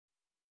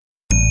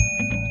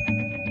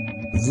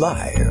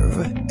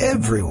Live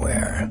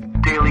everywhere.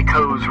 Daily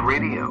Co's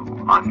Radio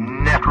on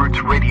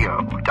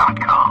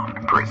netrootsradio.com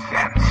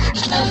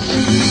presents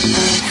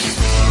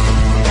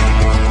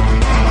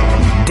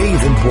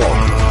David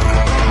Walton.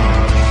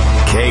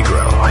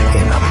 Kagro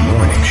in the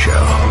Morning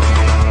Show.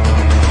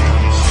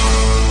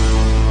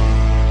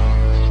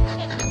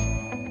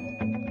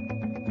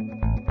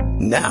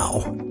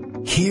 Now,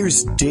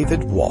 here's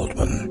David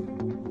Waldman.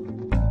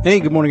 Hey,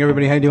 good morning,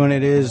 everybody. How you doing?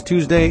 It is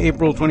Tuesday,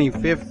 April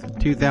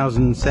 25th,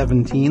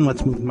 2017.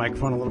 Let's move the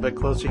microphone a little bit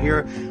closer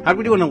here. How did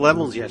we do on the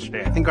levels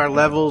yesterday? I think our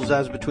levels,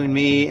 as between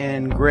me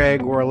and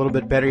Greg, were a little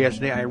bit better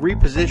yesterday. I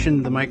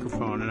repositioned the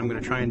microphone, and I'm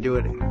going to try and do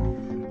it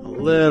a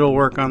little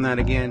work on that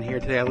again here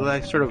today.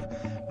 I sort of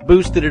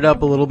boosted it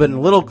up a little bit and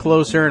a little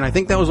closer, and I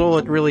think that was all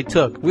it really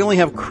took. We only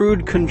have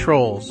crude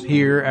controls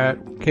here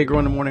at Kagro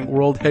in the Morning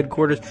World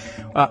Headquarters.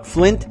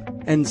 Flint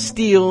and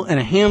steel and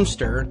a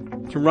hamster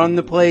to run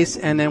the place,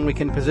 and then we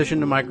can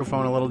position the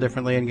microphone a little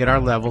differently and get our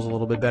levels a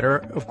little bit better.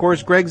 Of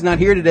course, Greg's not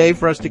here today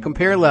for us to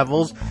compare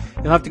levels.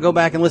 You'll have to go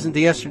back and listen to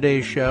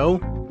yesterday's show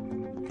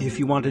if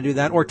you want to do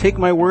that, or take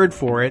my word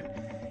for it.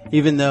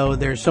 Even though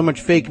there's so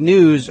much fake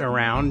news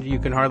around, you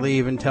can hardly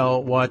even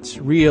tell what's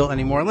real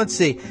anymore. Let's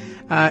see.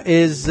 I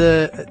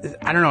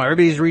don't know,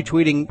 everybody's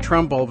retweeting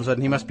Trump all of a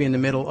sudden. He must be in the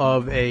middle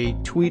of a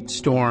tweet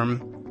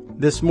storm.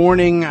 This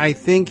morning, I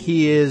think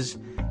he is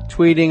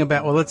tweeting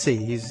about, well, let's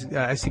see.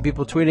 I see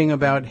people tweeting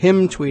about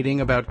him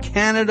tweeting about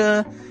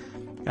Canada.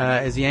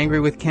 Is he angry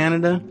with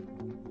Canada?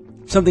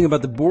 Something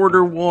about the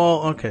border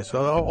wall. Okay,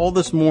 so all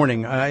this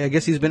morning, I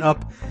guess he's been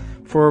up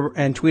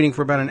and tweeting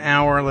for about an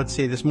hour. Let's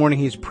see. This morning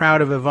he's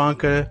proud of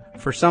Ivanka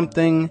for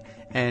something,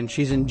 and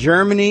she's in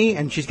Germany,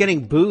 and she's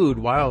getting booed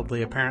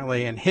wildly,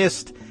 apparently, and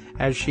hissed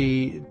as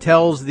she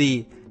tells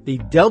the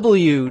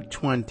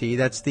W20,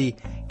 that's the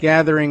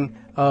gathering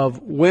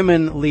of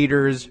women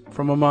leaders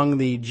from among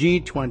the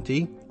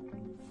G20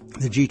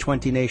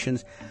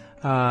 nations.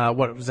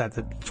 What was that?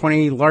 The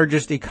 20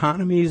 largest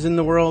economies in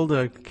the world?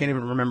 I can't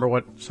even remember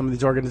what some of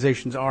these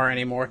organizations are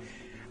anymore.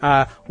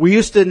 We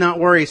used to not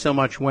worry so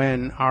much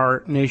when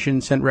our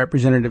nation sent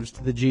representatives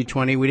to the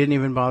G20. We didn't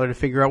even bother to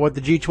figure out what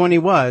the G20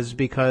 was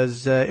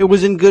because it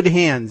was in good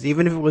hands.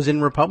 Even if it was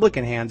in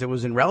Republican hands, it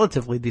was in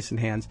relatively decent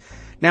hands.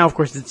 Now, of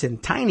course, it's in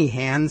tiny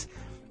hands,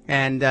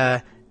 and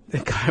the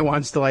guy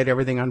wants to light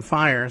everything on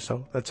fire,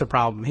 so that's a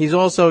problem. He's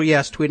also,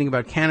 yes, tweeting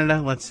about Canada.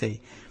 Let's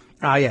see.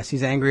 Yes,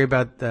 he's angry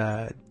about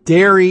the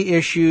dairy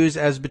issues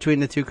as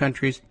between the two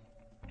countries.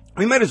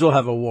 We might as well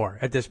have a war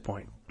at this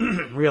point,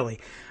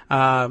 really.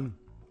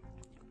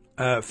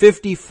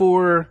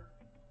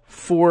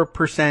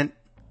 54%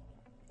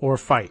 or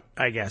fight,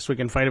 I guess. We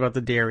can fight about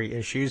the dairy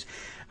issues.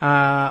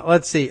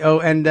 Let's see. Oh,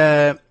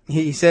 and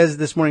he says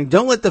this morning,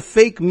 don't let the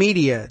fake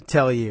media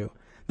tell you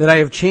that I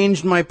have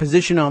changed my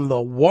position on the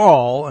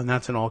wall, and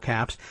that's in all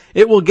caps.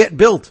 It will get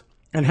built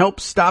and help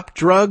stop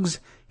drugs,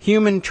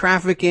 human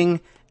trafficking,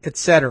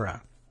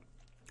 etc.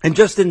 And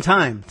just in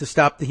time to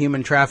stop the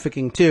human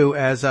trafficking, too,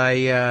 as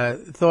I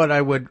thought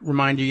I would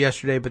remind you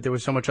yesterday, but there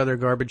was so much other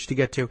garbage to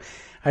get to.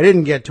 I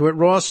didn't get to it.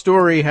 Raw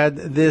Story had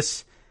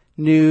this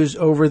news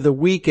over the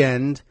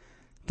weekend.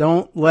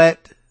 Don't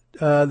let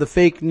the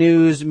fake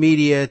news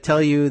media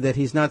tell you that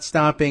he's not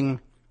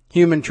stopping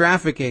human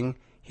trafficking.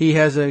 He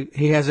has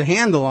a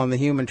handle on the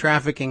human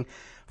trafficking.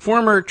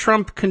 Former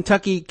Trump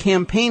Kentucky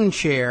campaign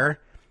chair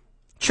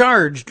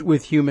charged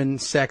with human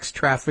sex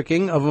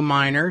trafficking of a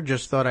minor.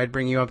 Just thought I'd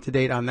bring you up to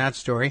date on that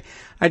story.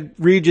 I'd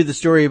read you the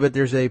story, but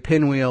there's a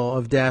pinwheel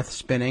of death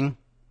spinning,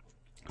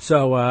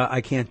 so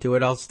I can't do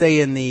it. I'll stay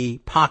in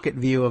the pocket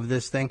view of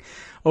this thing.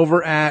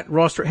 Over at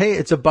Raw Story, hey,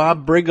 it's a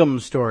Bob Brigham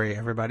story,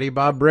 everybody.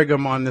 Bob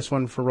Brigham on this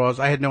one for Raw.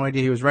 I had no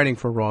idea he was writing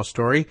for Raw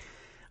Story.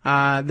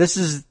 This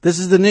is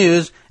the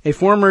news. A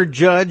former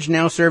judge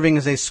now serving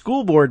as a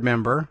school board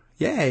member,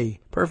 yay,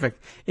 perfect,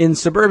 in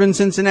suburban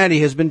Cincinnati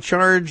has been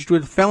charged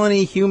with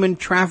felony human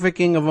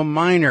trafficking of a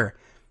minor.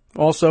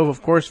 Also,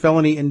 of course,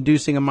 felony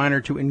inducing a minor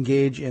to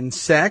engage in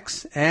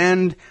sex,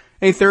 and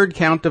a third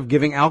count of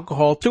giving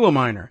alcohol to a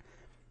minor.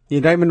 The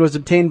indictment was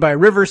obtained by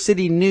River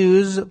City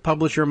News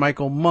publisher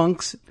Michael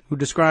Monks, who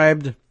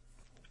described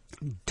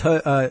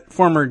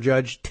former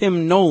Judge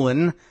Tim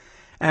Nolan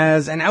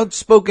as an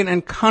outspoken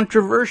and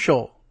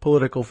controversial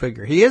political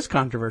figure. He is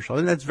controversial,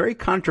 and that's very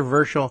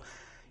controversial.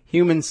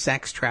 Human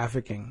sex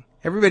trafficking.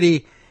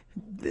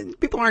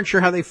 People aren't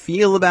sure how they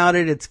feel about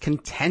it. It's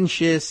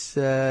contentious.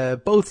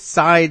 Both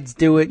sides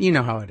do it. You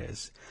know how it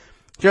is.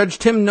 Judge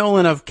Tim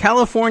Nolan of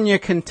California,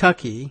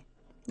 Kentucky,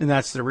 and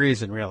that's the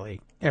reason,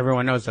 really.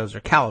 Everyone knows those are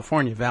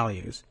California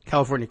values.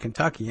 California,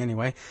 Kentucky,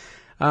 anyway.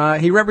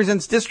 He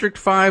represents District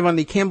 5 on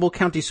the Campbell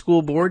County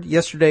School Board.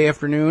 Yesterday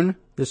afternoon,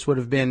 this would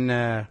have been,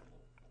 that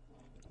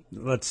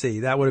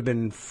would have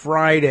been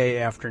Friday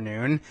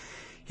afternoon.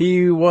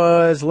 He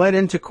was led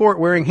into court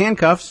wearing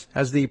handcuffs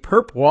as the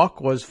perp walk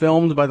was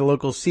filmed by the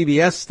local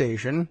CBS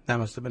station. That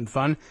must have been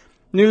fun.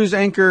 News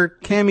anchor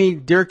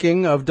Cammie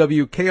Dirking of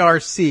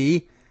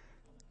WKRC.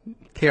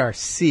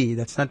 KRC,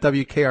 that's not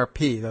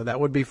WKRP, though that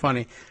would be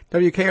funny.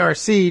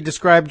 WKRC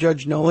described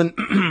Judge Nolan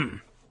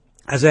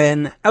as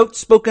an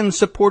outspoken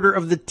supporter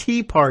of the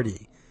Tea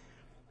Party.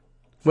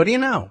 What do you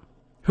know?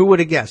 Who would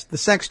have guessed? The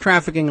sex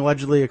trafficking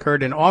allegedly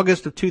occurred in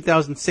August of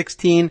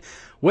 2016,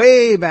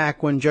 way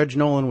back when Judge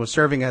Nolan was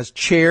serving as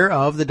chair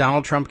of the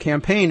Donald Trump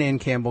campaign in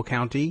Campbell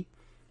County.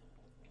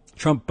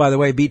 Trump, by the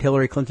way, beat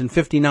Hillary Clinton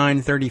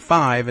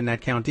 59-35 in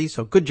that county,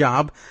 so good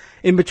job.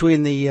 In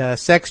between the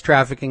sex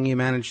trafficking, you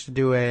managed to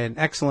do an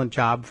excellent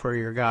job for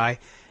your guy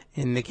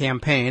in the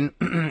campaign,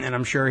 and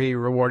I'm sure he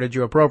rewarded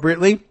you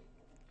appropriately.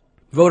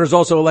 Voters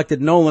also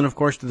elected Nolan, of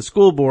course, to the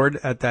school board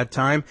at that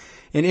time.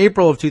 In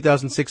April of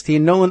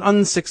 2016, Nolan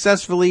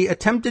unsuccessfully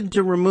attempted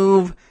to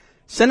remove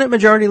Senate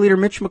Majority Leader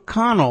Mitch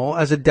McConnell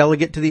as a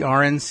delegate to the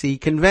RNC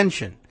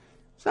convention.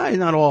 So he's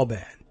not all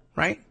bad,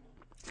 right?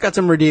 He's got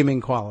some redeeming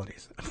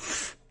qualities.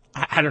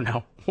 I don't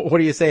know. What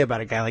do you say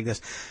about a guy like this?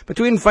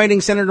 Between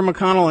fighting Senator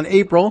McConnell in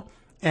April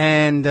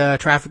and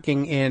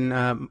trafficking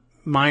in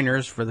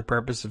minors for the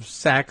purpose of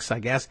sex, I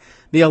guess,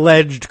 the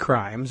alleged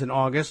crimes in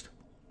August,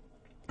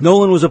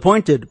 Nolan was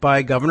appointed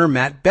by Governor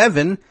Matt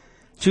Bevin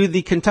to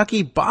the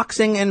Kentucky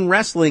Boxing and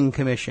Wrestling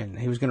Commission.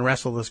 He was going to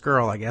wrestle this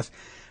girl, I guess,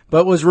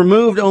 but was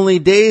removed only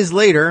days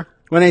later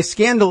when a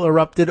scandal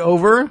erupted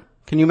over,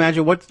 can you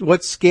imagine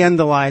what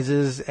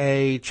scandalizes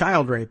a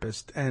child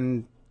rapist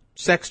and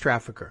sex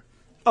trafficker?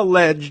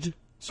 Alleged.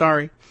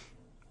 Sorry.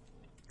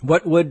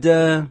 What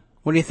do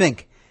you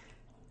think?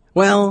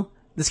 Well,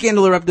 the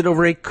scandal erupted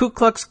over a Ku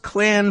Klux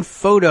Klan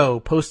photo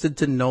posted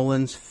to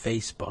Nolan's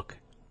Facebook.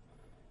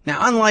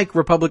 Now, unlike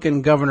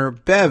Republican Governor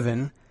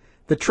Bevin,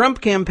 the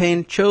Trump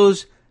campaign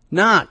chose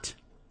not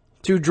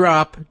to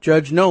drop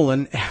Judge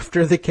Nolan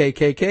after the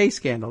KKK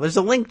scandal. There's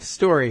a linked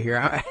story here.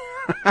 I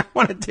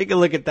want to take a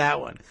look at that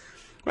one.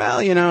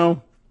 Well, you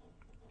know,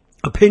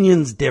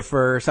 opinions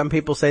differ. Some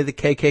people say the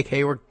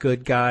KKK were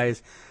good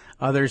guys.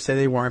 Others say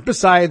they weren't.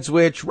 Besides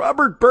which,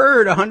 Robert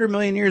Byrd, 100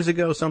 million years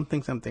ago,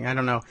 something. I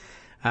don't know.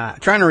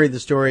 Trying to read the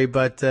story,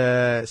 but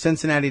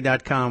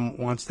Cincinnati.com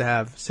wants to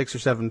have 6 or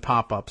 7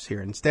 pop-ups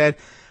here instead.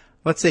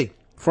 Let's see.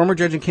 Former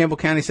judge in Campbell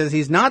County says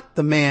he's not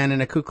the man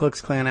in a Ku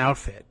Klux Klan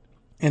outfit.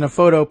 In a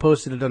photo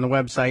posted on the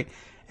website,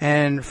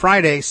 and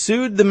Friday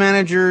sued the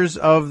managers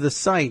of the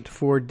site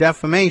for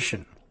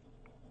defamation.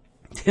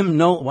 Tim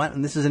Nolan, what?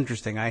 And this is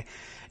interesting. It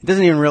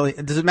doesn't even really,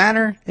 does it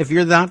matter if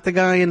you're not the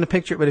guy in the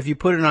picture, but if you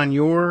put it on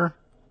your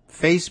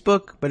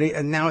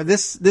Facebook, now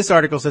this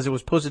article says it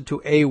was posted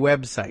to a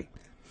website.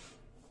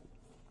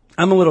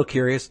 I'm a little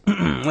curious.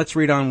 Let's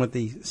read on with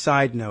the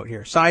side note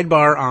here.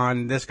 Sidebar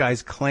on this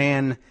guy's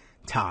Klan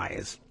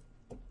ties.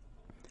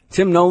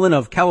 Tim Nolan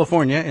of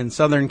California in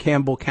southern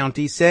Campbell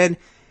County said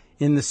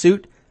in the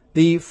suit,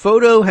 the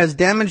photo has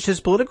damaged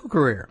his political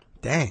career.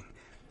 Dang.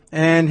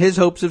 And his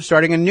hopes of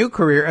starting a new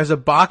career as a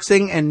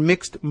boxing and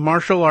mixed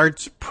martial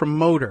arts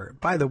promoter.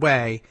 By the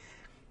way,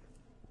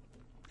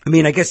 I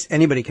mean, I guess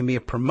anybody can be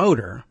a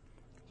promoter,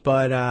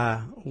 but,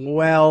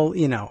 well,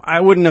 you know, I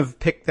wouldn't have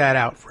picked that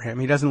out for him.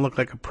 He doesn't look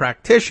like a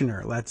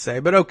practitioner, let's say,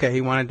 but okay,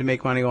 he wanted to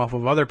make money off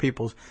of other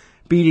people's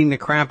beating the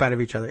crap out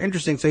of each other.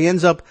 Interesting. So he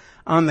ends up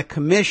on the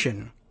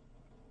commission,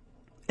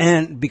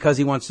 and because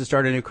he wants to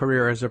start a new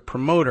career as a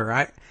promoter.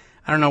 I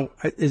don't know.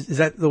 Is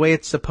that the way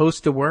it's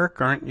supposed to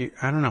work? Aren't you?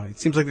 I don't know. It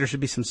seems like there should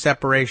be some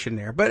separation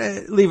there,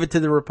 but leave it to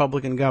the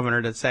Republican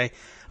governor to say,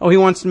 oh, he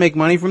wants to make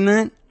money from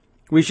that?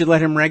 We should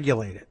let him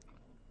regulate it.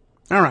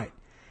 All right.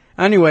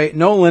 Anyway,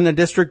 Nolan, a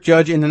district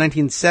judge in the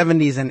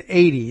 1970s and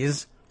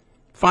 80s,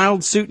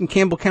 filed suit in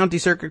Campbell County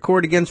Circuit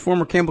Court against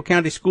former Campbell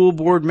County School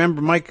Board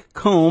member Mike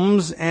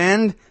Combs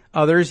and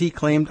others he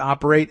claimed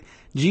operate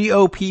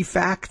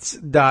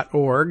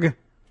GOPfacts.org.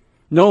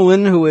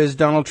 Nolan, who is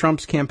Donald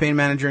Trump's campaign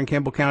manager in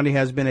Campbell County,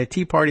 has been a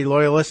Tea Party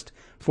loyalist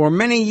for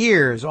many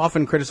years,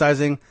 often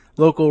criticizing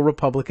local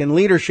Republican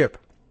leadership.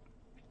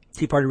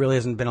 Tea Party really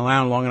hasn't been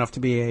around long enough to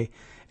be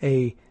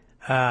a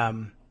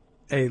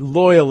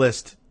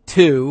loyalist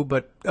too,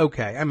 but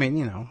okay. I mean,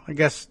 you know, I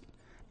guess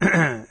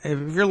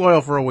if you're loyal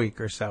for a week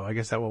or so, I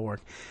guess that will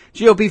work.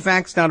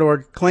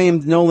 GOPfacts.org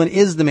claimed Nolan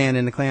is the man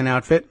in the Klan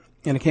outfit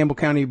in a Campbell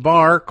County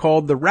bar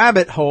called the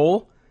Rabbit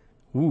Hole.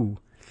 Ooh.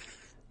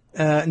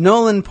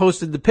 Nolan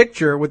posted the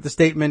picture with the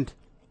statement,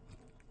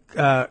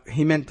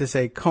 he meant to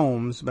say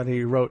Combs, but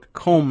he wrote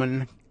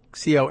Coleman,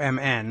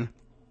 C-O-M-N,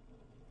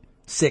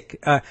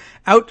 sick,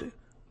 out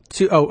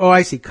to,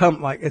 I see,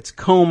 it's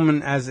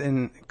Coleman as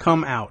in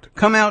come out.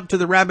 Come out to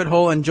the rabbit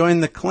hole and join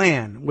the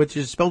Klan, which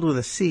is spelled with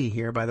a C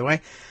here, by the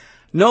way.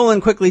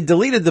 Nolan quickly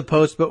deleted the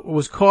post, but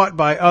was caught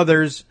by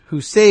others who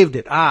saved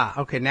it.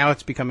 Okay, now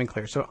it's becoming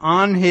clear. So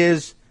on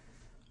his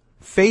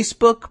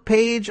Facebook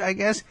page, I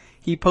guess,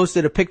 he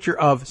posted a picture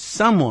of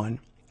someone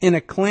in a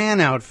Klan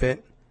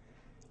outfit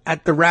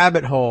at the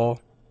rabbit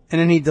hole,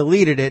 and then he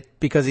deleted it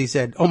because he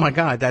said, oh my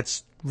God,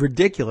 that's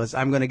ridiculous.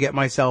 I'm going to get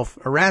myself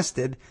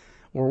arrested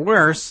or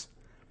worse.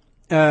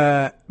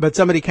 But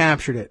somebody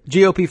captured it.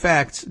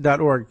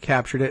 GOPfacts.org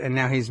captured it, and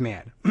now he's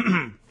mad.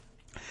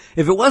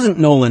 If it wasn't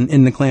Nolan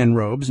in the Klan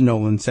robes,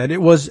 Nolan said,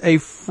 it was a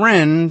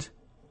friend.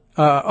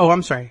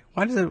 I'm sorry.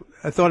 Why does it?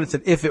 I thought it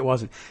said if it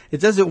wasn't. It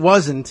says it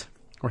wasn't.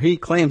 Or he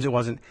claims it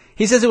wasn't.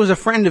 He says it was a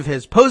friend of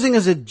his posing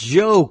as a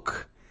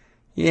joke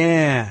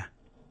Yeah.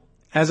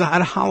 At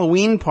a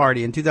Halloween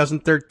party in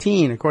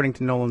 2013, according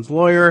to Nolan's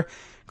lawyer,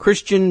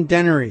 Christian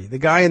Dennery, the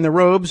guy in the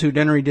robes who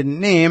Dennery didn't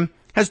name,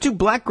 has 2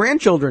 black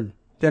grandchildren.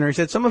 Dennery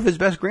said some of his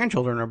best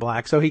grandchildren are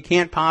black, so he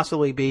can't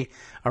possibly be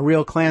a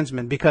real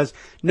Klansman because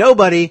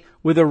nobody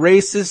with a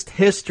racist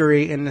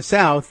history in the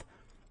South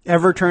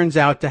ever turns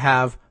out to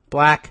have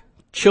black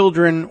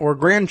children or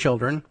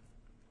grandchildren,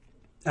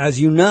 as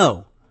you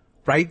know.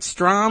 Right,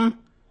 Strom?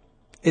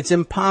 It's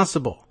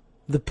impossible.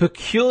 The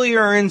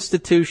peculiar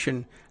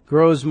institution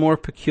grows more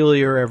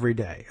peculiar every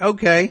day.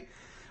 Okay.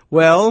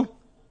 Well,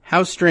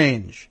 how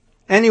strange.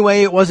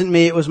 Anyway, it wasn't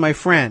me, it was my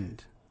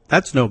friend.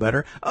 That's no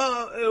better.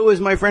 Oh, it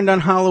was my friend on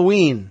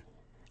Halloween.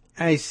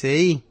 I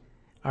see.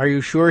 Are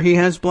you sure he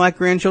has black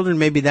grandchildren?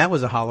 Maybe that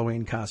was a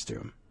Halloween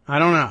costume. I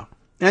don't know.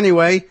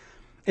 Anyway,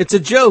 it's a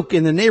joke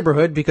in the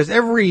neighborhood because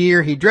every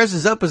year he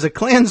dresses up as a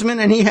Klansman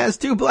and he has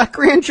 2 black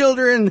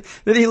grandchildren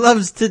that he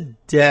loves to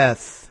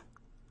death.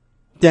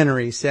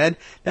 Dennery said.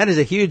 That is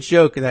a huge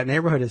joke. That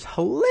neighborhood is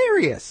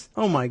hilarious.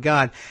 Oh my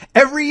God.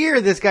 Every year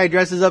this guy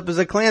dresses up as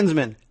a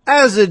Klansman.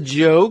 As a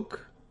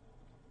joke.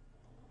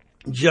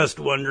 Just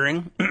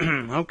wondering.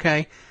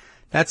 Okay.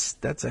 That's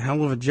a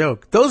hell of a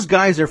joke. Those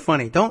guys are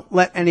funny. Don't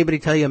let anybody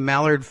tell you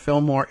Mallard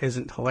Fillmore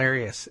isn't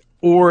hilarious.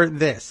 Or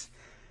this.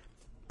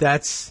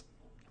 That's,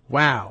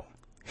 wow.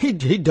 He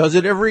does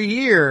it every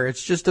year.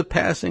 It's just a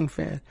passing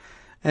fad.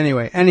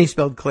 Anyway, and he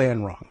spelled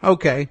Klan wrong.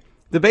 Okay.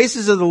 The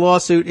basis of the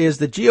lawsuit is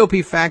that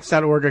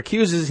GOPFacts.org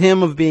accuses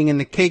him of being in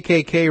the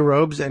KKK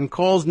robes and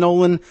calls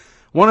Nolan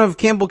one of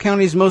Campbell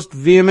County's most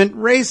vehement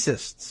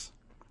racists.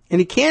 And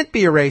he can't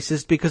be a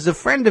racist because a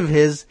friend of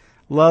his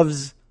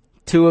loves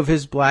 2 of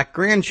his black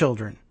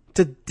grandchildren.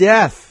 To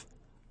death,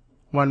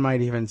 one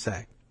might even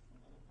say.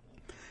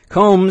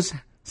 Combs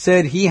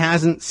said he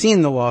hasn't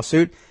seen the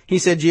lawsuit. He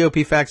said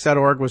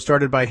GOPFacts.org was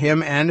started by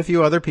him and a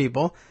few other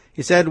people.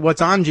 He said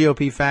what's on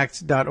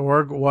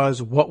GOPFacts.org was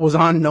what was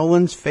on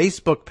Nolan's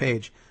Facebook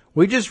page.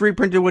 We just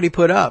reprinted what he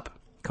put up,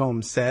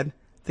 Combs said.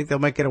 I think they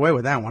might get away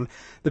with that one.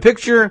 The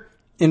picture,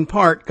 in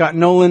part, got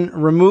Nolan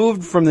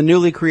removed from the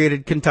newly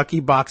created Kentucky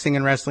Boxing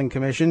and Wrestling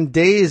Commission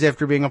days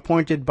after being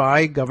appointed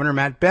by Governor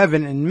Matt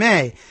Bevin in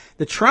May.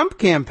 The Trump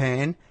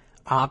campaign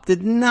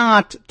opted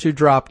not to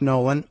drop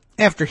Nolan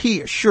after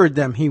he assured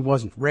them he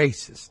wasn't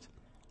racist.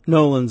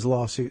 Nolan's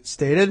lawsuit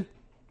stated,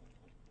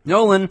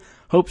 Nolan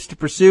hopes to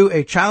pursue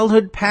a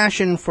childhood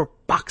passion for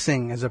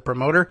boxing as a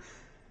promoter.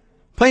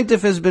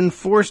 Plaintiff has been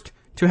forced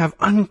to have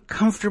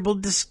uncomfortable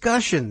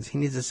discussions. He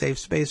needs a safe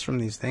space from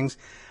these things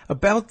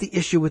about the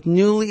issue with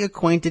newly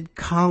acquainted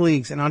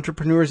colleagues and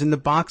entrepreneurs in the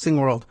boxing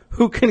world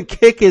who can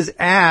kick his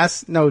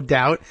ass, no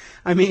doubt.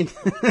 I mean,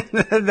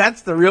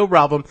 that's the real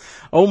problem.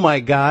 Oh my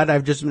God,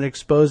 I've just been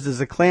exposed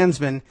as a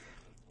Klansman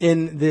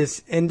in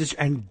this industry.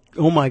 And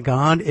oh my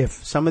God,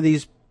 if some of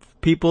these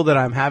people that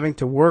I'm having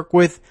to work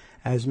with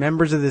as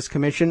members of this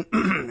commission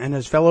and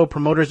as fellow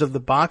promoters of the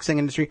boxing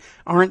industry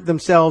aren't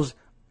themselves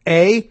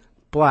A,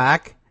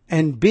 black,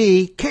 and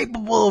B,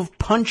 capable of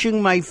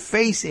punching my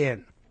face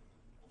in.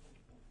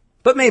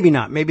 But maybe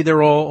not. Maybe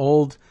they're all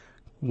old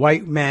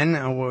white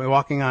men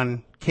walking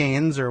on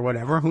canes or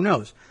whatever. Who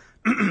knows?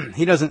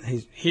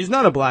 He's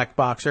not a black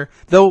boxer,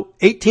 though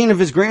 18 of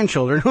his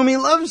grandchildren, whom he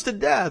loves to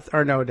death,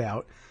 are no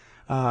doubt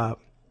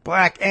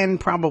black, and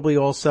probably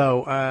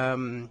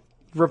also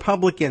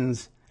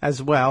Republicans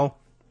as well.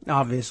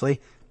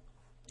 Obviously.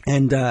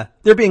 And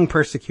they're being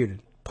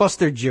persecuted. Plus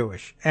they're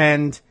Jewish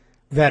and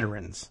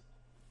veterans.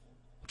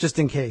 Just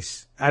in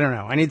case. I don't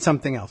know. I need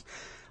something else.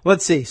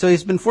 Let's see. So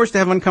he's been forced to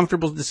have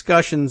uncomfortable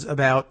discussions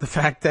about the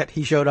fact that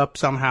he showed up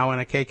somehow in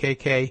a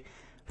KKK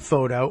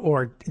photo,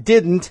 or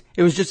didn't.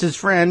 It was just his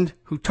friend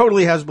who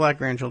totally has black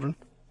grandchildren.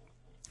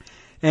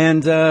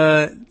 And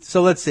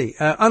so let's see.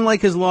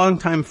 Unlike his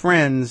longtime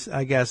friends,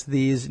 I guess,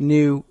 these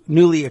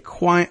newly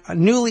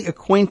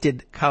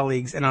acquainted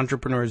colleagues and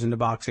entrepreneurs in the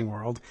boxing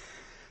world,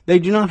 they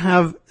do not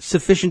have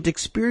sufficient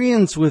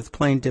experience with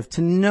plaintiff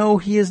to know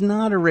he is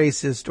not a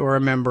racist or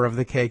a member of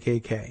the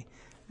KKK.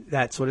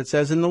 That's what it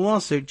says in the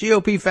lawsuit.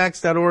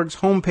 GOPFacts.org's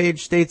homepage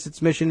states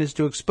its mission is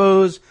to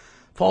expose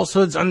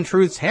falsehoods,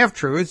 untruths,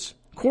 half-truths,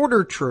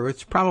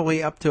 quarter-truths,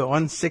 probably up to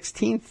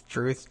 1/16th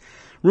truths,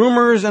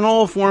 rumors, and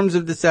all forms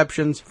of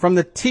deceptions from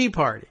the Tea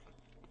Party.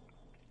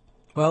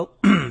 Well,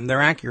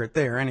 they're accurate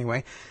there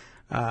anyway.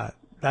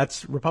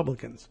 That's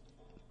Republicans.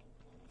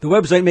 The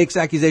website makes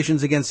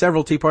accusations against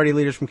several Tea Party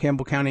leaders from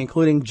Campbell County,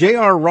 including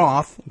J.R.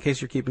 Roth, in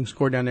case you're keeping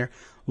score down there,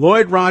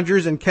 Lloyd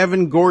Rogers, and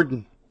Kevin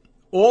Gordon,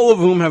 all of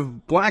whom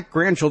have black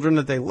grandchildren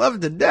that they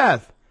love to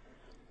death.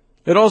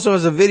 It also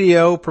has a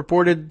video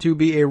purported to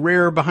be a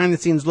rare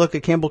behind-the-scenes look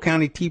at Campbell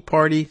County Tea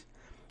Party,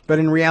 but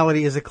in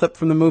reality is a clip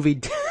from the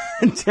movie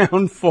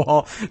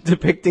Downfall,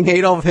 depicting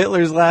Adolf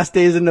Hitler's last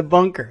days in the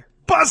bunker.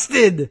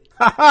 Busted!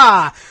 Ha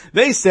ha!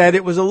 They said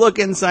it was a look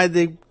inside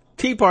the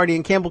Tea Party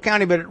in Campbell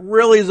County, but it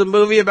really is a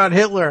movie about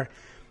Hitler.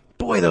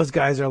 Boy, those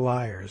guys are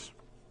liars.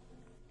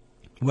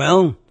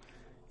 Well,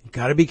 you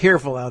gotta be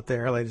careful out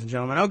there, ladies and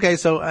gentlemen. Okay,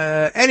 so,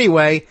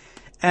 anyway,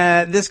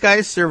 This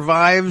guy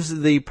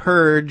survives the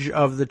purge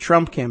of the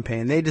Trump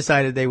campaign. They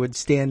decided they would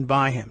stand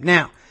by him.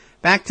 Now,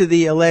 back to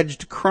the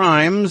alleged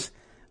crimes.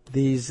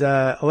 These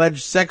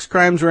alleged sex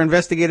crimes were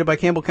investigated by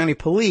Campbell County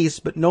Police,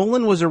 but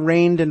Nolan was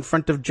arraigned in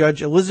front of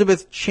Judge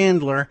Elizabeth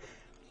Chandler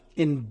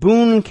in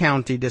Boone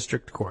County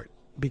District Court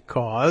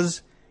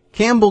because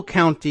Campbell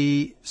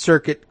County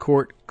Circuit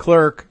Court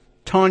Clerk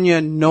Tanya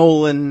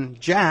Nolan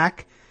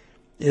Jack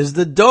is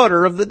the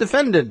daughter of the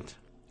defendant,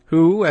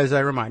 who, as I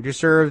remind you,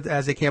 served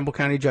as a Campbell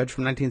County judge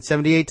from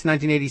 1978 to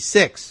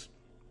 1986.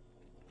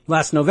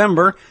 Last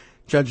November,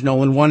 Judge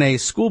Nolan won a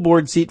school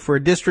board seat for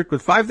a district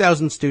with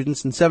 5,000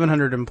 students and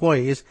 700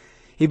 employees.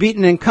 He beat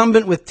an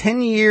incumbent with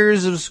 10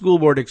 years of school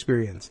board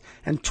experience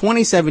and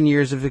 27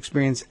 years of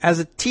experience as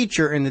a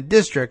teacher in the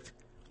district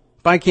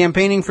by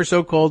campaigning for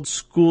so-called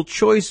school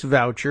choice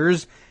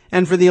vouchers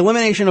and for the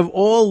elimination of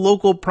all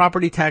local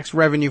property tax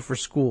revenue for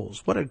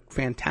schools. What a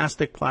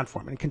fantastic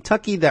platform. In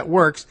Kentucky, that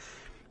works.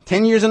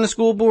 10 years on the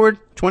school board,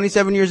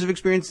 27 years of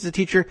experience as a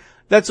teacher,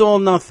 that's all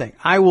nothing.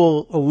 I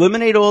will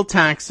eliminate all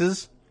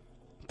taxes,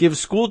 give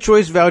school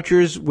choice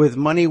vouchers with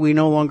money we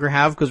no longer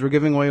have because we're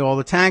giving away all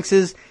the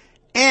taxes,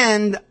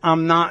 and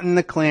I'm not in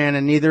the Klan,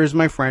 and neither is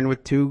my friend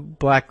with 2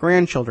 black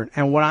grandchildren.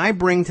 And what I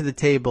bring to the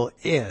table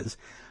is,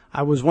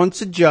 I was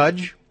once a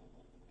judge,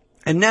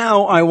 and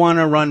now I want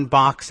to run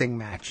boxing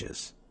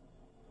matches.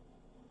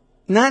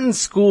 Not in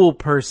school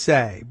per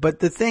se, but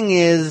the thing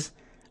is,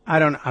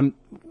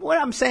 what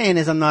I'm saying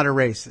is I'm not a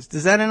racist.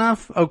 Is that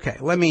enough? Okay,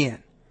 let me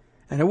in.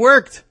 And it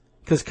worked,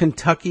 because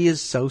Kentucky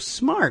is so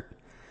smart.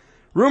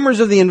 Rumors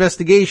of the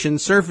investigation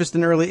surfaced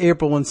in early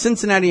April when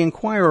Cincinnati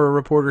Enquirer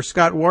reporter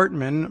Scott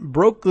Wartman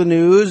broke the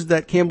news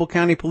that Campbell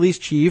County Police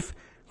Chief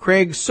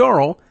Craig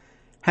Sorrell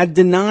had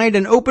denied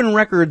an open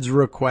records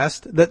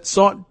request that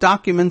sought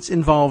documents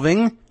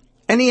involving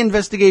any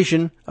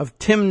investigation of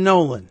Tim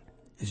Nolan.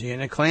 Is he in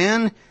a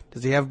Klan?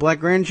 Does he have black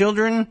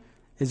grandchildren?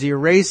 Is he a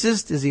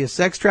racist? Is he a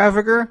sex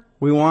trafficker?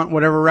 We want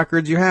whatever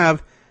records you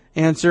have.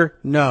 Answer,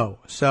 no.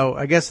 So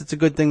I guess it's a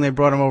good thing they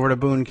brought him over to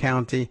Boone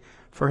County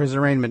for his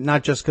arraignment,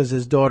 not just because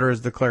his daughter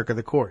is the clerk of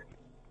the court.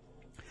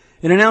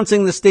 In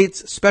announcing the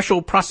state's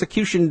Special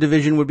Prosecution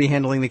Division would be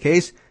handling the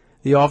case,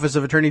 the Office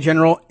of Attorney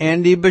General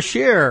Andy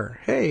Beshear,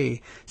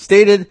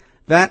 stated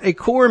that a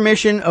core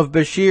mission of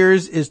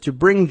Beshear's is to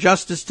bring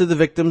justice to the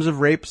victims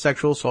of rape,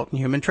 sexual assault, and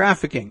human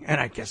trafficking.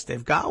 And I guess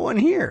they've got one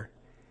here.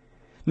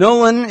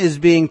 Nolan is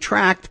being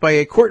tracked by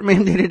a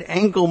court-mandated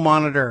ankle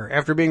monitor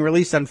after being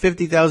released on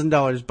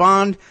 $50,000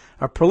 bond.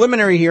 A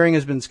preliminary hearing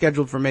has been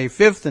scheduled for May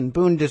 5th in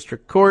Boone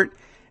District Court.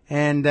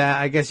 And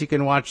I guess you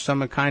can watch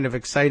some kind of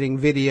exciting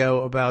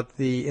video about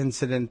the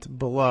incident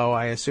below.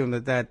 I assume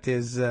that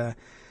is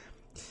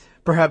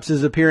perhaps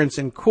his appearance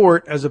in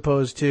court as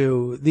opposed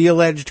to the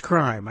alleged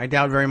crime. I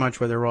doubt very much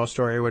whether Raw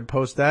Story would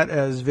post that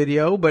as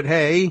video, but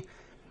hey,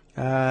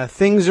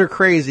 things are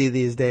crazy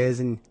these days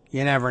and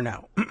you never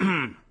know.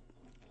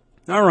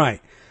 All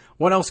right.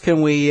 What else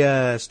can we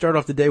start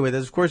off the day with?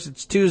 Of course,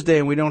 it's Tuesday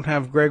and we don't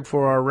have Greg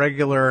for our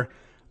regular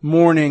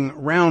morning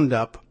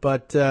roundup,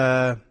 but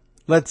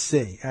let's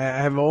see. I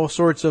have all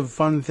sorts of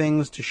fun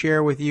things to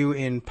share with you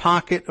in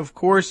Pocket, of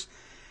course,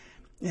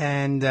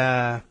 and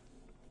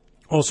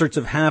all sorts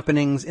of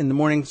happenings in the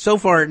morning. So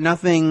far,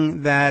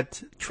 nothing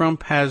that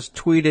Trump has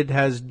tweeted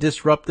has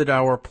disrupted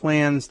our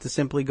plans to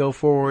simply go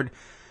forward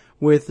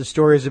with the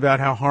stories about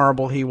how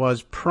horrible he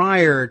was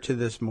prior to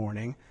this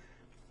morning.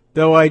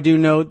 Though I do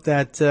note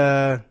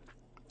that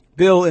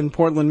Bill in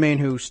Portland, Maine,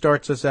 who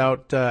starts us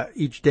out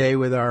each day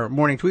with our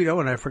morning tweet. Oh,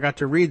 and I forgot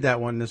to read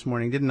that one this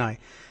morning, didn't I?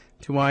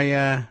 Do I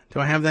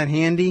have that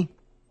handy?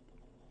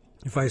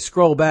 If I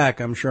scroll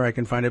back, I'm sure I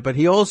can find it. But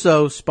he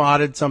also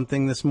spotted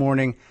something this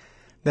morning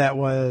that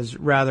was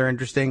rather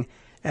interesting.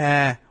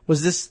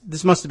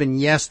 This must have been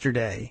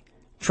yesterday.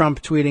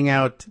 Trump tweeting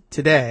out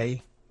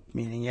today,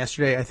 meaning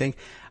yesterday, I think.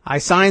 I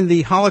signed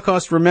the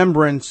Holocaust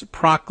Remembrance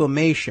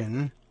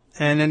Proclamation.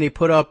 And then he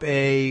put up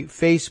a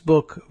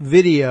Facebook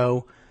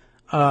video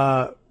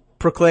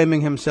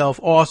proclaiming himself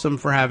awesome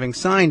for having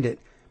signed it.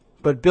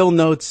 But Bill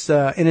notes,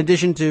 in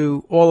addition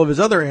to all of his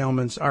other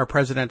ailments, our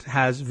president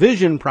has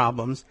vision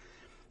problems.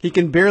 He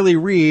can barely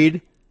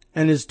read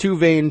and is too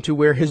vain to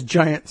wear his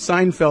giant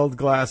Seinfeld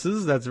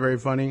glasses. That's very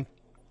funny.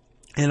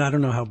 And I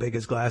don't know how big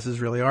his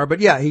glasses really are. But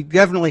yeah, he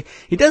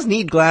does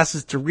need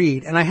glasses to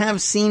read. And I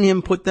have seen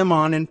him put them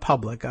on in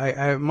public.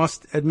 I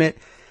must admit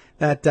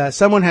that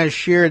someone has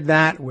shared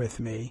that with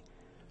me.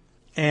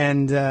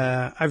 And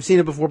I've seen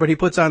it before, but he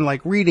puts on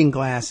like reading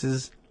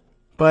glasses.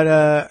 But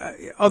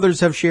others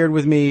have shared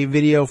with me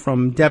video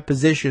from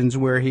depositions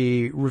where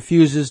he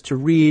refuses to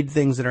read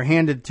things that are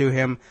handed to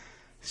him,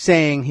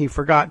 saying he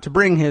forgot to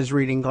bring his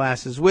reading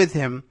glasses with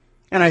him.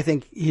 And I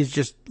think he's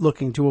just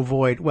looking to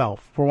avoid, well,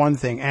 for one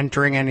thing,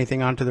 entering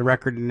anything onto the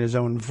record in his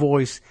own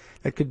voice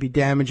that could be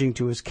damaging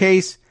to his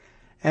case.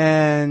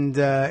 And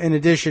in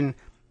addition,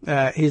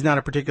 he's not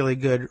a particularly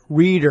good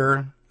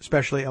reader,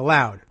 especially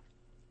aloud.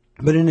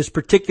 But in his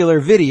particular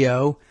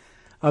video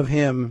of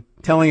him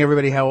telling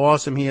everybody how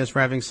awesome he is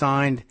for having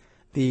signed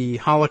the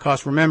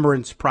Holocaust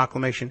Remembrance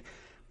Proclamation,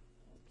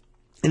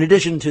 in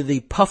addition to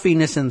the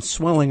puffiness and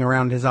swelling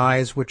around his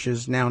eyes, which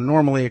is now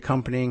normally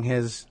accompanying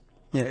his,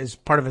 is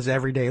part of his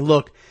everyday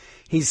look,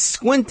 he's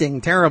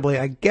squinting terribly,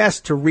 I guess,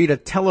 to read a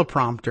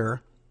teleprompter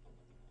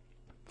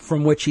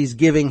from which he's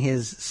giving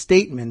his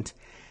statement.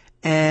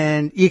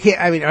 And you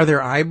can't, are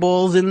there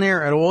eyeballs in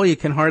there at all? You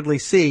can hardly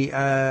see.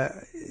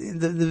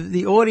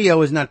 The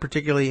audio is not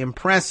particularly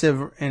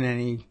impressive in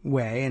any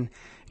way, and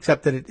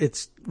except that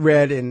it's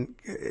read and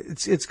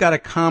it's got a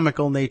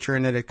comical nature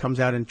in that it comes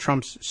out in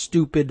Trump's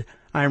stupid,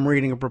 I'm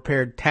reading a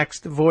prepared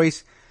text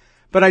voice.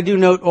 But I do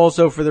note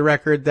also for the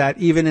record that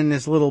even in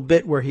this little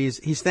bit where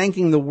he's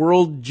thanking the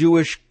World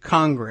Jewish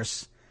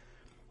Congress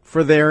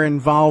for their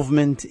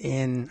involvement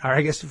in, or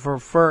I guess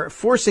for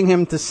forcing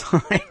him to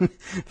sign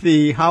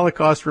the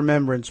Holocaust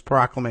Remembrance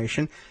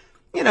Proclamation,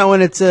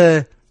 and it's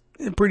a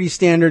pretty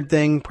standard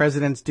thing.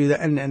 Presidents do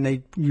that, and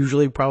they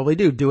usually probably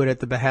do it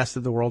at the behest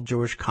of the World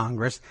Jewish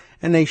Congress,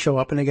 and they show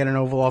up and they get an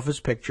Oval Office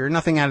picture.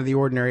 Nothing out of the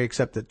ordinary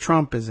except that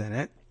Trump is in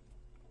it.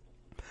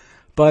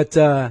 But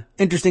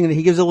interesting that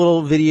he gives a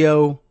little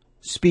video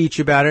speech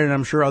about it, and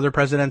I'm sure other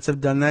presidents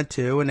have done that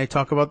too, and they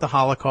talk about the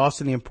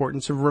Holocaust and the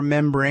importance of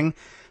remembering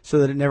so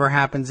that it never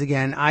happens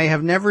again. I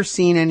have never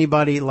seen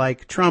anybody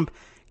like Trump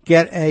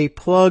get a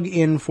plug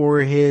in for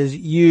his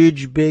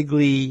huge,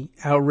 bigly,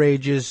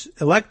 outrageous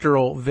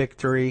electoral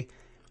victory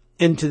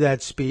into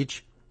that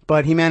speech,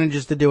 but he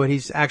manages to do it.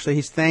 He's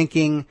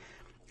thanking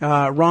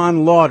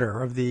Ron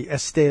Lauder of the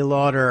Estee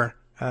Lauder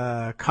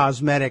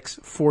cosmetics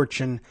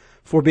fortune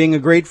for being a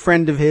great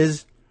friend of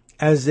his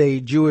as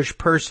a Jewish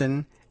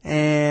person,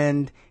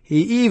 and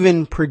he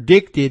even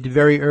predicted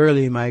very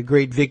early my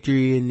great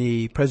victory in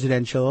the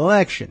presidential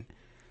election.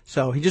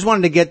 So he just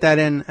wanted to get that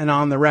in and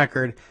on the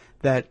record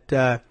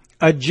that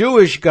a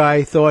Jewish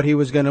guy thought he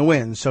was going to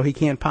win, so he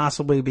can't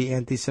possibly be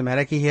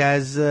anti-Semitic. He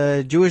has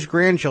Jewish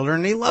grandchildren,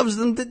 and he loves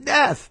them to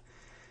death.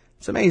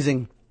 It's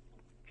amazing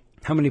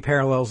how many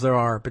parallels there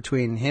are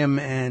between him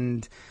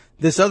and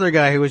this other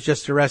guy who was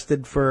just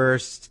arrested for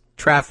sex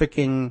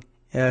trafficking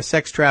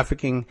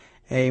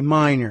a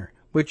minor.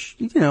 Which,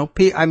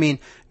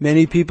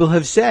 many people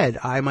have said.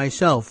 I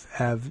myself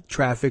have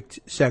trafficked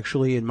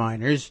sexually in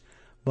minors.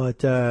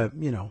 But,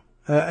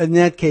 in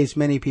that case,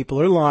 many people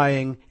are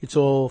lying. It's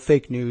all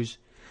fake news.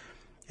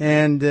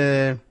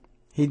 And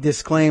he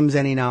disclaims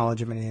any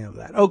knowledge of any of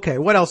that. Okay,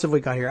 what else have we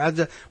got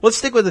here? Let's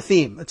stick with the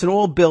theme. It's an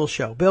all Bill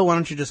show. Bill, why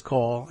don't you just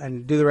call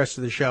and do the rest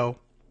of the show?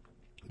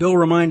 Bill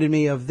reminded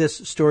me of this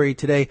story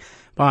today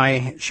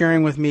by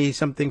sharing with me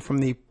something from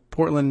the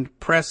Portland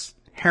Press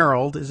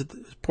Herald. Is it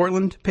the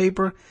Portland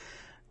paper?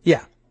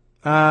 Yeah.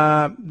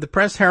 The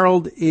Press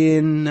Herald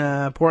in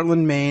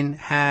Portland, Maine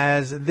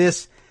has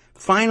this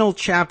final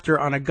chapter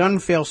on a gun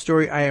fail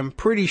story I am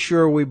pretty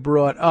sure we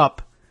brought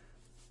up.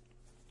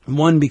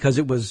 One, because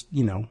it was,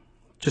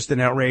 just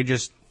an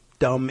outrageous,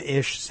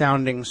 dumb-ish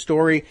sounding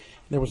story.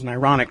 There was an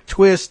ironic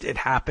twist. It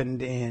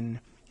happened in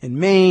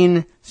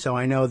Maine, so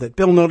I know that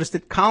Bill noticed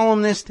it.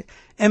 Columnist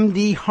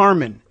M.D.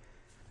 Harmon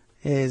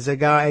is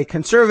a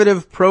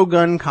conservative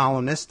pro-gun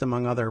columnist,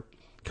 among other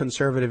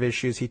conservative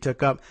issues he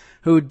took up,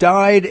 who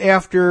died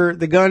after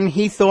the gun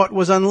he thought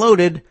was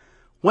unloaded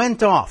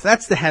went off.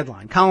 That's the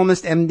headline.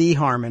 Columnist M.D.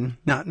 Harmon,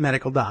 not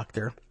medical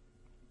doctor.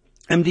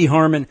 M.D.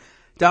 Harmon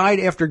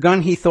died after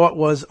gun he thought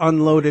was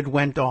unloaded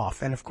went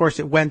off. And of course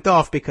it went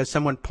off because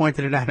someone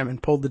pointed it at him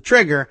and pulled the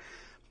trigger,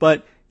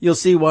 but you'll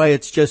see why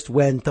it's just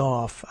went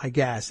off, I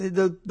guess.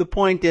 The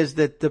point is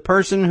that the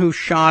person who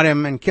shot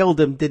him and killed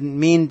him didn't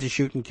mean to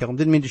shoot and kill him,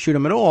 didn't mean to shoot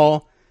him at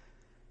all.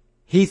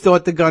 He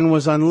thought the gun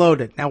was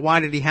unloaded. Now,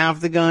 why did he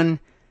have the gun?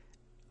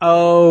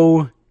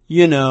 Oh,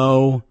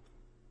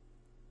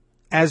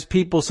 as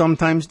people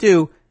sometimes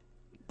do,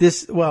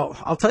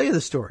 I'll tell you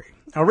the story.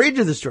 I'll read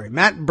you the story.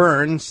 Matt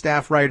Byrne,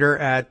 staff writer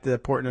at the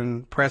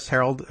Portland Press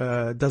Herald,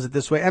 does it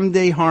this way.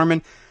 M.D.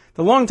 Harmon,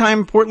 the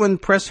longtime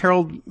Portland Press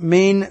Herald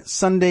Maine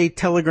Sunday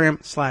Telegram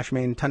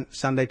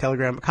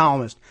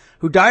columnist,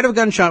 who died of a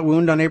gunshot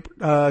wound on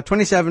April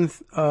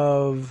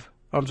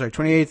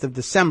 28th of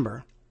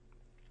December,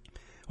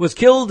 was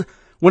killed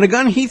when a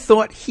gun he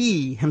thought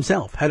he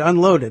himself had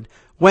unloaded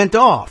went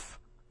off.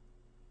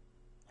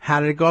 How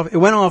did it go off? It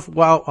went off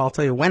I'll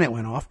tell you when it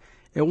went off.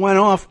 It went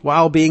off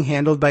while being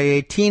handled by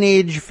a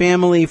teenage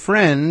family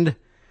friend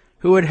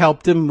who had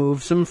helped him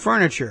move some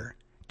furniture.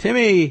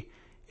 Timmy,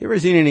 you ever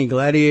seen any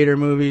Gladiator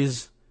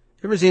movies?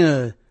 You ever seen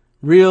a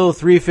real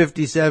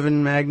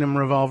 .357 Magnum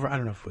revolver? I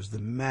don't know if it was the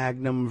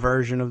Magnum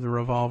version of the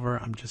revolver.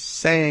 I'm just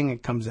saying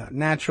it comes out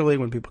naturally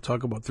when people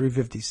talk about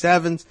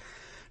 .357s.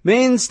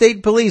 Maine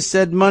State Police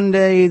said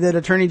Monday that the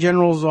Attorney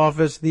General's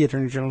office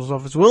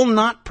will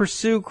not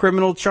pursue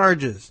criminal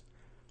charges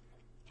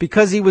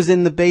because he was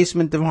in the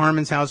basement of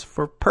Harmon's house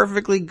for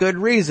perfectly good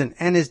reason,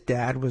 and his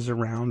dad was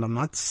around. I'm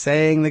not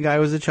saying the guy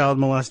was a child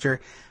molester.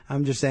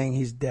 I'm just saying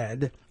he's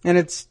dead, and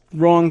it's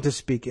wrong to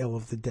speak ill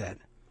of the dead.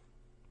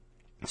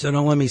 So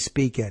don't let me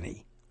speak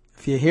any.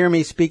 If you hear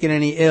me speaking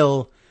any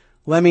ill,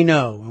 let me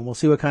know, and we'll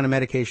see what kind of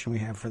medication we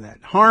have for that.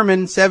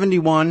 Harmon,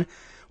 71,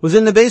 was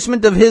in the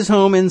basement of his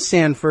home in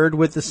Sanford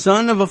with the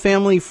son of a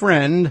family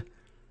friend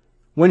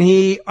when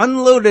he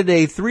unloaded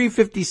a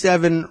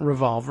 .357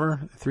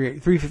 revolver,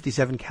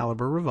 357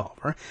 caliber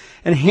revolver,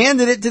 and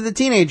handed it to the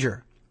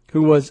teenager,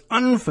 who was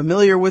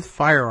unfamiliar with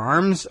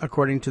firearms,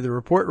 according to the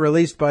report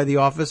released by the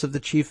Office of the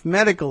Chief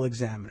Medical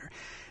Examiner.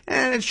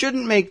 And it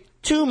shouldn't make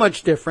too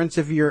much difference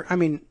if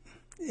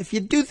you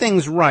do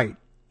things right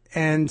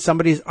and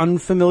somebody's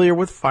unfamiliar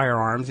with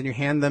firearms and you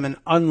hand them an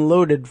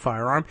unloaded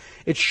firearm,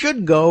 it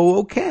should go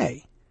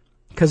okay,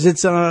 because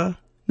it's not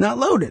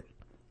loaded.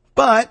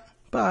 But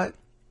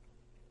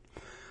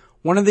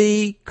one of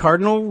the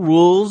cardinal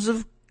rules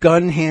of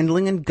gun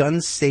handling and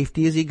gun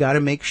safety is you got to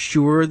make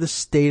sure the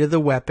state of the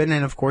weapon,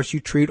 and of course you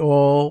treat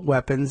all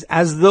weapons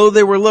as though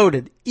they were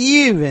loaded,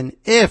 even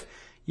if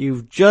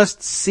you've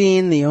just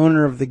seen the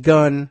owner of the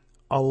gun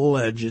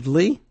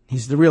allegedly.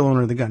 He's the real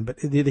owner of the gun, but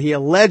he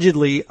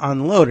allegedly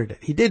unloaded it.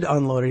 He did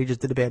unload it, he just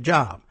did a bad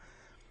job.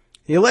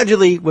 He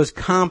allegedly was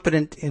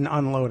competent in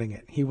unloading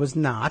it. He was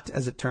not,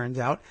 as it turns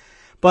out.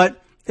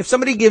 But if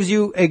somebody gives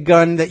you a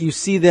gun that you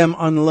see them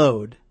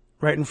unload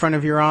right in front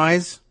of your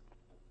eyes,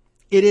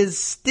 it is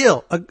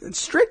still,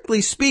 strictly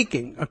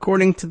speaking,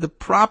 according to the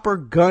proper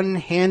gun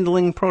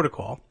handling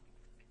protocol,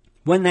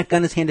 when that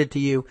gun is handed to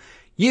you,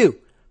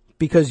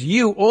 because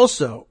you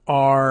also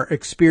are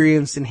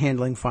experienced in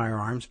handling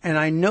firearms, and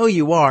I know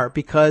you are,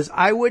 because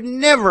I would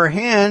never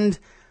hand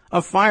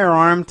a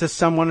firearm to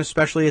someone,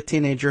 especially a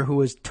teenager,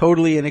 who is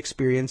totally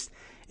inexperienced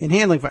in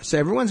handling firearms. So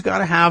everyone's got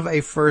to have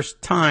a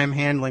first time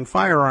handling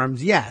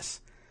firearms, yes.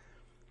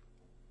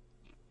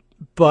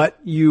 But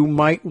you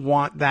might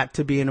want that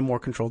to be in a more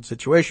controlled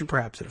situation,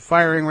 perhaps at a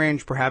firing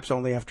range, perhaps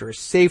only after a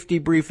safety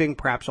briefing,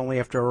 perhaps only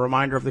after a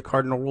reminder of the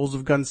cardinal rules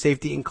of gun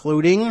safety,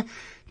 including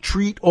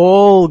treat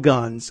all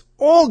guns,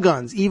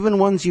 even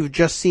ones you've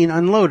just seen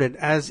unloaded,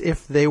 as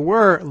if they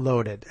were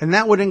loaded. And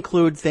that would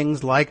include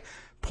things like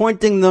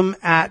pointing them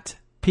at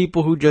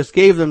people who just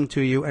gave them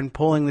to you and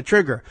pulling the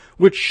trigger,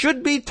 which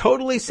should be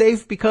totally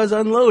safe because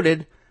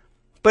unloaded.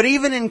 But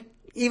even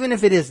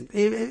if it isn't,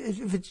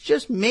 if it's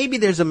just maybe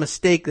there's a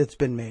mistake that's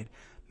been made,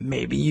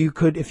 maybe you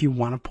could, if you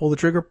want to pull the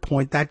trigger,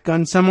 point that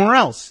gun somewhere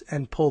else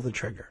and pull the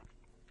trigger.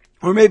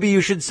 Or maybe you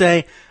should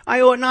say,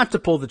 I ought not to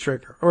pull the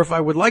trigger. Or if I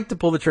would like to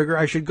pull the trigger,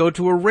 I should go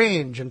to a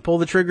range and pull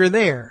the trigger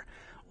there.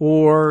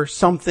 Or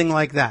something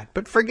like that.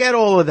 But forget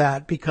all of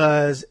that,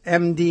 because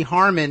M.D.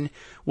 Harmon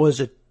was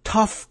a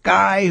tough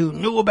guy who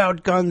knew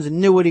about guns and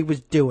knew what he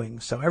was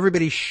doing. So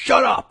everybody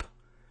shut up.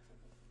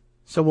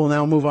 So we'll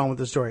now move on with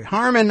the story.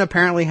 Harmon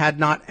apparently had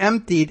not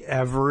emptied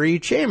every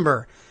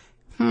chamber.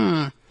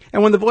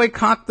 And when the boy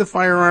cocked the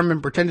firearm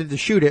and pretended to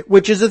shoot it,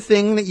 which is a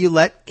thing that you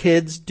let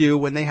kids do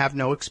when they have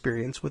no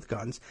experience with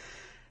guns,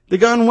 the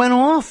gun went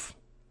off.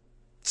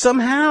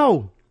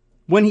 Somehow.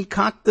 When he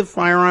cocked the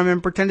firearm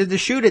and pretended to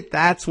shoot it,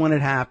 that's when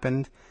it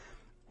happened.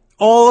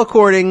 All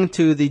according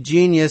to the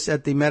genius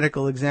at the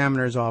medical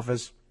examiner's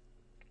office,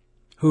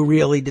 who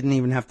really didn't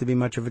even have to be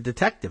much of a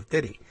detective,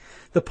 did he?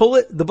 The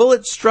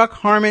bullet struck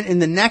Harmon in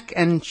the neck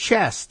and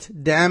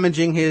chest,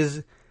 damaging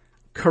his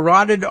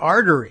carotid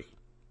artery.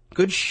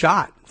 Good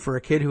shot for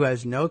a kid who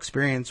has no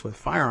experience with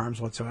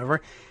firearms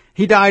whatsoever.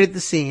 He died at the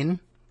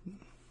scene.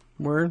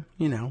 We're,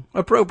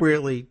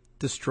 appropriately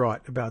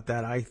distraught about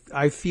that.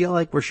 I feel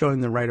like we're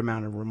showing the right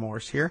amount of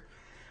remorse here.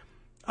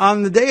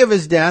 On the day of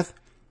his death,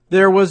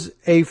 there was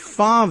a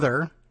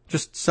father,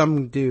 just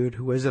some dude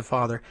who is a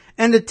father,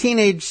 and a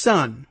teenage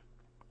son.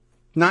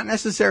 Not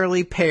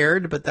necessarily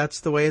paired, but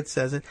that's the way it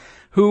says it,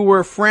 who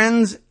were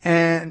friends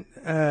and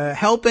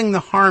helping the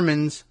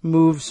Harmons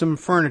move some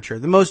furniture.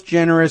 The most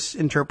generous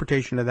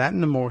interpretation of that,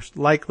 and the most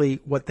likely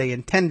what they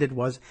intended,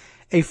 was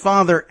a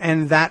father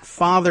and that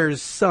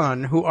father's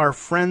son, who are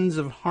friends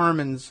of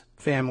Harmon's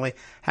family,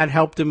 had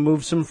helped him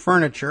move some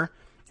furniture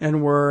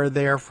and were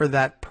there for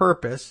that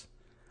purpose.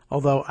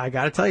 Although, I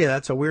gotta tell you,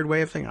 that's a weird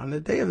way of thinking. On the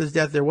day of his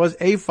death, there was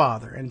a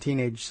father and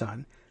teenage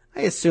son.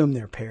 I assume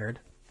they're paired.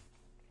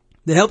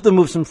 They helped him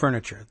move some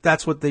furniture.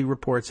 That's what the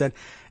report said.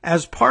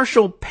 As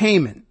partial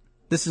payment,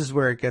 this is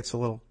where it gets a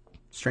little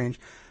strange,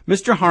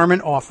 Mr.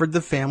 Harmon offered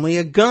the family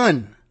a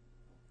gun.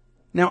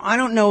 Now, I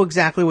don't know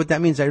exactly what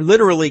that means. I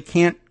literally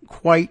can't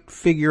quite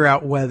figure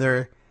out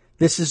whether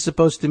this is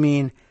supposed to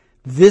mean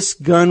this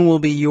gun will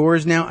be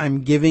yours now.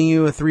 I'm giving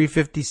you a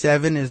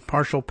 .357 as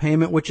partial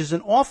payment, which is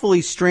an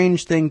awfully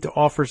strange thing to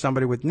offer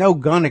somebody with no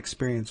gun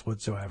experience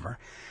whatsoever.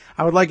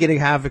 I would like you to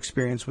have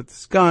experience with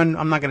this gun.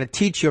 I'm not going to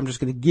teach you. I'm just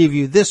going to give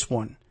you this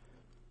one.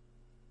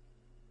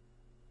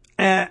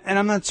 And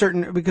I'm not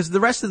certain, because the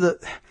rest of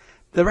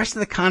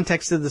the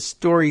context of the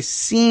story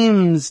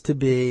seems to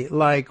be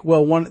like,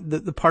 well,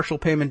 the partial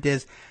payment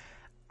is,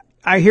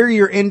 I hear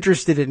you're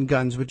interested in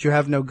guns, but you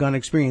have no gun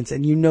experience,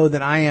 and you know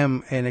that I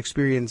am an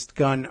experienced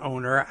gun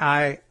owner.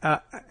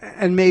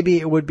 And maybe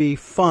it would be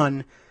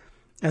fun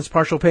as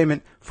partial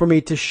payment for me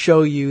to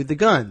show you the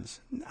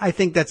guns. I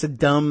think that's a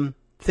dumb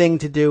thing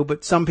to do,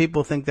 but some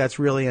people think that's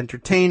really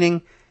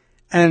entertaining.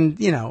 And,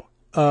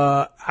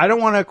 I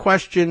don't want to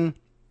question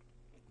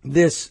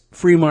this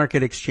free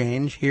market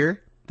exchange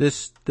here.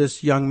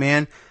 This young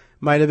man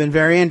might have been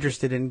very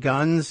interested in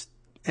guns,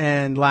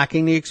 and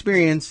lacking the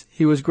experience,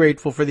 he was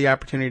grateful for the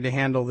opportunity to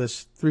handle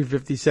this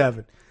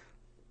 .357.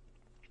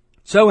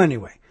 So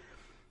anyway,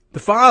 the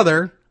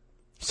father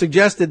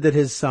suggested that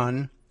his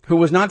son, who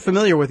was not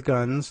familiar with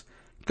guns,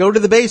 go to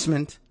the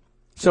basement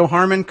so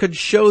Harmon could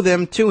show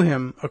them to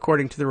him,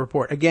 according to the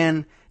report.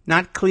 Again,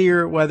 not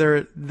clear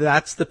whether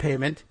that's the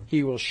payment,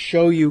 he will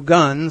show you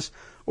guns,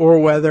 or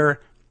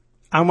whether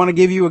I want to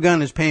give you a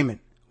gun as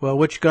payment. Well,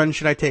 which gun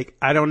should I take?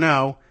 I don't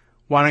know.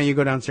 Why don't you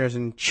go downstairs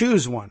and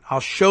choose one? I'll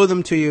show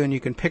them to you and you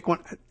can pick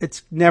one.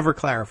 It's never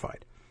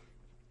clarified.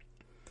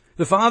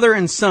 The father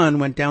and son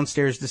went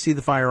downstairs to see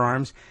the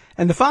firearms,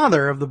 and the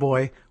father of the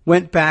boy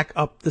went back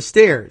up the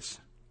stairs.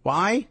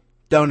 Why?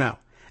 Don't know.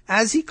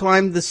 As he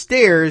climbed the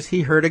stairs,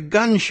 he heard a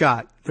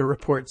gunshot, the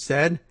report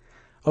said.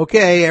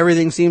 Okay,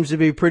 everything seems to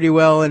be pretty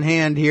well in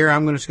hand here.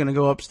 I'm just going to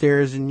go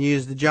upstairs and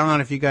use the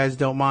John if you guys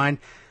don't mind.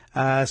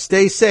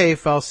 Stay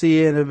safe. I'll see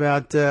you in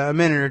about a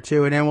minute or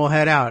two, and then we'll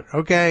head out.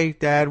 Okay,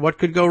 Dad, what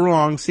could go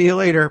wrong? See you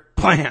later.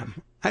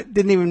 Blam. I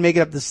didn't even make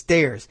it up the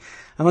stairs.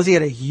 Unless he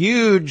had a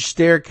huge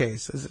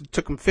staircase. It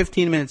took him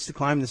 15 minutes to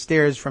climb the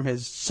stairs from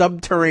his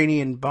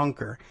subterranean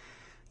bunker.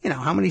 You know,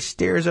 how many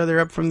stairs are there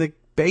up from the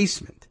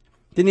basement?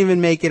 Didn't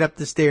even make it up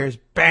the stairs.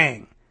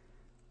 Bang.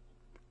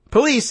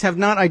 Police have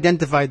not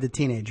identified the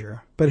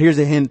teenager, but here's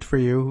a hint for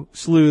you,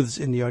 sleuths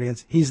in the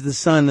audience. He's the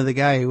son of the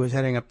guy who was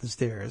heading up the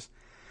stairs.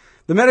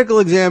 The medical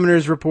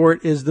examiner's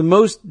report is the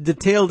most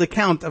detailed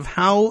account of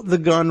how the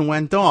gun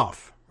went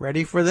off.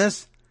 Ready for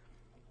this?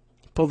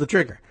 Pull the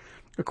trigger.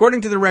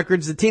 According to the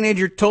records, the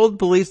teenager told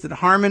police that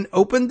Harmon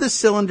opened the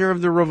cylinder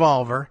of the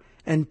revolver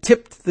and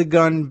tipped the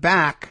gun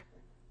back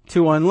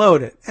to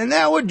unload it. And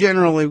that would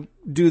generally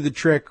do the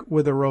trick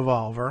with a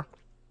revolver.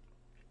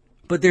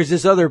 But there's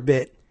this other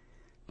bit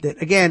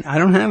that, again, I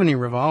don't have any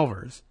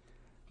revolvers.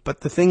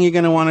 But the thing you're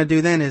going to want to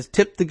do then is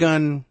tip the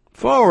gun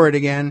forward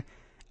again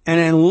and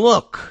then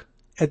look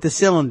at the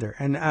cylinder.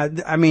 And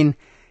I mean,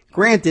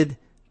 granted,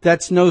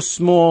 that's no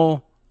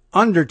small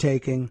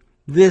undertaking.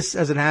 This,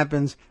 as it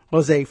happens,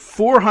 was a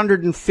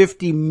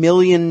 450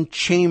 million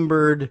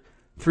chambered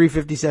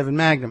 .357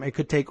 Magnum. It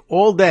could take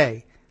all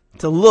day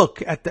to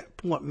look at the,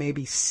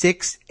 maybe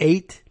 6,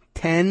 8,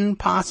 10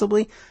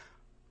 possibly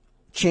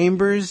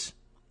chambers.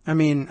 I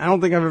mean, I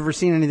don't think I've ever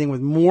seen anything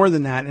with more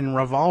than that in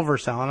revolver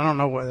style. And I don't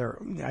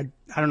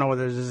know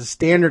whether there's a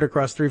standard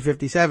across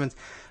 .357s,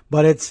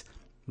 but it's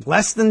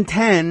less than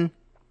 10.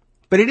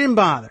 But he didn't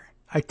bother.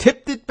 I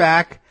tipped it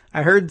back.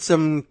 I heard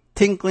some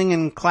tinkling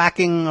and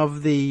clacking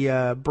of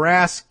the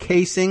brass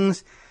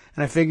casings,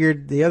 and I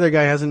figured the other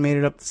guy hasn't made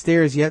it up the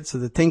stairs yet, so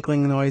the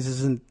tinkling noise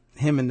isn't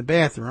him in the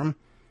bathroom.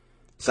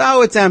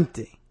 So it's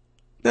empty.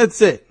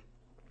 That's it.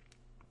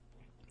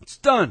 It's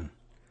done.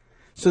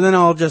 So then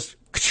I'll just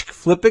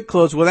flip it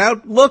closed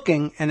without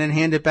looking and then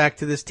hand it back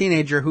to this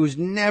teenager who's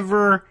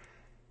never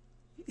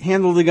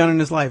handled a gun in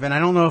his life. And I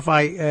don't know if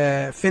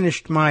I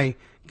finished my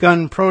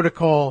gun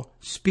protocol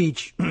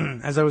speech,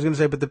 as I was going to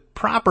say, but the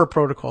proper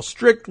protocol,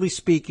 strictly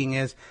speaking,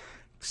 is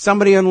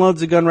somebody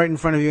unloads a gun right in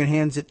front of you and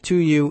hands it to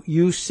you.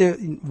 You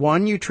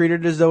treat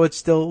it as though it's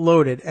still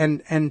loaded.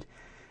 And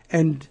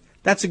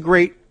that's a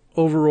great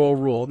overall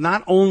rule.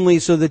 Not only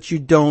so that you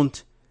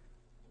don't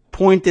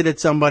point it at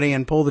somebody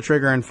and pull the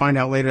trigger and find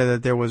out later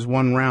that there was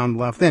one round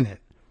left in it,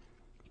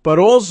 but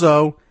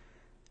also,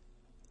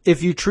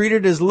 if you treat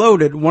it as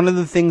loaded, one of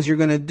the things you're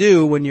going to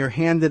do when you're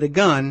handed a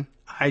gun,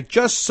 I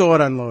just saw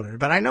it unloaded,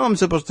 but I know I'm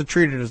supposed to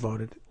treat it as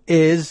loaded,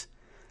 is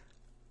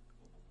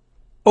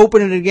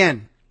open it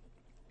again.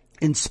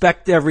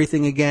 Inspect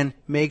everything again.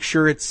 Make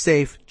sure it's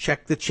safe.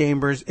 Check the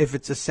chambers. If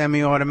it's a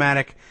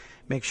semi-automatic,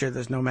 make sure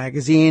there's no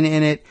magazine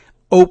in it.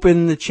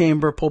 Open the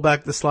chamber, pull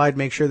back the slide,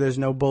 make sure there's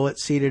no bullet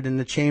seated in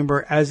the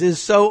chamber, as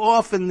is so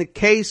often the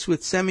case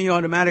with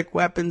semi-automatic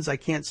weapons. I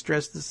can't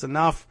stress this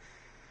enough.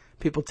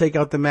 People take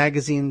out the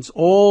magazines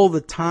all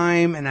the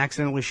time and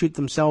accidentally shoot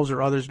themselves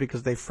or others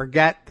because they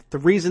forget that the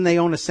reason they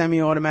own a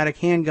semi-automatic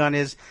handgun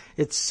is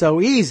it's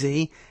so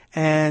easy,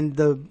 and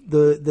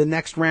the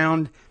next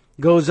round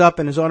goes up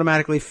and is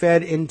automatically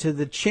fed into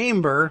the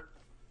chamber.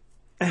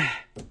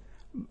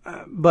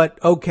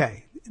 But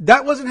okay,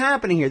 that wasn't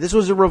happening here. This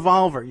was a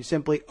revolver. You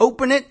simply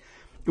open it.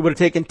 It would have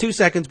taken 2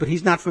 seconds, but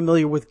he's not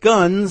familiar with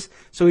guns,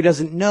 so he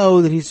doesn't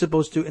know that he's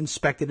supposed to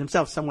inspect it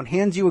himself. Someone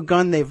hands you a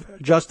gun they've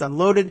just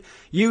unloaded.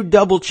 You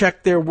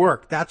double-check their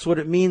work. That's what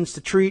it means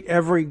to treat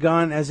every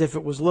gun as if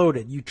it was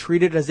loaded. You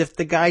treat it as if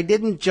the guy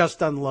didn't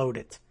just unload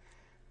it.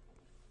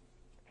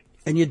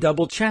 And you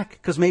double-check,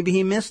 because maybe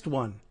he missed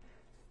one.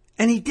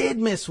 And he did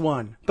miss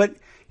one, but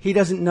he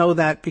doesn't know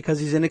that because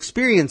he's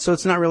inexperienced, so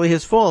it's not really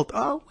his fault.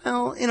 Oh,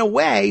 well, in a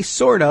way,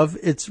 sort of.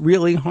 It's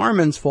really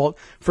Harmon's fault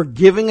for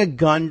giving a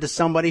gun to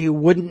somebody who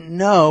wouldn't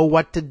know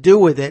what to do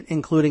with it,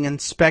 including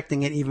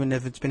inspecting it, even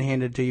if it's been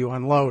handed to you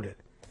unloaded.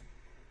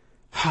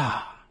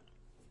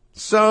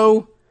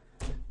 So,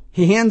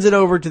 he hands it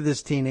over to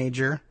this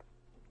teenager,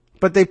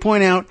 but they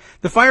point out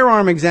the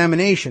firearm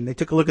examination, they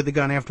took a look at the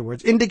gun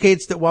afterwards,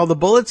 indicates that while the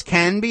bullets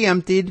can be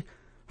emptied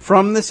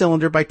from the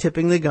cylinder by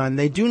tipping the gun,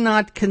 they do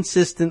not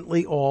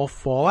consistently all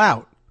fall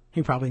out.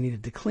 He probably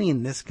needed to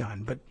clean this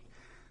gun, but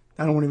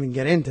I don't want to even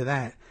get into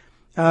that.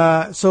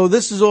 So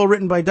this is all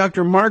written by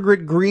Dr.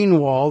 Margaret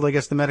Greenwald, I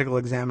guess the medical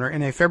examiner,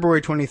 in a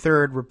February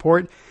 23rd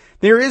report.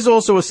 There is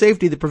also a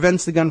safety that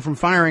prevents the gun from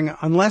firing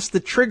unless the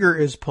trigger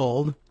is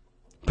pulled.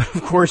 But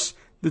of course,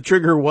 the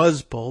trigger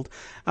was pulled.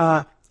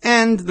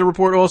 And the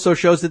report also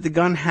shows that the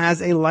gun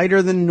has a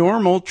lighter than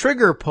normal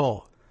trigger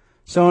pull.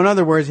 So in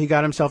other words, he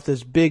got himself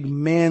this big,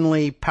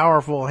 manly,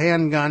 powerful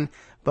handgun,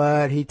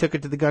 but he took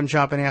it to the gun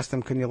shop and asked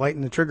them, can you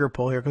lighten the trigger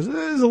pull here? Because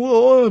there's a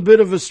little bit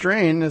of a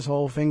strain, this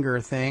whole finger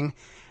thing.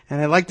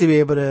 And I'd like to be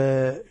able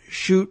to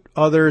shoot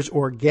others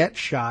or get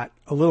shot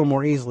a little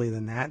more easily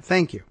than that.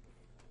 Thank you.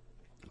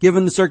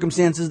 Given the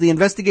circumstances, the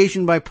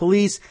investigation by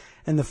police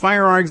and the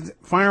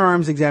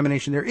firearms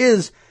examination, there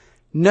is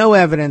no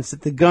evidence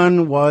that the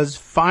gun was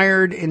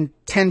fired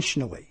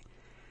intentionally.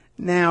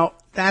 Now,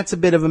 that's a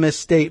bit of a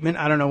misstatement.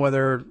 I don't know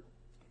whether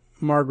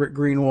Margaret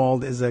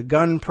Greenwald is a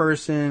gun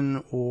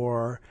person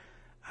or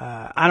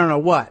I don't know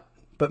what,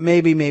 but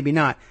maybe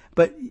not.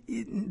 But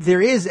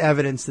there is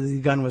evidence that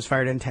the gun was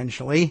fired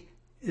intentionally.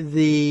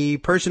 The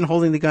person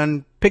holding the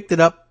gun picked it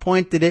up,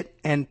 pointed it,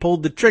 and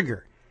pulled the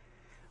trigger.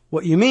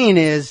 What you mean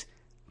is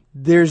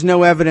there's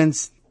no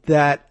evidence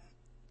that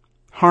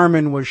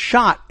Harmon was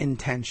shot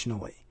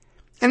intentionally.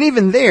 And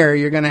even there,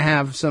 you're going to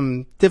have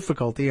some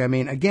difficulty. I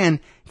mean, again,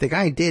 the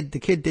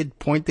kid did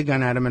point the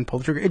gun at him and pull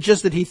the trigger. It's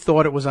just that he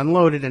thought it was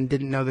unloaded and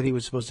didn't know that he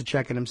was supposed to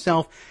check it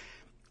himself.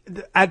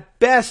 At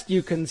best,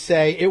 you can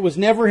say it was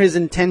never his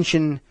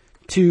intention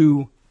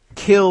to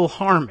kill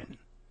Harmon.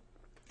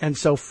 And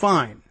so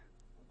fine.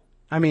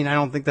 I mean, I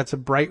don't think that's a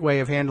bright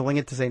way of handling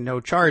it to say no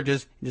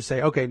charges. You just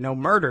say, okay, no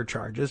murder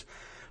charges.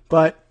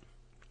 But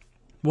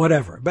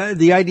whatever. But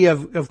the idea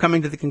of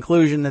coming to the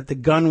conclusion that the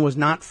gun was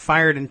not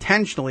fired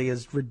intentionally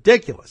is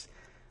ridiculous.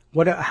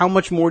 How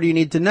much more do you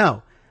need to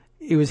know?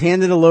 He was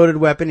handed a loaded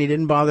weapon. He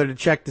didn't bother to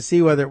check to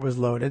see whether it was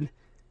loaded.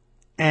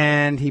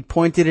 And he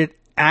pointed it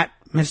at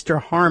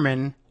Mr.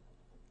 Harmon.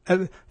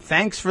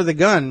 Thanks for the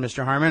gun,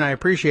 Mr. Harmon. I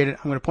appreciate it.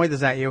 I'm going to point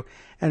this at you.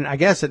 And I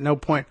guess at no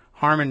point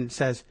Harmon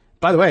says,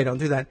 by the way, don't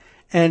do that.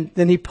 And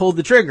then he pulled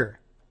the trigger.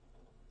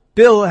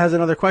 Bill has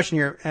another question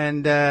here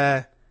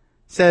and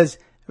says,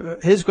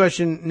 his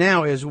question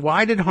now is,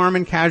 why did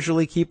Harmon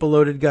casually keep a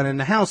loaded gun in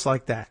the house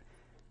like that?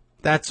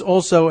 That's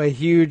also a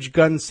huge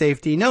gun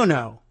safety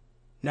no-no.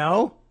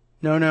 No?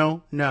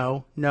 No.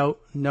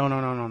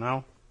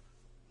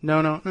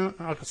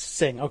 I'll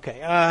sing.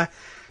 Okay.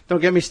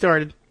 Don't get me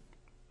started.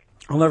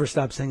 I'll never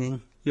stop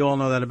singing. You all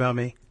know that about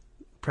me.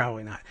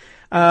 Probably not.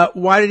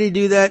 Why did he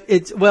do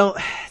that? Well,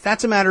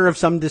 that's a matter of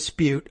some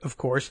dispute, of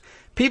course.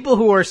 People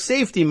who are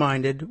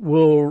safety-minded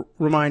will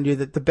remind you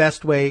that the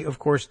best way, of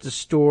course, to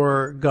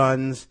store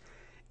guns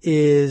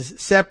is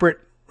separate,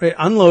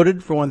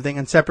 unloaded for one thing,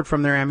 and separate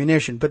from their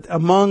ammunition. But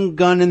among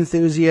gun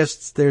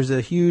enthusiasts, there's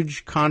a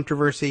huge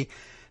controversy.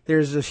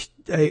 There's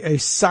a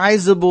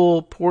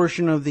sizable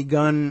portion of the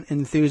gun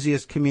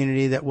enthusiast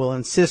community that will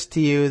insist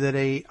to you that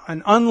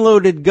an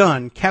unloaded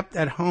gun kept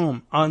at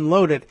home,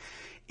 unloaded,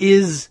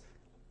 is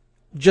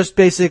just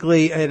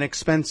basically an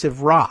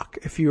expensive rock.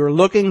 If you're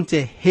looking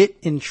to hit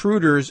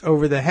intruders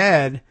over the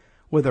head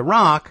with a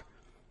rock,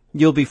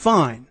 you'll be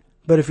fine.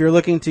 But if you're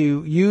looking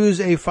to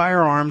use a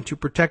firearm to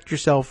protect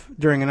yourself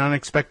during an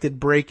unexpected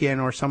break-in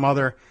or some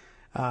other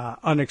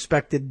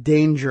unexpected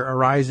danger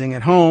arising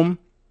at home,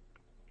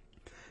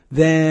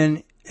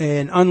 then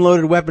an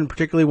unloaded weapon,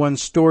 particularly one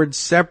stored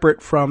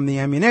separate from the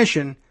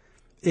ammunition,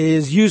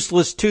 is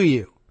useless to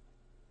you.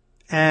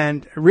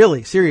 And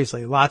really,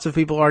 seriously, lots of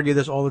people argue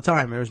this all the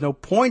time. There's no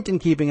point in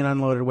keeping an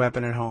unloaded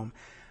weapon at home.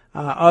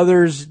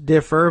 Others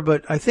differ,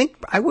 but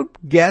I would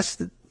guess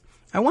that,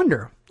 I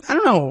wonder, I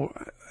don't know,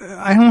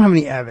 I don't have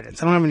any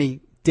evidence. I don't have any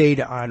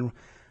data on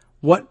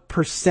what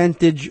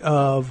percentage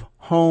of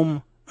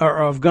home or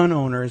of gun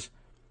owners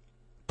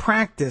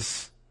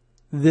practice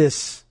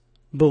this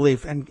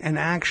belief and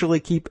actually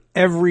keep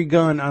every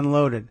gun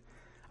unloaded.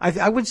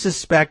 I would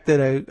suspect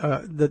that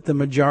that the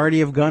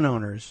majority of gun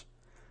owners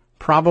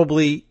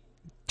probably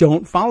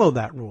don't follow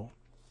that rule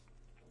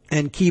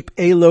and keep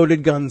a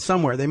loaded gun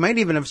somewhere. They might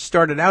even have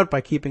started out by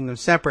keeping them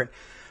separate,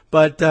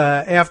 but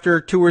after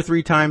 2 or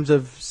 3 times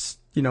of,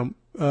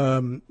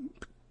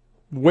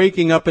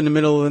 waking up in the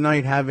middle of the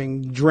night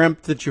having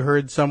dreamt that you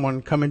heard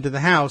someone come into the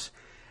house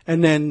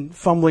and then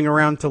fumbling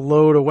around to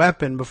load a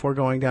weapon before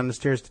going down the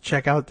stairs to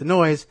check out the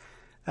noise,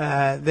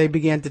 they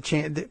began to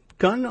change.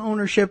 Gun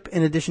ownership,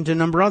 in addition to a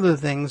number of other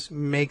things,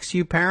 makes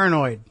you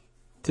paranoid,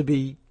 to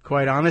be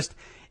quite honest.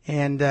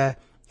 And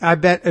I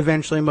bet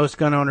eventually most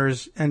gun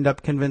owners end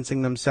up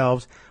convincing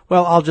themselves,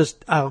 well,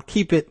 I'll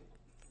keep it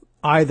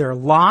either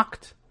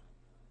locked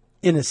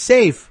in a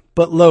safe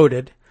but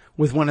loaded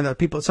with one of the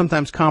people.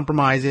 Sometimes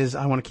compromise is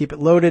I want to keep it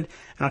loaded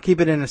and I'll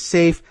keep it in a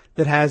safe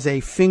that has a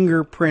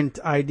fingerprint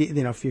ID.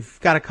 If you've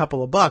got a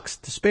couple of bucks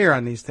to spare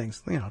on these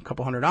things, a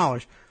couple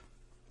 $100,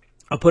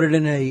 I'll put it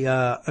in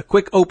a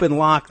quick open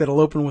lock that'll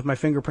open with my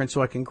fingerprint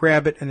so I can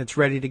grab it and it's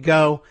ready to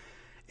go.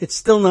 It's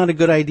still not a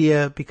good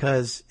idea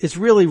because it's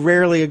really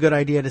rarely a good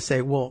idea to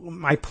say, well,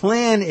 my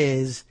plan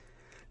is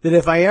that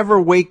if I ever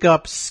wake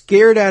up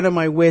scared out of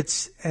my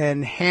wits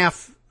and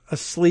half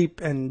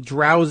asleep and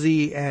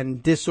drowsy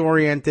and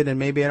disoriented, and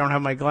maybe I don't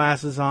have my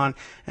glasses on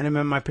and I'm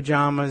in my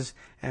pajamas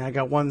and I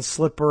got one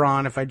slipper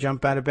on if I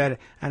jump out of bed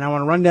and I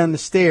want to run down the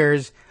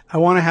stairs, I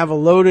want to have a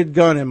loaded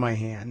gun in my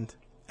hand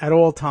at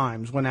all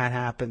times when that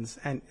happens.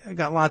 And I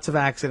got lots of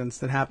accidents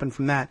that happen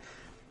from that.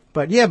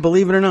 But yeah,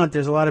 believe it or not,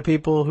 there's a lot of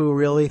people who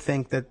really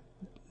think that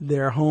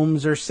their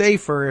homes are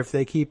safer if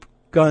they keep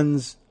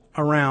guns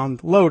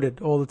around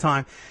loaded all the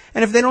time.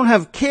 And if they don't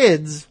have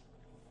kids,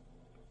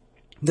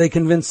 they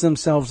convince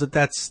themselves that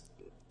that's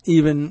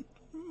even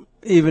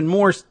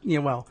more,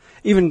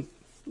 even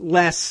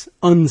less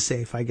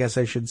unsafe, I guess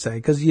I should say.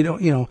 Because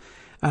if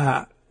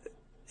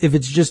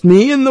it's just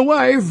me and the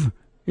wife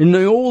in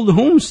the old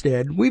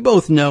homestead, we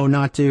both know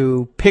not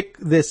to pick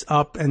this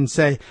up and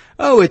say,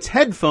 oh, it's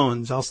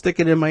headphones. I'll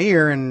stick it in my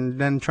ear and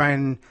then try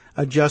and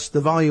adjust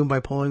the volume by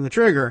pulling the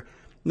trigger.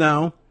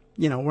 No,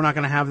 we're not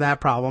going to have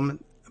that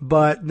problem.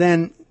 But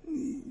then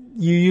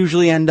you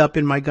usually end up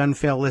in my gun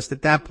fail list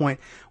at that point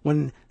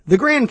when the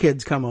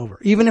grandkids come over.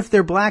 Even if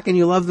they're black and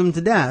you love them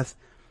to death,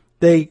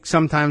 they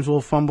sometimes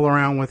will fumble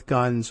around with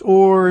guns,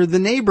 or the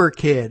neighbor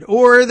kid,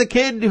 or the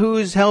kid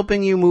who's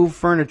helping you move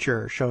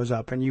furniture shows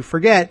up and you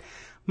forget,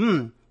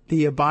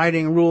 the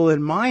abiding rule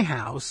in my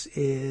house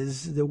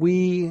is that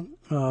we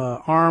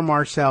arm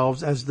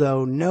ourselves as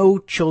though no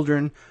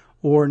children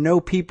or no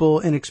people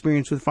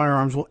inexperienced with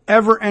firearms will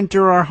ever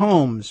enter our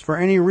homes for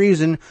any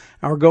reason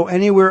or go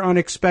anywhere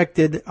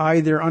unexpected,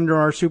 either under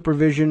our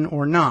supervision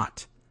or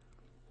not.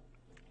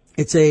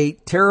 It's a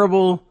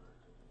terrible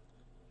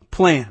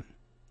plan.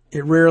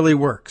 It rarely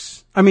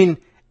works. I mean,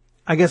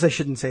 I guess I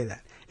shouldn't say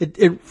that.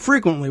 It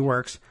frequently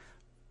works,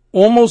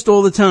 almost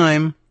all the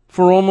time,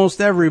 for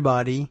almost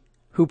everybody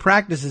who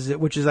practices it,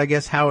 which is, I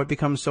guess, how it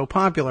becomes so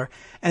popular.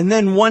 And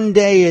then one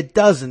day it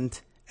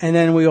doesn't, and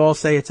then we all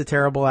say it's a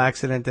terrible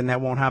accident and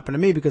that won't happen to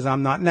me because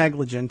I'm not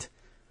negligent.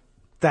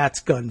 That's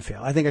gun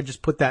fail. I think I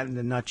just put that in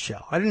a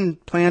nutshell. I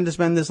didn't plan to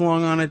spend this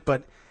long on it,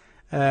 but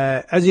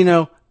as you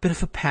know, bit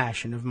of a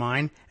passion of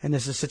mine, and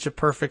this is such a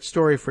perfect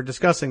story for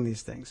discussing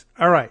these things.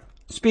 All right.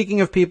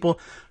 Speaking of people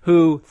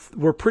who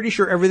were pretty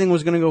sure everything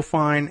was going to go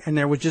fine and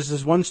there was just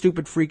this one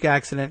stupid freak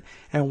accident,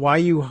 and why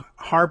you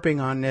harping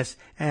on this,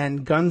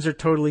 and guns are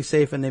totally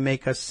safe and they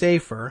make us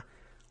safer.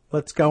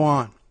 Let's go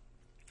on.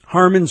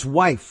 Harmon's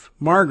wife,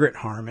 Margaret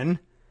Harmon,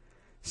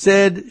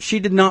 said she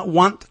did not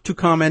want to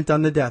comment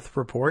on the death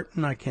report,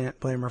 and I can't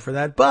blame her for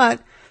that,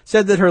 but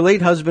said that her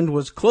late husband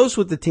was close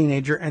with the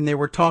teenager and they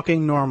were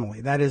talking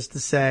normally. That is to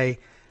say,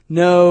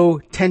 no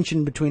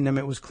tension between them.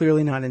 It was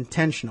clearly not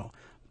intentional.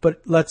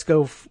 But let's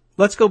go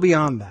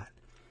beyond that.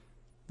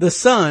 The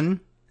son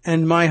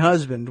and my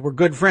husband were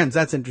good friends.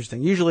 That's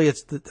interesting. Usually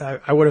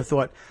I would have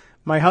thought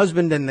my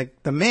husband and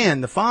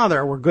the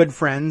father were good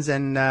friends,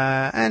 and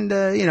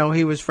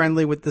he was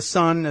friendly with the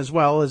son as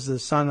well as the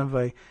son of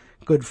a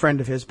good friend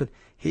of his, but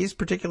he's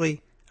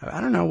particularly,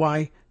 I don't know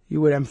why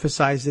you would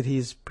emphasize that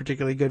he's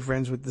particularly good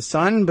friends with the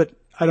son, but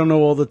I don't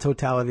know all the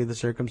totality of the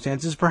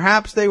circumstances.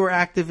 Perhaps they were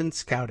active in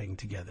scouting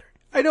together.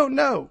 I don't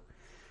know.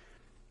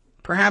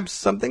 Perhaps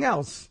something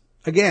else.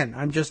 Again,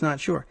 I'm just not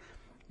sure.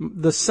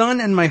 The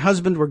son and my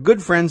husband were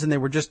good friends and they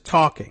were just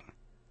talking.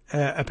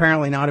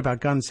 Apparently not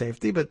about gun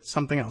safety, but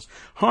something else.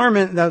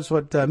 Harmon, that's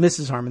what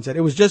Mrs. Harmon said.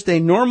 It was just a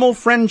normal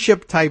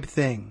friendship type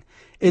thing.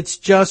 It's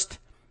just,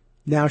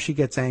 now she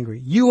gets angry.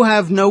 You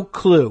have no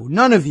clue,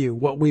 none of you,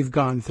 what we've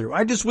gone through.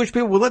 I just wish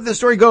people would let this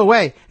story go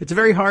away. It's a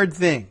very hard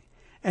thing.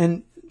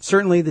 And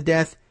certainly the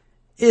death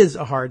is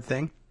a hard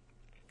thing.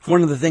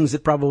 One of the things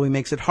that probably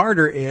makes it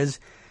harder is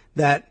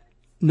that,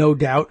 no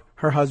doubt,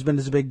 her husband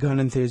is a big gun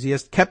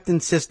enthusiast, kept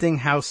insisting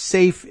how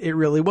safe it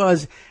really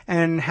was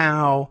and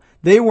how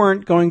they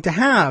weren't going to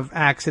have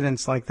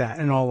accidents like that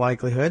in all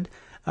likelihood,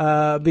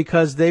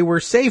 because they were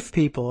safe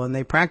people and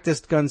they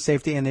practiced gun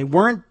safety and they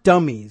weren't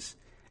dummies.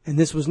 And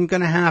this wasn't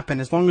going to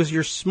happen as long as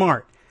you're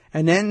smart.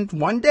 And then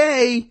one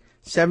day,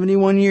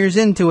 71 years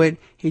into it,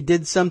 he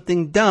did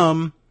something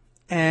dumb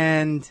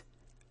and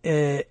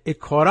it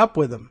caught up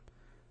with him.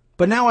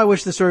 But now I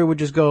wish the story would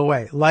just go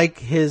away, like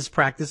his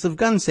practice of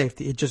gun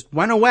safety. It just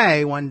went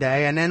away one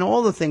day, and then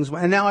all the things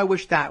went, and now I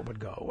wish that would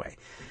go away.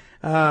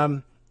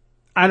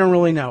 I don't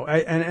really know.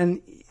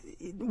 And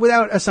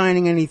without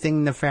assigning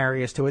anything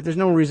nefarious to it, there's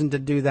no reason to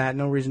do that,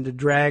 no reason to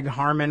drag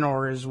Harmon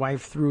or his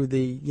wife through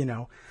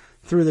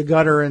the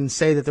gutter and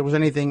say that there was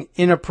anything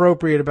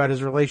inappropriate about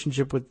his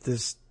relationship with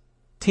this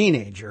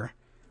teenager.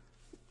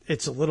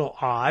 It's a little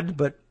odd,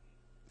 but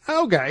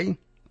okay,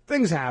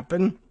 things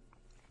happen.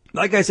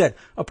 Like I said,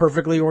 a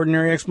perfectly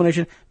ordinary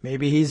explanation.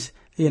 Maybe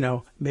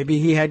maybe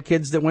he had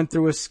kids that went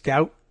through a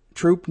scout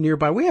troop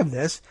nearby. We have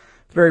this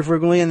very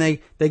frequently, and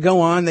they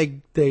go on,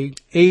 they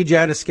age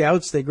out of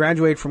scouts, they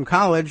graduate from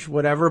college,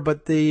 whatever,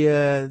 but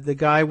the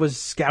guy was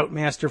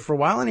scoutmaster for a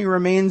while, and he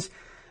remains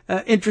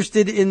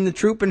interested in the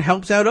troop and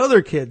helps out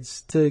other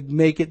kids to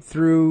make it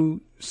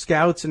through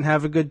scouts and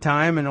have a good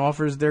time and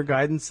offers their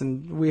guidance.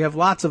 And we have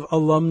lots of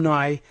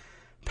alumni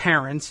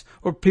parents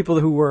or people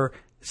who were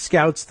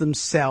scouts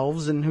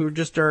themselves and who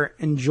just are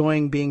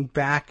enjoying being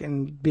back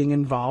and being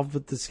involved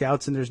with the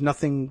scouts, and there's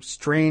nothing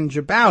strange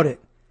about it.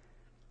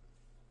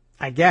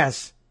 I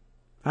guess.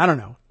 I don't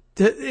know.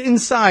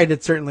 Inside,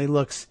 it certainly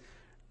looks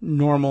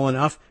normal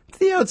enough. To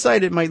the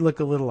outside, it might look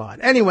a little odd.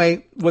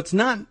 Anyway, what's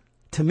not,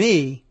 to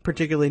me,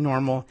 particularly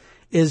normal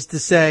is to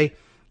say,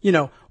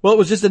 well, it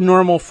was just a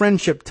normal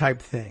friendship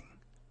type thing,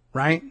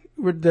 right?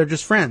 They're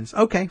just friends.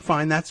 Okay,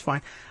 fine, that's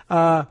fine.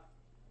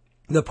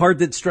 The part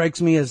that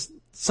strikes me as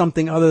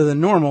something other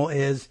than normal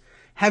is,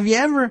 have you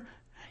ever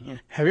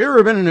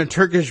been in a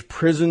Turkish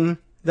prison?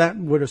 That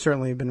would have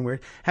certainly been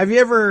weird. Have you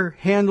ever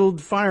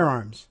handled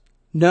firearms?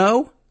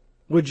 No?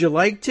 Would you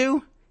like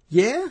to?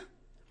 Yeah?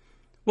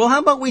 Well, how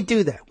about we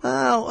do that?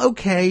 Well,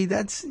 okay,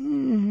 that's, see,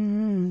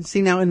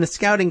 now in the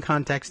scouting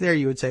context there,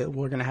 you would say,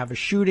 we're going to have a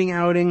shooting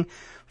outing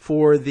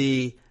for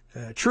the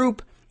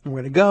troop. And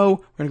we're going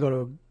to go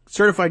to a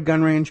certified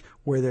gun range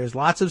where there's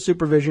lots of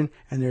supervision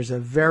and there's a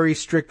very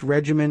strict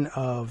regimen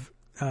of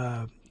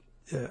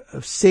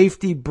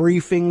safety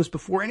briefings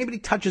before anybody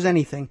touches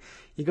anything.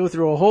 You go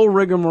through a whole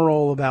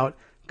rigmarole about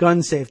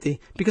gun safety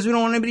because we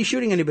don't want anybody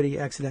shooting anybody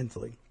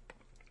accidentally.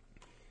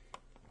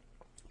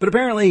 But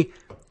apparently,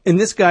 in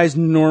this guy's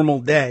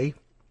normal day,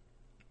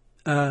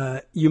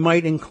 you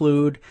might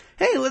include,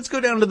 hey, let's go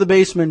down to the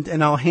basement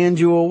and I'll hand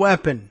you a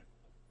weapon.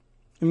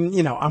 And,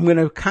 I'm going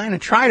to kind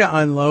of try to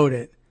unload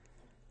it.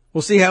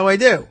 We'll see how I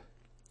do.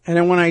 And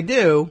then when I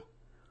do,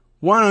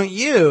 why don't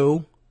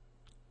you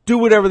do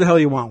whatever the hell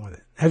you want with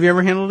it? Have you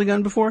ever handled a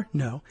gun before?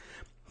 No.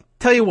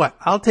 Tell you what,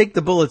 I'll take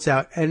the bullets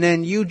out and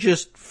then you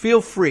just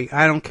feel free.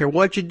 I don't care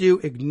what you do.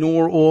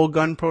 Ignore all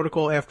gun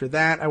protocol after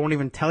that. I won't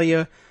even tell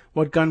you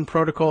what gun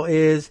protocol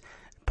is.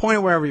 Point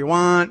it wherever you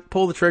want.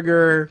 Pull the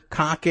trigger,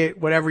 cock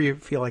it, whatever you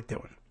feel like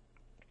doing.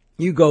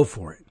 You go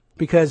for it.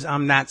 Because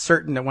I'm not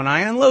certain that when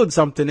I unload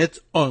something, it's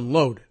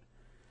unloaded.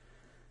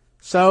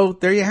 So,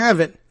 there you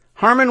have it.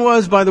 Harmon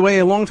was, by the way,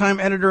 a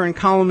longtime editor and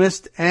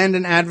columnist and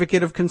an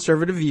advocate of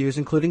conservative views,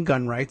 including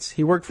gun rights.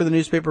 He worked for the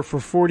newspaper for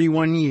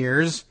 41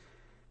 years.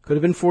 Could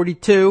have been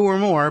 42 or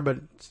more, but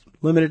it's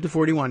limited to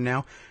 41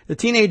 now. The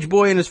teenage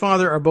boy and his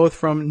father are both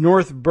from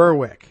North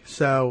Berwick.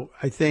 So,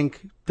 I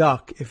think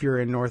duck if you're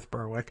in North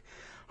Berwick.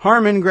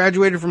 Harmon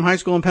graduated from high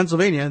school in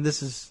Pennsylvania.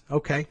 This is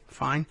okay,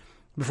 fine.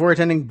 Before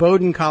attending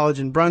Bowdoin College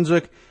in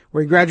Brunswick,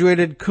 where he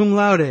graduated cum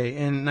laude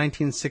in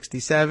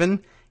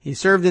 1967. He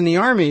served in the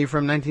Army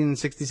from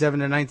 1967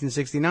 to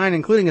 1969,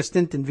 including a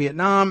stint in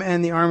Vietnam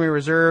and the Army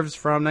Reserves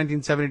from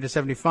 1970 to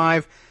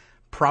 75.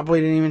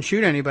 Probably didn't even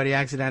shoot anybody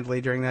accidentally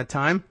during that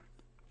time.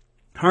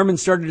 Harmon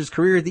started his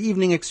career at the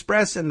Evening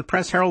Express and the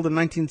Press Herald in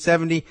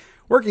 1970,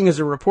 working as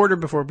a reporter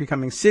before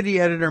becoming city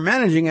editor,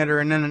 managing editor,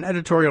 and then an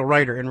editorial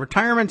writer. In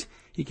retirement,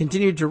 he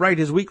continued to write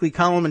his weekly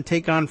column and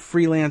take on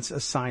freelance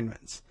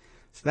assignments.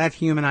 So that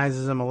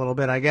humanizes him a little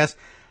bit, I guess.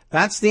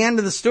 That's the end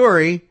of the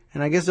story,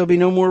 and I guess there'll be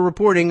no more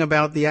reporting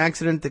about the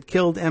accident that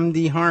killed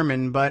M.D.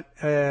 Harmon, but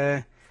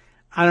I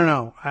don't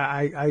know.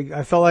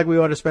 I felt like we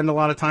ought to spend a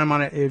lot of time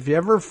on it. If you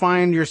ever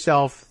find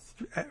yourself,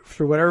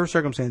 through whatever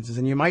circumstances,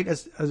 and you might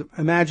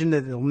imagine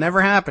that it'll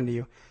never happen to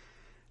you,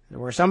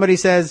 where somebody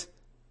says,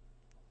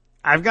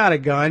 I've got a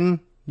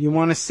gun, you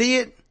want to see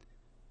it?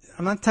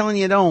 I'm not telling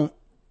you don't,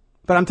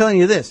 but I'm telling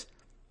you this.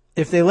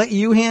 If they let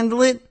you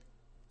handle it,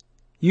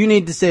 you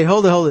need to say,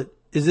 hold it.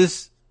 Is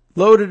this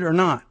loaded or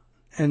not?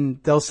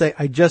 And they'll say,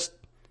 I just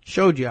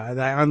showed you.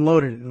 I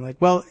unloaded it. And like,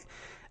 well,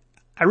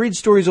 I read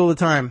stories all the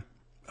time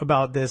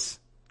about this.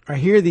 I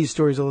hear these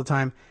stories all the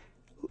time.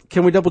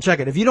 Can we double check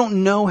it? If you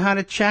don't know how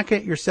to check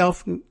it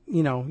yourself,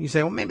 you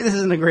say, well, maybe this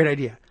isn't a great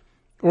idea.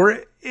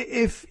 Or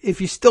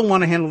if you still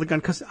want to handle the gun,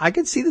 because I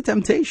could see the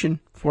temptation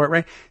for it,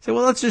 right? Say,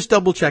 well, let's just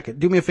double check it.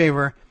 Do me a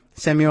favor,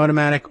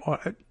 semi-automatic,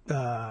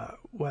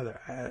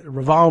 whether a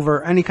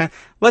revolver, any kind.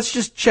 Let's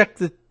just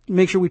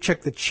make sure we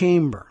check the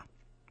chamber.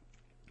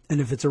 And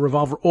if it's a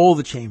revolver, all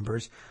the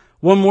chambers.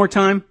 One more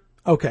time.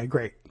 Okay,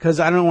 great. Because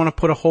I don't want to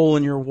put a hole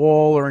in your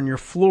wall or in your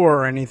floor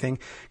or anything.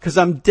 Because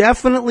I'm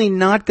definitely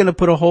not going to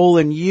put a hole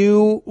in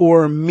you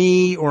or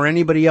me or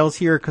anybody else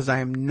here, because I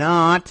am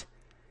not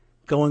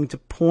going to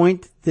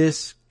point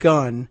this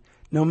gun,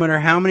 no matter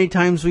how many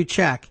times we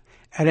check,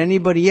 at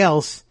anybody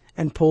else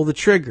and pull the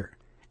trigger.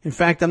 In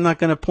fact, I'm not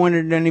going to point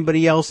it at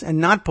anybody else and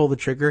not pull the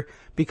trigger,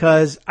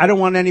 because I don't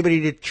want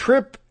anybody to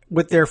trip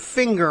with their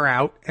finger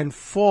out and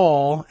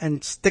fall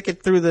and stick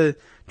it through the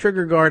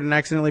trigger guard and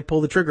accidentally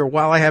pull the trigger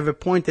while I have it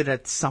pointed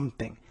at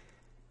something.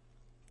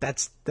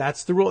 That's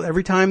the rule.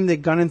 Every time the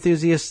gun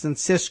enthusiasts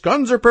insist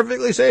guns are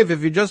perfectly safe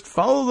if you just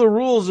follow the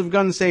rules of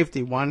gun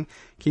safety. 1,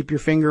 keep your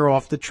finger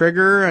off the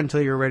trigger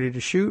until you're ready to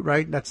shoot,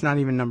 right? That's not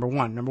even number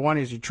 1. Number 1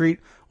 is you treat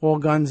all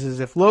guns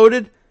as if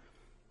loaded.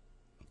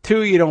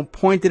 2, you don't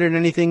point it at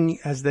anything,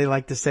 as they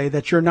like to say,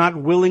 that you're not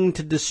willing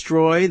to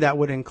destroy. That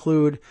would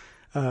include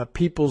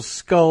people's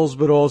skulls,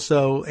 but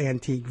also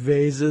antique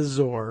vases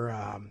or,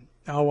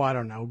 I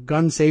don't know,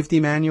 gun safety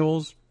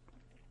manuals,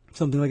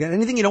 something like that.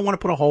 Anything you don't want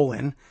to put a hole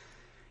in,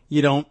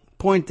 you don't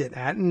point it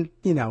at. And,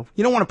 you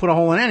don't want to put a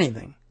hole in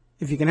anything.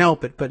 if you can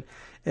help it. But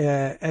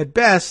at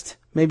best,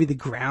 maybe the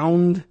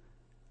ground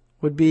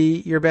would be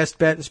your best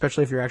bet,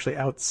 especially if you're actually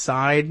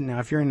outside. Now,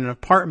 if you're in an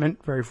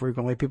apartment, very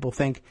frequently people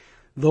think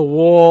the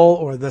wall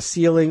or the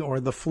ceiling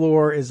or the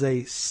floor is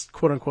a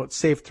quote-unquote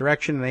safe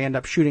direction, and they end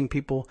up shooting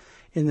people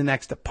in the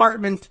next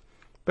apartment.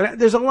 But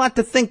there's a lot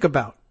to think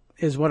about,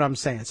 is what I'm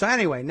saying. So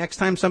anyway, next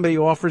time somebody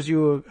offers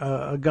you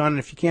a gun,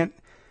 if you can't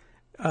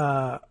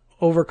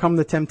overcome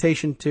the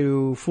temptation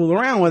to fool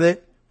around with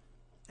it,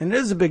 and it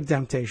is a big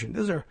temptation.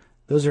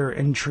 Those are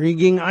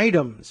intriguing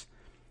items.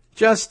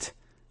 Just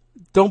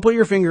don't put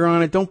your finger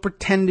on it. Don't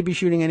pretend to be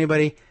shooting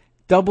anybody.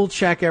 Double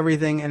check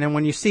everything, and then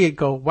when you see it,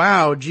 go,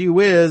 wow, gee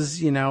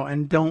whiz,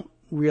 and don't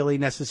really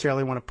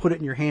necessarily want to put it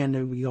in your hand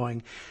and be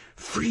going,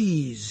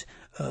 freeze,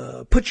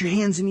 put your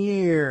hands in the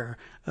air,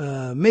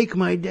 make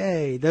my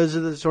day. Those are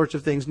the sorts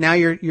of things. Now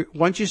you're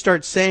once you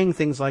start saying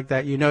things like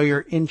that,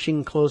 you're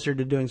inching closer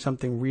to doing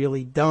something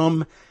really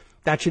dumb.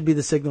 That should be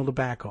the signal to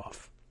back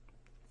off.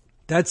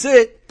 That's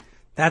it.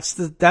 That's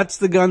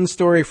the gun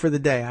story for the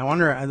day. I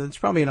wonder, there's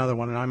probably another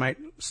one and I might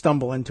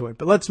stumble into it,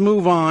 but let's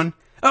move on.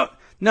 Oh,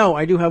 no,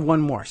 I do have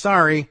one more.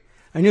 Sorry.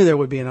 I knew there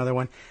would be another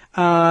one.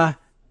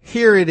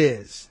 Here it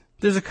is.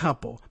 There's a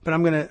couple, but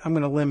I'm going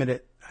to limit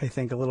it, I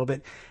think, a little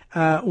bit.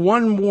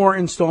 One more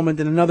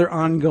installment in another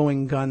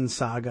ongoing gun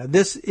saga.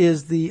 This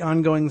is the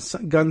ongoing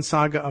gun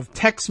saga of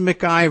Tex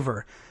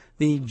McIver,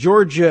 the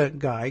Georgia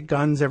guy,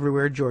 guns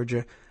everywhere,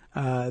 Georgia,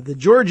 the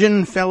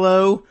Georgian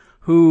fellow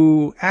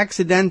who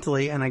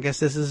accidentally, and I guess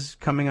this is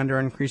coming under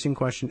increasing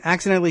question,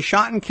 accidentally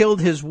shot and killed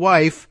his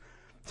wife,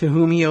 to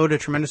whom he owed a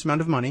tremendous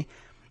amount of money,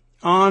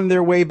 on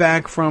their way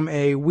back from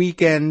a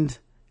weekend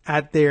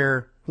at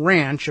their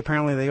ranch.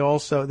 Apparently they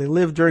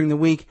lived during the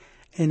week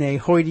in a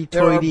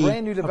hoity-toity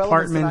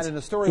apartment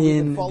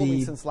in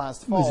the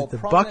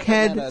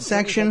Buckhead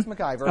section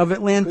of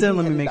Atlanta.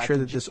 Let me make sure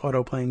that this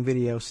auto-playing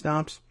video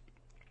stops.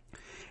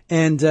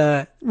 And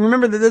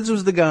remember that this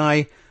was the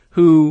guy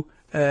who,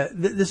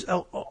 this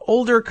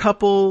older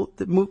couple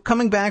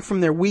coming back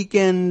from their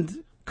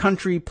weekend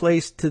country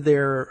place to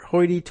their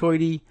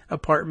hoity-toity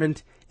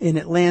apartment in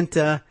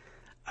Atlanta,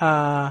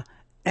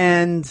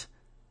 and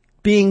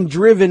being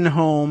driven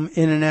home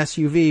in an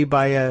SUV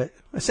by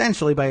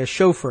essentially by a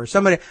chauffeur,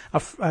 somebody,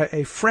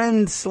 a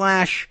friend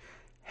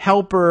 /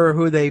 helper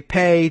who they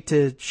pay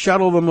to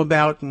shuttle them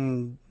about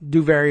and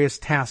do various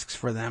tasks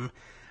for them.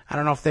 I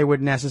don't know if they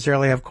would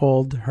necessarily have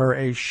called her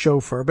a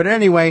chauffeur, but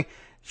anyway,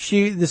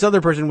 this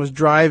other person was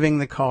driving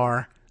the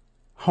car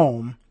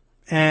home,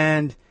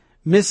 and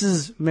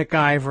Mrs.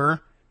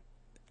 McIver,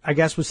 I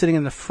guess, was sitting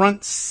in the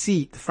front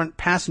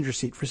passenger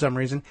seat for some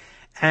reason,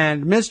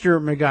 and Mr.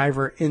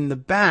 McIver in the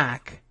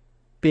back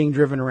being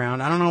driven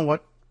around. I don't know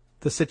what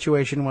the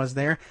situation was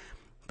there,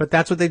 but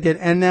that's what they did.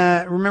 And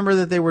remember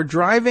that they were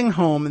driving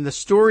home, and the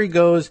story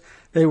goes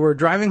they were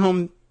driving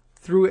home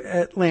through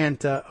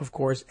Atlanta, of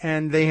course,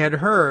 and they had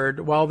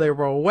heard while they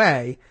were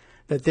away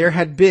that there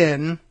had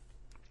been,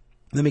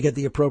 let me get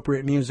the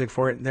appropriate music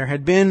for it, there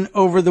had been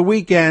over the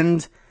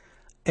weekend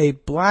a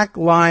Black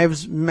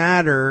Lives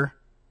Matter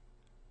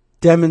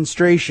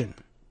demonstration.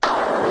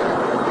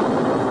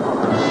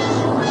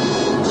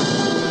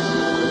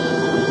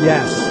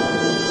 Yes.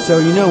 So,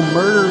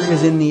 murder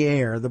is in the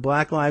air. The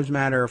Black Lives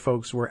Matter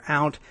folks were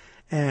out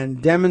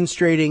and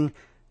demonstrating,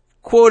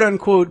 quote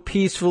unquote,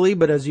 peacefully,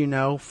 but as you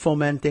know,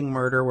 fomenting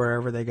murder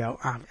wherever they go.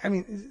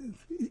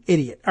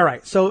 Idiot. All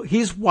right. So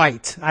he's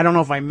white. I don't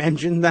know if I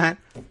mentioned that.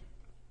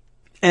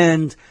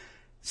 And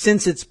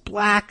since it's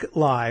black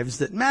lives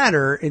that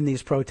matter in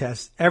these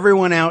protests,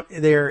 everyone out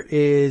there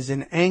is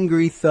an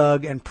angry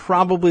thug and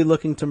probably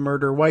looking to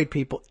murder white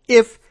people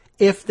if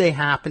they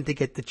happen to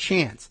get the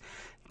chance.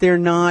 They're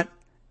not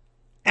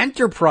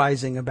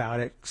enterprising about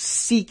it,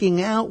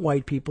 seeking out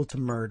white people to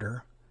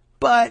murder.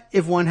 But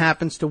if one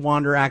happens to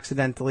wander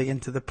accidentally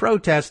into the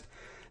protest,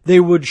 they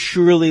would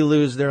surely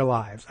lose their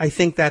lives. I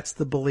think that's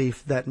the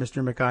belief that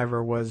Mr.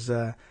 McIver was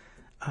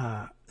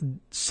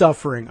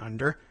suffering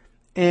under.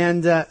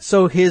 And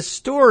so his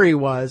story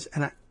was,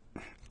 and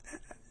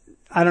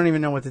I don't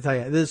even know what to tell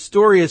you. This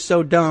story is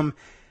so dumb.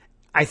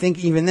 I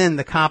think even then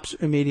the cops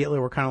immediately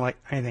were kind of like,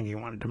 I think he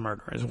wanted to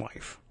murder his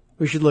wife.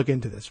 We should look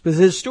into this. But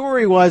his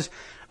story was,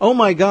 oh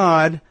my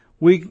God,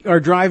 we are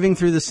driving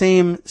through the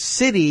same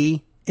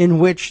city in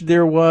which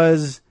there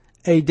was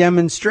a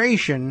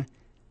demonstration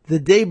the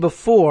day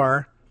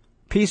before,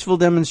 peaceful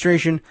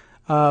demonstration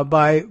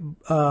by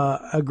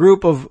a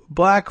group of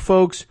black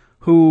folks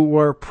who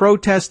were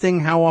protesting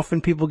how often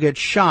people get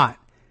shot.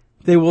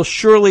 They will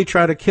surely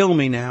try to kill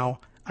me now.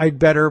 I'd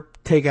better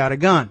take out a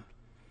gun.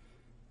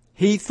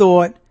 He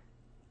thought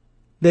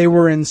they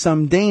were in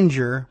some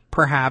danger,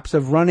 perhaps,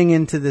 of running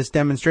into this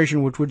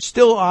demonstration, which would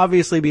still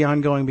obviously be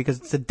ongoing because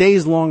it's a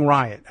days-long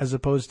riot, as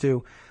opposed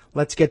to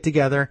let's get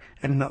together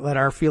and let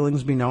our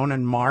feelings be known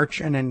and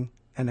march and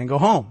then go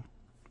home,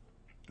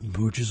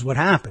 which is what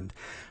happened.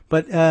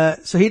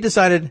 But so he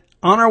decided,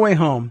 on our way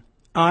home,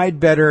 I'd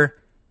better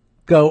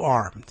go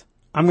armed.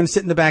 I'm going to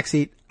sit in the back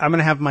seat. I'm going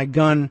to have my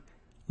gun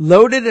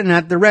loaded and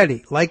at the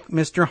ready, like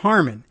Mr.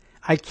 Harmon.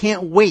 I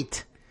can't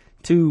wait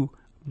to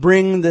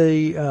bring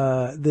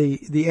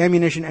the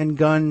ammunition and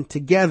gun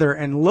together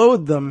and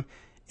load them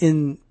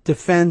in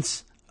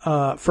defense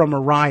from a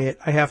riot.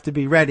 I have to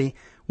be ready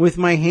with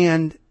my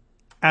hand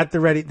at the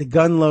ready, the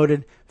gun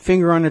loaded,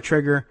 finger on the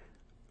trigger,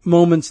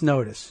 moment's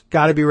notice.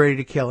 Got to be ready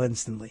to kill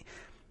instantly.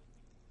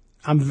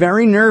 I'm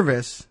very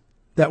nervous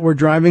that we're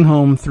driving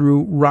home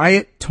through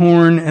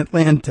riot-torn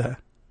Atlanta,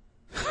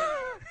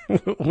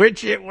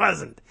 which it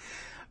wasn't.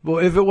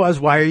 But if it was,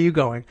 why are you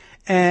going?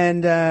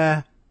 And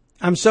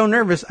I'm so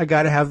nervous, I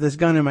got to have this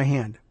gun in my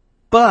hand.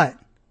 But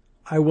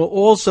I will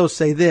also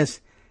say this.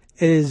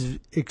 It is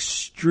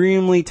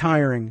extremely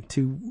tiring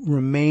to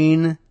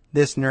remain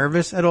this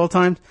nervous at all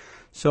times.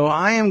 So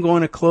I am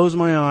going to close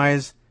my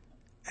eyes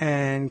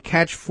and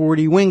catch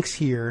 40 winks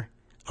here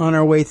on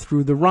our way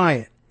through the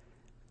riot.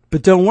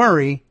 But don't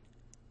worry,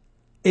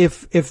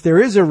 if there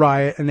is a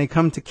riot and they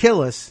come to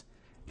kill us,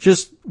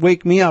 just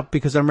wake me up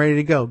because I'm ready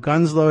to go.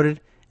 Guns loaded,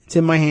 it's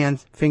in my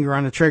hand, finger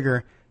on the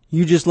trigger.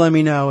 You just let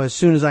me know as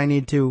soon as I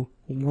need to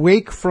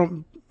wake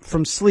from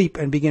sleep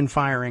and begin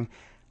firing.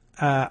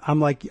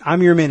 I'm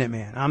your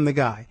Minuteman. I'm the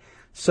guy.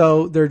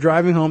 So they're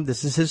driving home.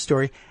 This is his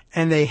story.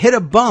 And they hit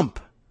a bump,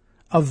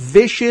 a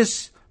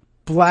vicious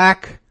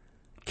black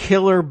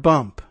killer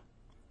bump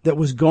that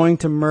was going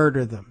to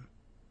murder them.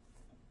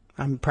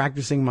 I'm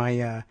practicing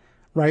my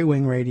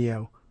right-wing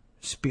radio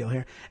spiel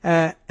here.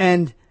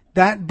 And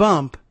that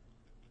bump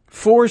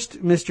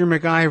forced Mr.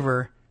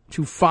 MacIver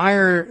to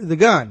fire the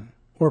gun,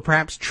 or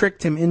perhaps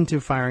tricked him into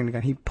firing the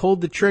gun. He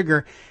pulled the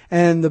trigger,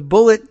 and the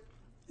bullet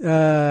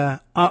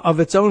of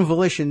its own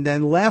volition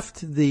then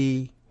left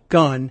the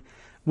gun,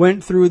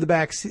 went through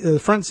the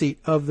front seat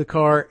of the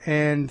car,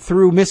 and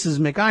through Mrs.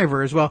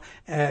 MacIver as well,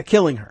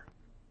 killing her.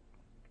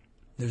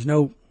 There's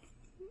no,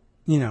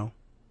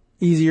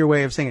 easier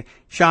way of saying it.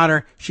 Shot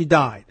her, she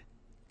died.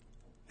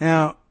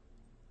 Now,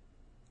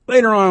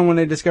 later on when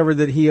they discovered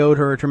that he owed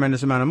her a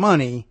tremendous amount of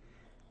money,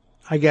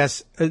 I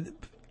guess,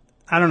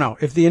 I don't know,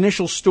 if the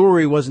initial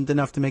story wasn't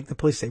enough to make the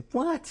police say,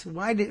 what?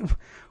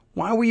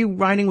 Why were you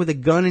riding with a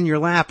gun in your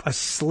lap,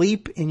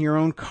 asleep in your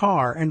own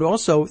car? And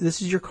also,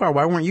 this is your car.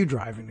 Why weren't you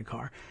driving the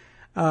car?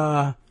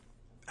 I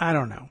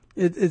don't know.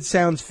 It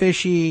sounds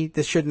fishy.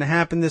 This shouldn't have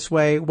happened this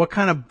way. What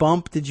kind of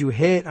bump did you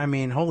hit? I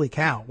mean, holy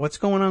cow. What's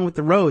going on with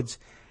the roads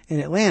in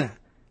Atlanta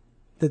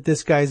that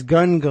this guy's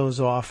gun goes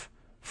off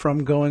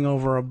from going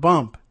over a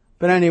bump?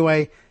 But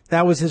anyway,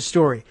 that was his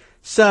story.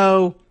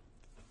 So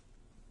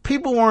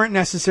people weren't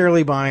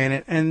necessarily buying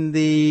it, and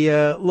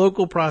the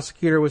local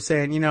prosecutor was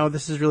saying,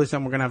 this is really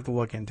something we're going to have to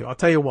look into. I'll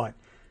tell you what,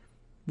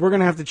 we're going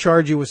to have to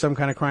charge you with some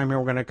kind of crime here.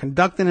 We're going to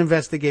conduct an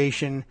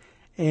investigation,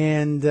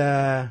 and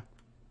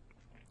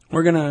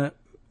we're going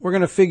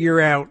to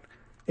figure out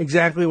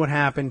exactly what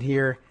happened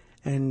here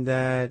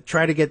and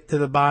try to get to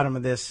the bottom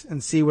of this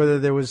and see whether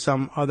there was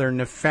some other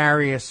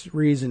nefarious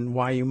reason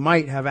why you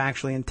might have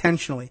actually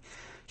intentionally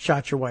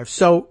shot your wife.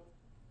 So,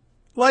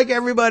 like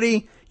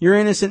everybody, you're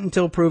innocent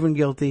until proven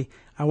guilty.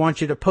 I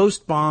want you to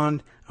post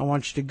bond. I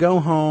want you to go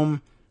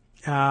home,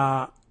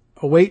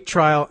 await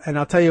trial. And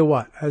I'll tell you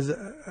what, as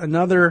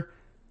another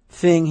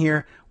thing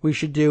here we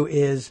should do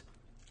is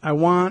I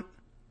want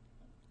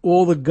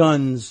all the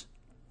guns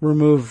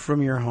removed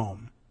from your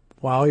home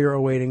while you're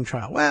awaiting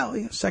trial. Well,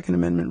 Second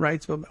Amendment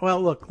rights.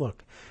 Well,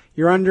 look,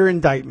 you're under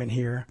indictment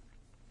here.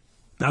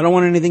 I don't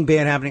want anything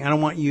bad happening. I don't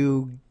want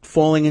you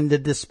falling into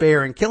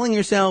despair and killing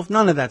yourself.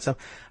 None of that stuff.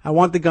 I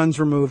want the guns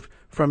removed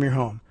from your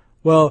home.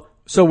 Well,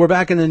 so we're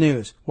back in the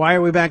news. Why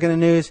are we back in the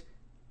news?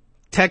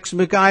 Tex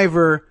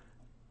MacIver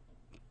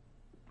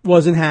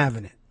wasn't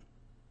having it.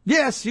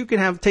 Yes, you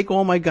can take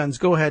all my guns.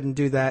 Go ahead and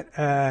do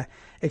that.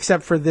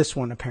 Except for this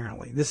one,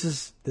 apparently. This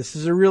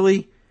is a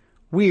really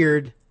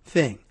weird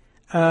thing.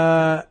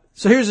 So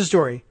here's a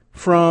story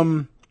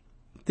from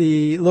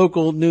the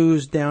local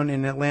news down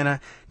in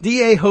Atlanta.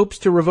 DA hopes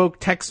to revoke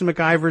Tex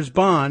MacIver's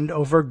bond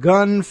over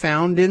gun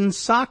found in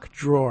sock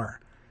drawer.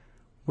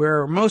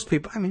 Where most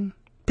people,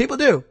 people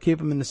do keep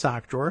them in the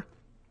sock drawer.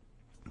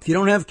 If you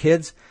don't have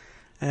kids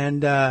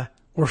and,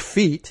 or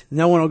feet,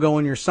 no one will go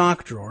in your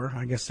sock drawer.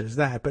 I guess there's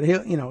that. But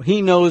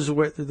he knows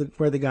where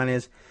the gun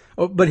is.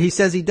 Oh, but he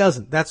says he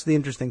doesn't. That's the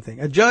interesting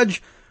thing. A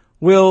judge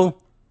will,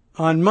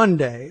 on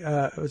Monday,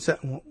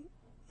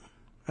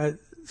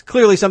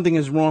 clearly something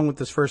is wrong with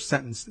this first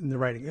sentence in the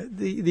writing.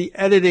 The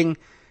editing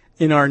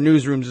in our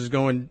newsrooms is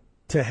going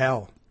to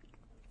hell.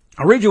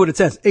 I'll read you what it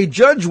says. A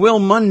judge will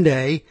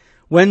Monday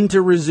when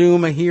to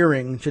resume a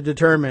hearing to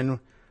determine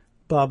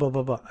blah, blah,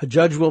 blah, blah. A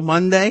judge will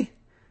Monday?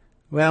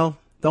 Well,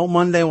 don't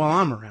Monday while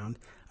I'm around.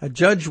 A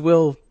judge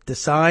will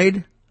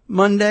decide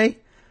Monday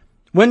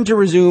when to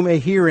resume a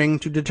hearing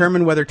to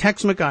determine whether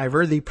Tex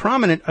MacIver, the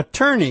prominent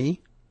attorney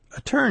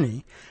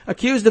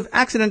accused of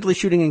accidentally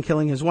shooting and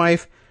killing his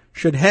wife,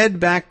 should head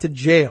back to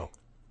jail.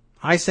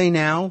 I say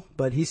now,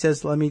 but he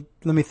says, let me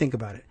think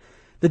about it.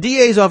 The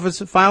DA's office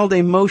filed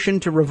a motion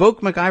to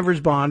revoke MacIver's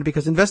bond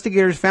because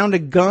investigators found a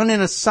gun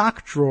in a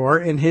sock drawer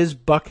in his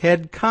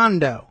Buckhead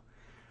condo.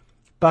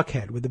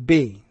 Buckhead with a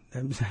B.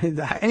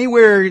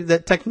 Anywhere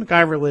that Tex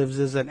McIver lives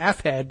is an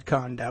F-head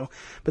condo,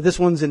 but this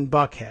one's in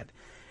Buckhead.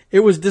 It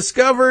was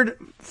discovered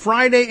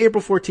Friday,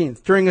 April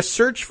 14th, during a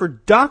search for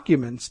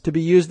documents to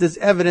be used as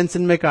evidence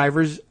in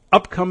McIver's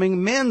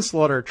upcoming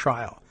manslaughter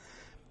trial.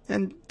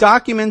 And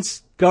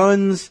documents,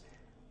 guns,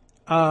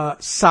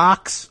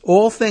 socks,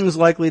 all things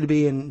likely to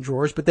be in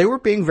drawers, but they were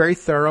being very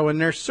thorough in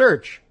their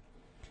search.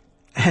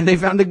 And they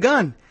found a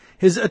gun.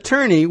 His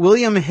attorney,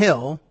 William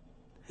Hill,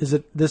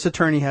 this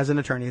attorney has an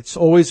attorney. It's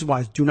always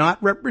wise. Do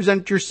not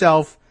represent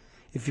yourself,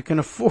 if you can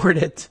afford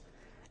it,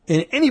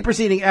 in any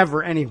proceeding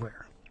ever,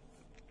 anywhere.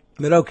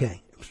 But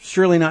okay,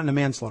 surely not in a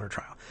manslaughter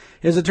trial.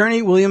 His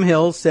attorney, William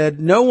Hill, said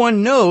no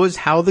one knows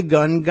how the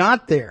gun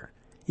got there.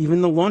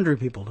 Even the laundry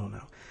people don't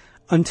know.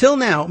 Until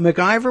now,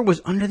 McIver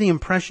was under the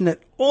impression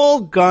that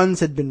all guns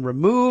had been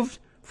removed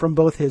from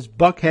both his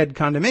Buckhead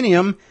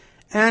condominium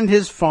and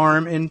his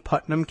farm in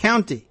Putnam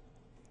County.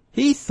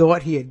 He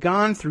thought he had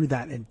gone through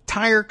that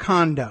entire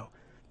condo.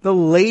 The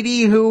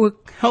lady who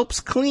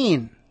helps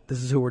clean,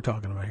 this is who we're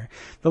talking about here.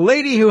 The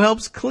lady who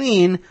helps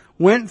clean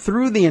went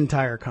through the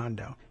entire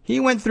condo. He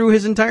went through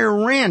his entire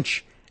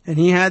ranch, and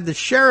he had the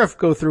sheriff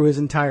go through his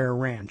entire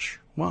ranch.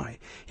 Why?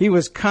 He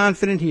was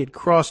confident he had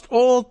crossed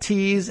all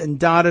T's and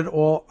dotted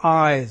all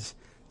I's,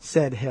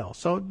 said Hill.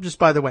 So, just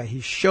by the way, he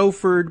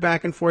chauffeured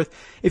back and forth.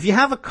 If you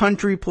have a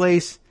country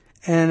place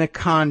and a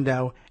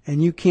condo,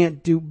 and you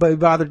can't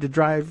bother to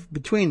drive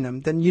between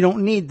them, then you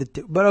don't need the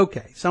two. But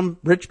okay, some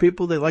rich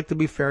people, they like to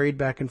be ferried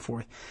back and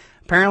forth.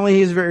 Apparently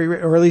he's very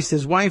rich, or at least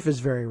his wife is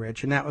very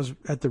rich, and that was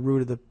at the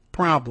root of the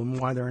problem,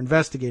 why they're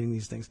investigating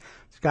these things.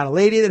 He's got a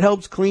lady that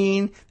helps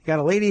clean, got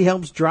a lady who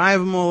helps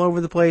drive them all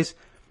over the place.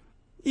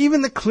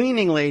 Even the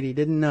cleaning lady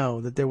didn't know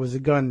that there was a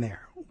gun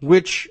there,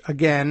 which,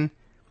 again,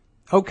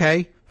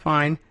 okay,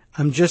 fine.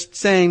 I'm just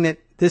saying that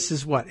this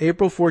is what,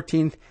 April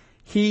 14th.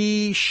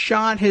 He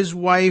shot his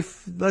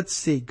wife, let's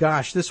see,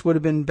 gosh, this would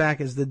have been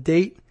back as the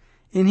date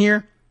in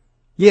here.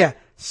 Yeah,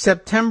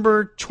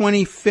 September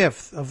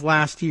 25th of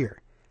last year.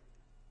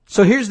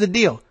 So here's the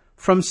deal.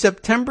 From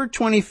September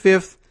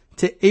 25th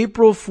to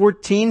April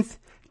 14th,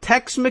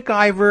 Tex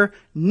McIver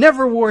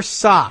never wore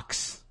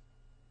socks.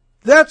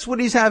 That's what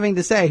he's having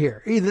to say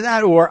here. Either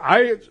that or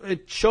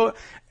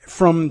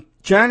from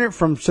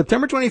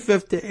September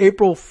 25th to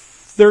April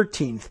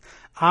 13th,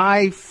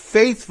 I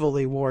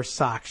faithfully wore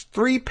socks.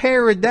 3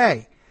 pair a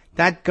day.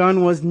 That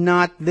gun was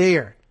not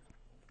there.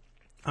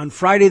 On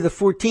Friday the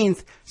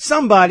 14th,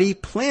 somebody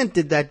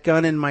planted that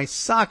gun in my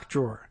sock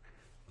drawer.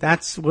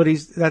 That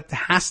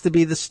has to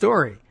be the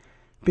story.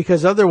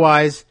 Because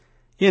otherwise,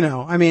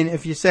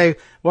 if you say,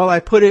 well, I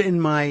put it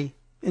in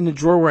the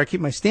drawer where I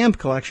keep my stamp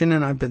collection,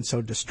 and I've been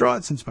so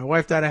distraught since my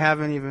wife died, I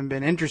haven't even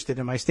been interested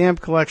in my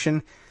stamp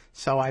collection,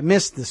 so I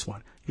missed this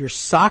one. Your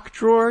sock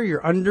drawer,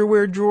 your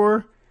underwear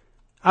drawer,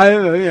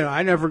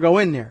 I never go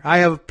in there. I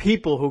have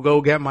people who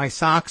go get my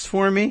socks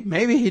for me.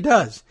 Maybe he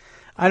does.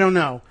 I don't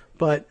know.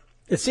 But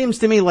it seems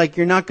to me like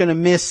you're not going to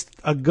miss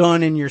a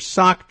gun in your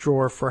sock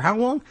drawer for how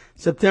long?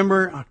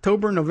 September,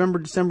 October, November,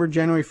 December,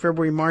 January,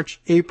 February,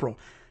 March, April.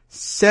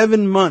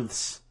 7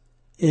 months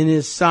in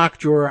his sock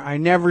drawer. I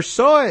never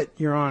saw it,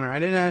 Your Honor.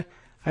 I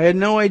had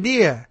no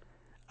idea.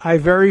 I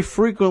very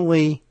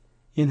frequently,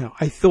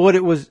 I thought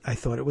it was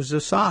a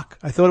sock.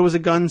 I thought it was a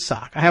gun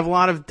sock. I have a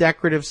lot of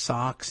decorative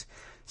socks.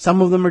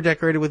 Some of them are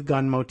decorated with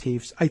gun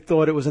motifs. I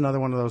thought it was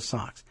another one of those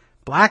socks.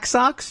 Black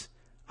socks?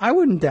 I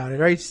wouldn't doubt it,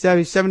 right?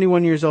 He's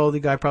 71 years old. The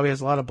guy probably has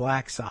a lot of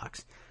black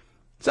socks.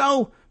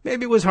 So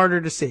maybe it was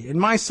harder to see. In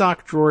my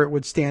sock drawer, it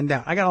would stand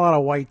out. I got a lot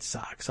of white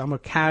socks. I'm a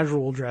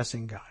casual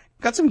dressing guy.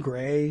 Got some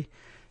gray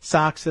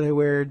socks that I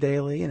wear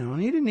daily,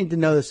 and you didn't need to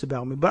know this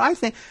about me. But I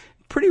think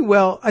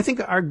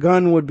our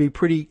gun would be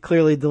pretty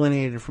clearly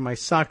delineated from my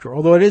sock drawer.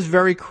 Although it is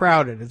very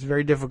crowded. It's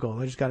very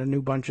difficult. I just got a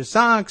new bunch of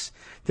socks.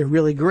 They're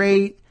really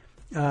great.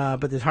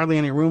 But there's hardly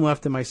any room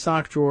left in my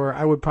sock drawer.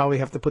 I would probably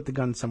have to put the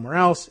gun somewhere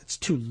else. It's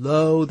too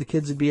low. The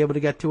kids would be able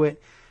to get to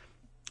it.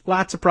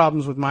 Lots of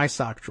problems with my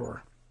sock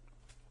drawer.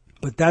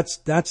 But that's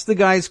the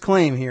guy's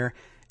claim here.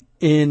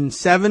 In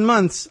 7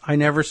 months, I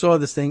never saw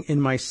this thing in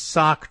my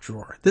sock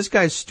drawer. This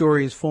guy's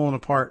story is falling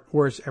apart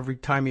worse every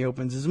time he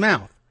opens his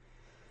mouth.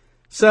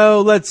 So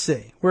let's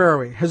see. Where are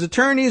we? His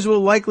attorneys will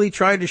likely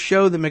try to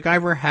show that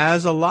McIver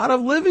has a lot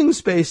of living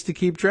space to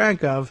keep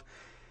track of.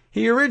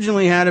 He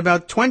originally had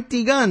about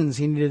 20 guns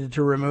he needed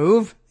to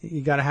remove.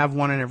 You got to have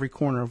one in every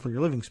corner of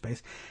your living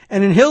space.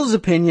 And in Hill's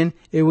opinion,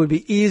 it would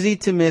be easy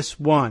to miss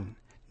one.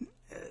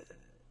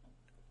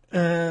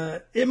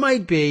 It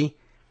might be.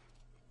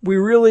 We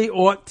really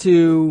ought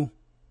to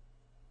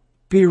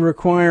be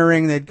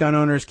requiring that gun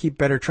owners keep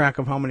better track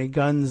of how many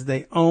guns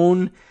they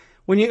own.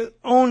 When you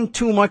own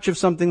too much of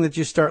something that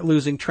you start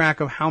losing track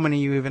of how many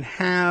you even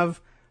have,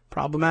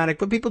 problematic.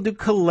 But people do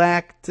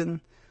collect,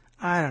 and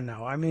I don't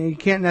know. I mean, you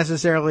can't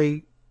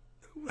necessarily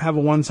have a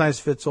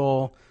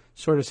one-size-fits-all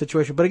sort of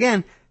situation. But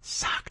again,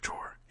 sock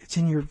drawer. It's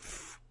in your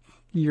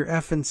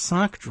effing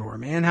sock drawer,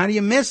 man. How do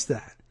you miss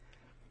that?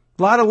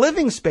 A lot of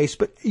living space,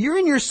 but you're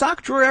in your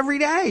sock drawer every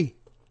day.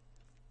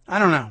 I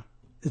don't know.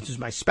 This is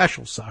my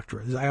special sock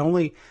drawer.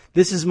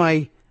 This is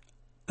my,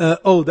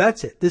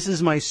 that's it. This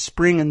is my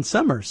spring and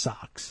summer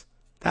socks.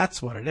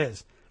 That's what it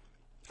is.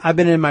 I've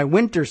been in my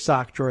winter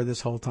sock drawer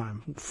this whole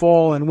time.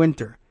 Fall and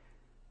winter.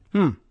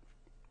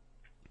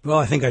 Well,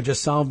 I think I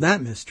just solved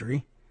that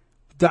mystery.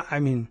 I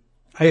mean,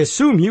 I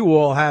assume you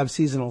all have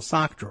seasonal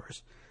sock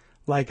drawers.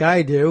 Like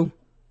I do.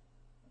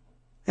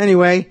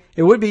 Anyway,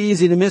 it would be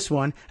easy to miss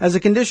one. As a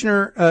condition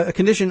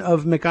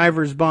of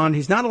MacIver's bond,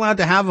 he's not allowed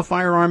to have a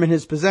firearm in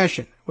his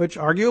possession, which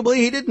arguably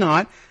he did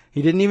not.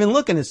 He didn't even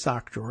look in his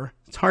sock drawer.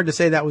 It's hard to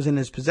say that was in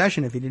his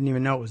possession if he didn't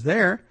even know it was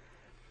there.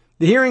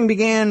 The hearing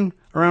began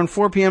around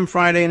 4 p.m.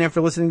 Friday, and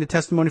after listening to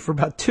testimony for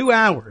about 2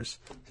 hours.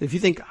 So if you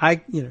think I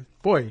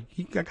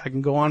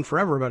can go on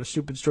forever about a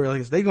stupid story like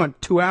this. They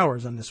went 2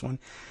 hours on this one.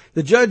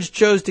 The judge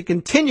chose to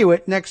continue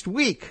it next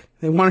week.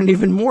 They wanted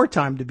even more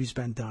time to be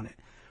spent on it.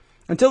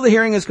 Until the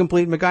hearing is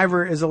complete,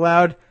 MacIver is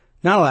not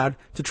allowed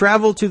to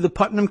travel to the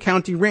Putnam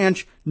County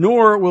Ranch,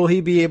 nor will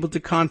he be able to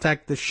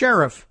contact the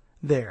sheriff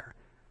there.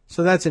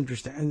 So that's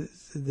interesting.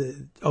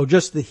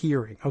 Just the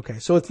hearing. Okay,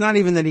 so it's not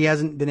even that he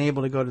hasn't been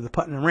able to go to the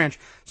Putnam Ranch.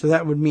 So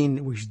that would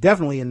mean he's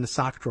definitely in the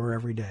sock drawer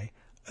every day,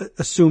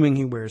 assuming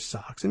he wears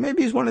socks. And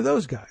maybe he's one of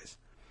those guys.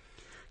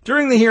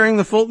 During the hearing,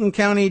 the Fulton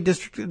County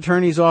District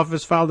Attorney's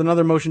Office filed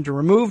another motion to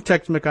remove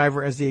Tex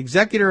MacIver as the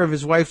executor of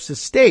his wife's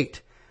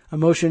estate, a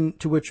motion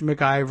to which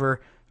MacIver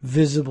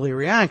visibly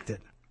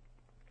reacted.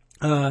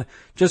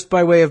 Just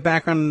by way of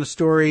background on the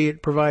story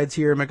it provides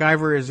here,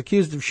 MacIver is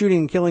accused of shooting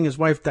and killing his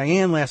wife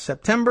Diane last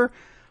September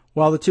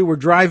while the two were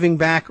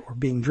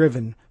being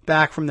driven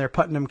back from their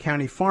Putnam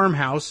County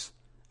farmhouse.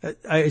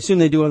 I assume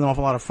they do an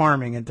awful lot of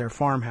farming at their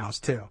farmhouse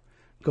too.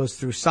 Goes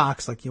through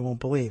socks like you won't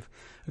believe.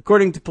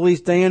 According to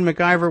police, Diane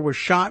MacIver was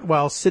shot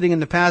while sitting in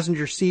the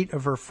passenger seat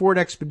of her Ford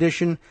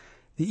Expedition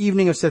the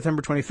evening of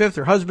September 25th.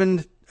 Her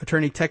husband,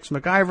 attorney Tex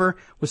MacIver,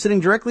 was sitting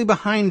directly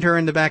behind her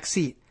in the back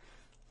seat.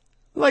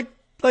 Like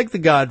The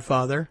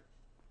Godfather.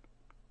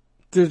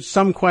 There's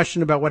some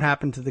question about what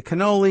happened to the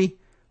cannoli,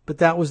 but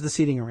that was the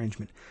seating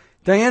arrangement.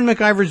 Diane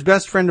MacIver's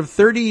best friend of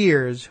 30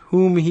 years,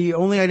 whom he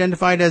only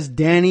identified as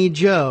Danny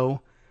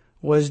Joe,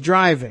 was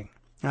driving.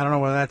 I don't know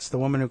whether that's the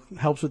woman who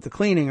helps with the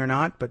cleaning or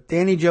not, but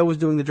Danny Joe was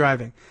doing the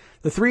driving.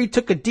 The three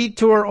took a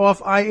detour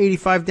off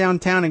I-85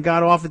 downtown and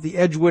got off at the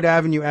Edgewood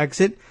Avenue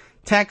exit.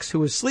 Tex, who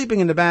was sleeping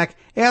in the back,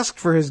 asked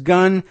for his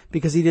gun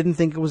because he didn't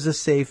think it was a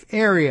safe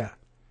area.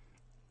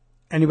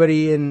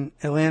 Anybody in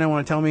Atlanta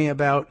want to tell me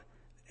about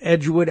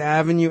Edgewood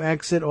Avenue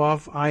exit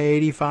off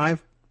I-85?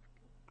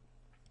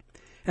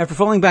 After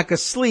falling back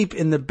asleep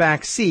in the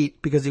back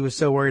seat because he was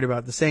so worried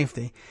about the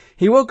safety,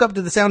 he woke up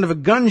to the sound of a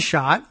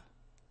gunshot.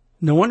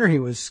 No wonder he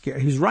was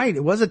scared. He was right.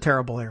 It was a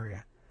terrible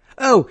area.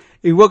 Oh,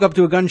 he woke up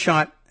to a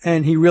gunshot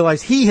and he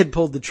realized he had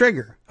pulled the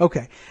trigger.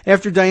 Okay.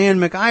 After Diane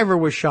MacIver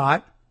was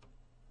shot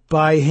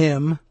by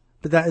him,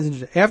 but that is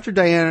interesting. After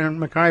Diane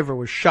MacIver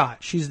was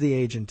shot, she's the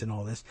agent in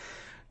all this,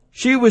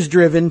 she was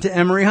driven to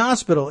Emory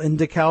Hospital in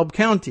DeKalb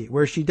County,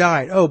 where she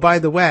died. Oh, by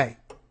the way,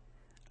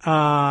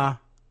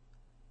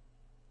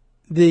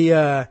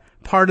 the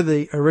part of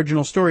the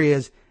original story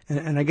is,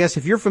 and I guess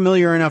if you're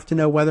familiar enough to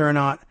know whether or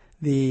not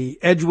the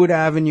Edgewood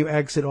Avenue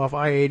exit off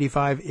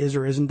I-85 is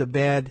or isn't a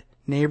bad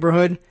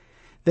neighborhood,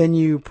 then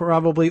you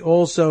probably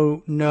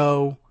also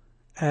know,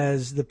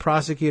 as the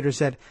prosecutor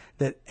said,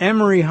 that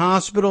Emory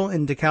Hospital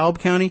in DeKalb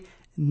County,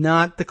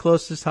 not the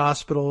closest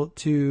hospital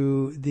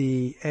to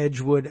the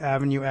Edgewood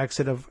Avenue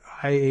exit of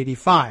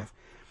I-85.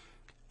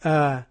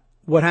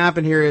 What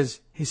happened here is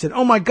he said,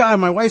 "Oh my God,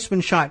 my wife's been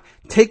shot.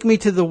 Take me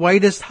to the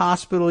whitest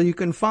hospital you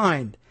can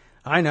find."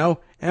 I know,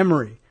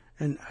 Emory.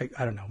 And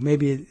I don't know,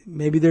 maybe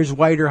there's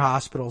whiter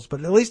hospitals,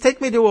 but at least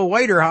take me to a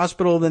whiter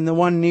hospital than the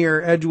one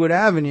near Edgewood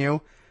Avenue,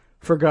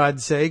 for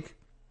God's sake.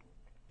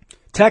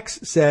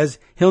 Tex says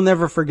he'll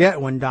never forget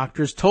when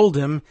doctors told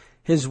him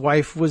his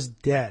wife was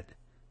dead.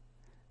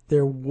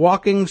 They're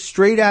walking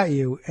straight at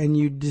you and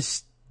you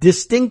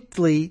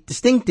distinctively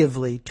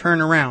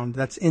turn around.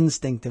 That's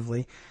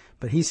instinctively.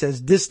 But he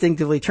says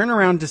distinctively turn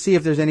around to see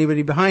if there's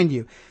anybody behind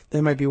you.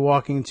 They might be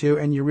walking too,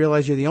 and you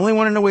realize you're the only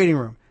one in the waiting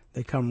room.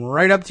 They come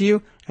right up to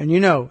you, and you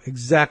know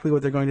exactly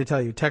what they're going to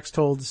tell you. Tex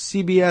told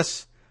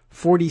CBS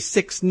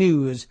 46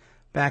 News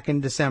back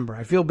in December.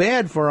 I feel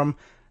bad for him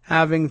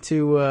having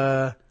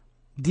to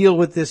deal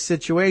with this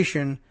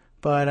situation,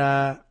 but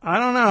I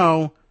don't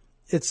know.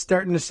 It's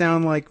starting to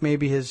sound like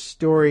maybe his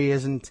story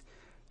isn't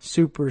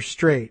super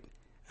straight.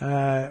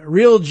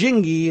 Real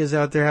Jingy is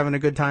out there having a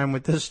good time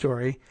with this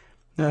story.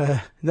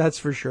 That's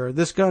for sure.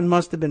 This gun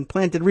must have been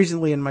planted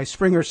recently in my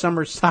spring or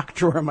summer sock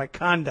drawer in my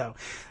condo.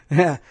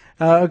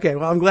 Okay,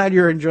 well, I'm glad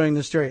you're enjoying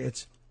the story.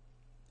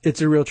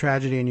 It's a real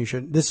tragedy,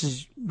 and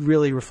this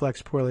really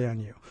reflects poorly on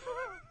you.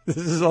 This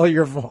is all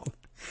your fault.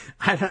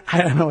 I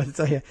don't know what to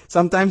tell you.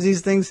 Sometimes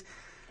these things,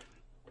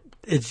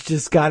 it's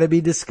just got to be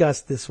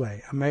discussed this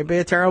way. I may be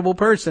a terrible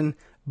person,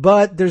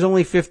 but there's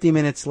only 50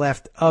 minutes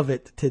left of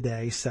it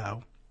today,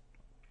 so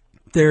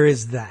there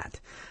is that.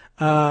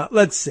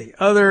 Let's see.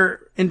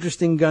 Other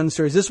interesting gun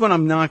stories. This one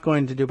I'm not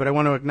going to do, but I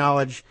want to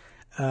acknowledge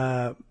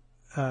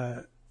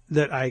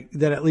that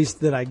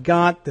I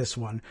got this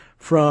one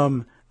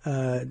from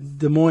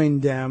Des Moines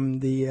Dem,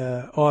 the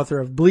author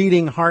of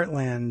Bleeding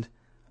Heartland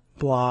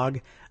blog,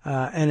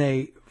 and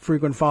a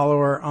frequent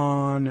follower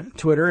on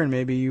Twitter, and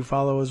maybe you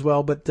follow as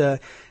well.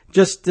 But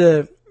just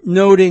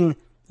noting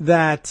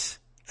that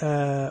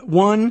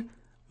one,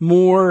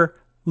 more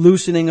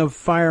loosening of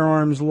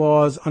firearms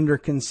laws under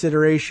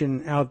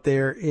consideration out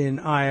there in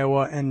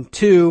Iowa, and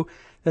two,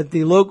 that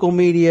the local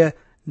media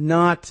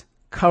not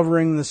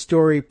covering the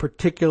story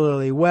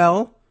particularly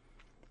well.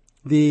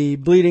 The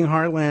Bleeding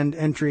Heartland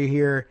entry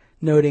here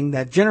noting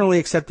that generally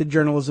accepted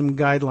journalism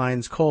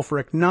guidelines call for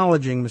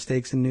acknowledging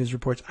mistakes in news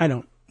reports. I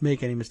don't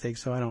make any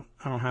mistakes, so I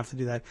don't have to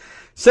do that.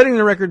 Setting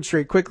the record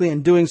straight quickly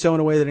and doing so in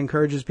a way that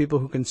encourages people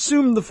who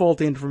consume the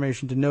faulty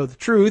information to know the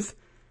truth.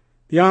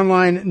 The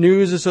Online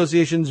News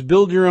Association's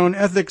Build Your Own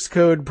Ethics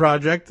Code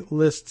project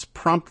lists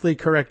promptly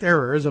correct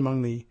errors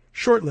among the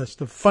short list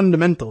of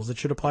fundamentals that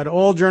should apply to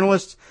all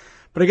journalists,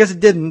 but I guess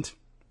it didn't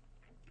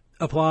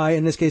apply,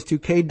 in this case, to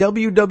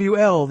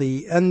KWWL,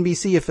 the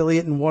NBC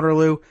affiliate in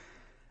Waterloo.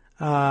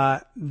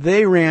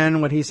 They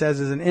ran what he says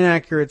is an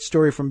inaccurate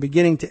story from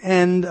beginning to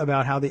end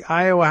about how the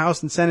Iowa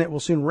House and Senate will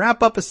soon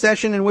wrap up a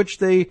session in which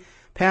they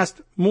passed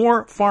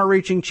more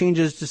far-reaching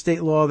changes to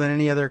state law than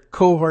any other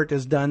cohort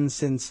has done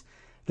since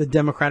the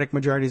Democratic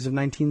majorities of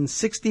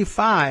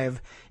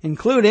 1965,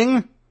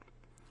 including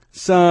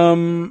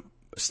some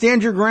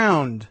stand your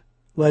ground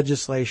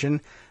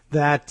legislation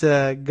that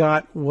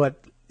got what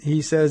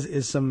he says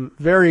is some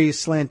very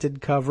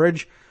slanted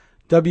coverage.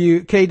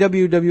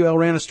 KWWL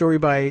ran a story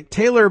by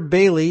Taylor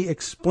Bailey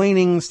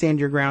explaining stand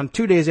your ground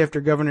 2 days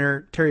after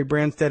Governor Terry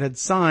Branstad had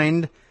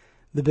signed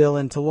the bill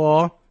into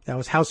law. That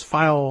was House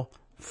File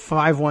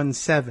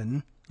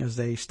 517, as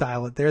they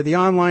style it there. The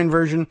online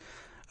version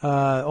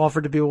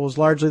offered to people was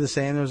largely the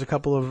same. There was a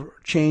couple of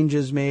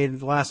changes made at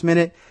the last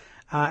minute.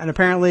 And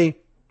apparently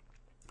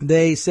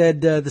they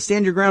said the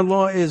stand your ground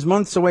law is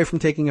months away from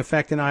taking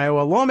effect in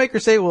Iowa.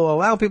 Lawmakers say it will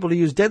allow people to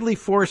use deadly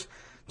force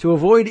to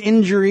avoid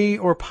injury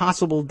or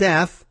possible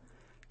death.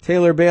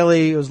 Taylor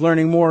Bailey was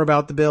learning more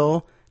about the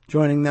bill,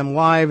 joining them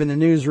live in the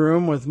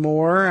newsroom with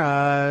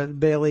more.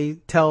 Bailey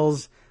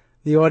tells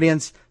the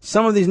audience,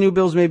 some of these new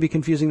bills may be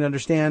confusing to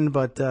understand,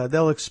 but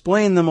they'll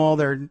explain them all.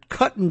 They're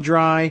cut and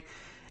dry,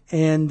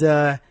 and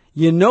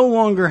you no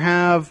longer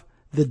have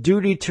the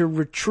duty to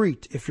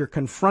retreat if you're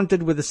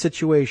confronted with a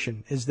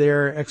situation, is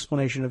their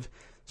explanation of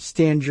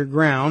stand your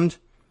ground,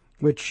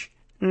 which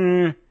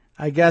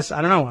I guess,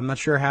 I don't know, I'm not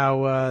sure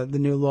how the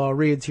new law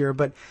reads here,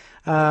 but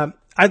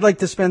I'd like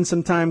to spend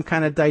some time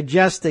kind of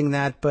digesting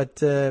that,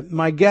 but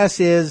my guess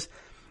is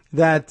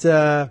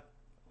that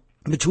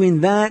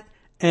between that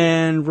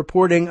and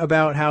reporting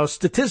about how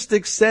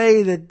statistics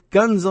say that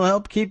guns will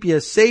help keep you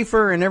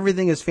safer and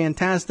everything is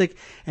fantastic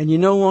and you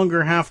no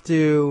longer have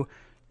to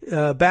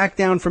back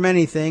down from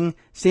anything.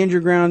 Stand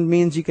your ground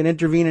means you can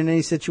intervene in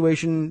any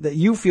situation that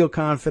you feel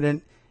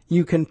confident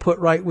you can put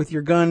right with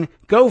your gun.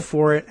 Go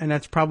for it, and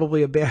that's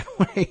probably a bad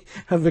way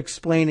of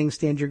explaining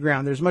stand your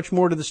ground. There's much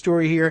more to the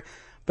story here,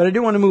 but I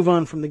do want to move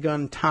on from the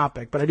gun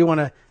topic. But I do want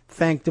to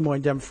thank Des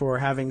Moines Dem for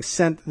having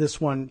sent this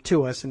one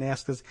to us and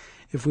asked us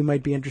if we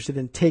might be interested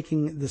in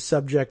taking the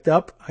subject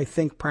up, I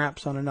think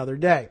perhaps on another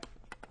day.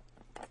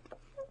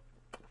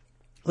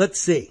 Let's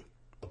see.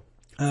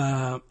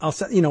 I'll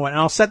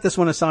set this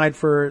one aside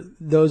for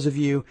those of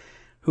you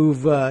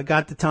who've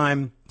got the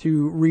time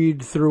to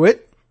read through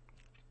it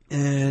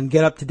and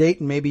get up to date.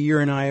 And maybe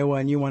you're in Iowa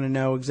and you want to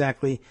know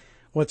exactly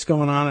what's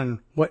going on and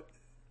what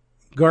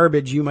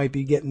garbage you might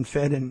be getting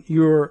fed in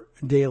your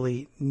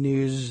daily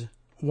news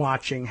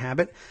watching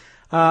habit.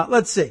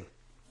 Let's see.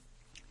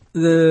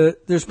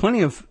 There's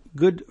plenty of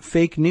good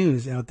fake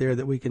news out there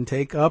that we can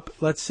take up.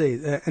 Let's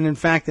see. And in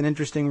fact, an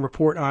interesting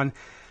report on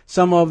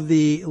some of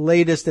the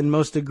latest and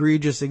most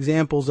egregious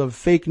examples of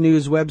fake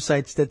news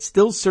websites that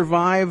still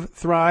survive,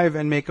 thrive,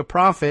 and make a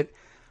profit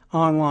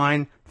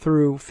online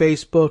through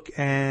Facebook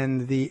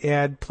and the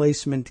ad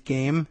placement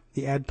game,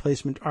 the ad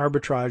placement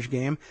arbitrage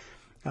game.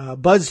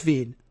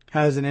 BuzzFeed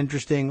has an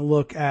interesting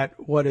look at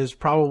what is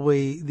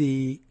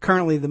probably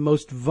currently the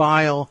most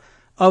vile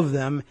of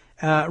them,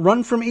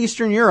 run from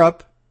Eastern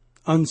Europe,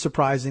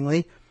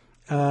 unsurprisingly.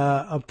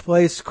 A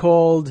place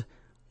called,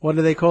 what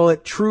do they call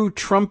it? True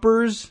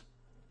Trumpers.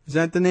 Is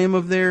that the name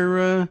of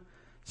their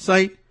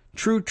site?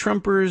 True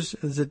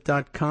Trumpers. Is it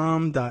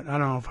 .com? I don't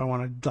know if I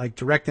want to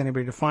direct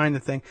anybody to find the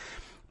thing,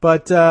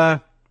 but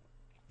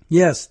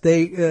yes,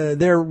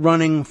 they're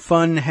running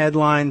fun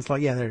headlines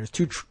like there's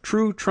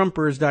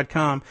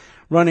TrueTrumpers.com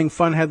running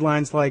fun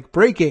headlines like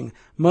breaking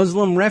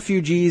Muslim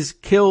refugees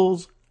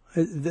kills.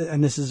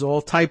 And this is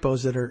all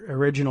typos that are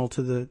original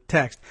to the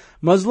text.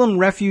 Muslim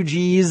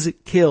refugees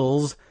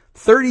kills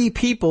 30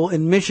 people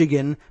in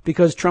Michigan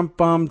because Trump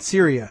bombed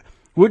Syria.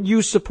 Would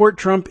you support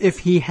Trump if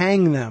he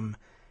hanged them?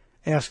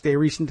 Asked a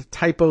recent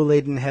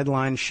typo-laden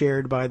headline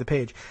shared by the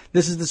page.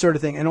 This is the sort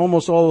of thing, and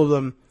almost all of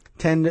them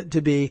tend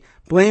to be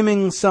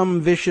blaming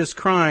some vicious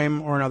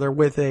crime or another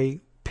with a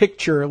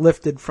picture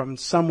lifted from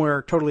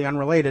somewhere totally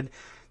unrelated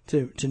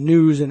to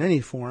news in any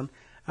form.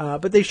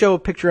 But they show a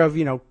picture of,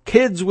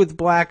 kids with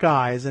black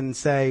eyes and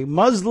say,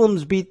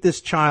 Muslims beat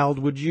this child.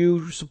 Would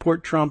you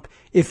support Trump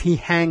if he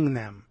hanged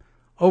them?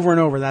 Over and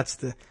over, that's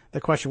the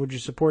question. Would you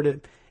support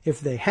it if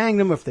they hanged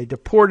him, if they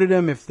deported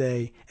him, if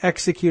they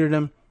executed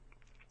him?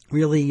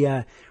 Really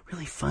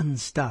fun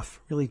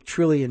stuff. Really,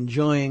 truly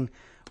enjoying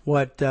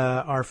what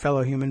our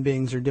fellow human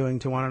beings are doing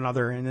to one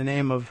another in the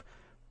name of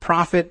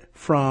profit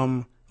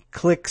from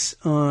clicks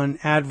on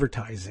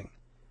advertising.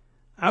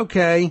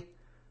 Okay.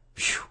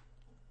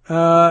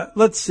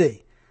 Let's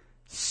see.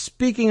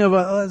 Speaking of,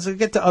 let's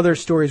get to other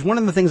stories. One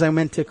of the things I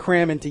meant to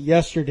cram into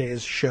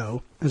yesterday's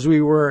show, as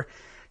we were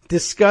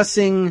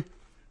discussing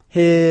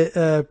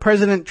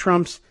President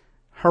Trump's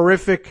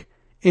horrific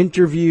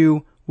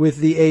interview with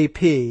the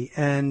AP.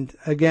 And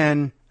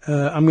again,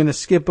 I'm going to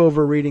skip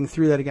over reading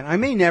through that again. I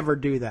may never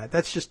do that.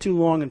 That's just too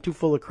long and too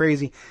full of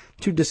crazy,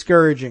 too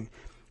discouraging.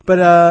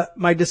 But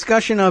my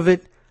discussion of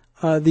it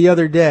the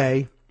other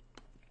day,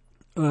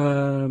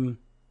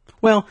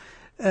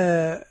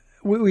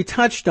 we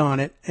touched on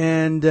it,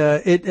 and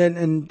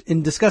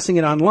in discussing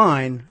it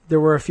online, there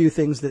were a few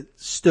things that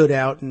stood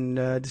out,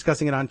 and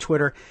discussing it on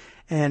Twitter,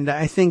 and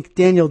I think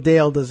Daniel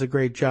Dale does a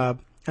great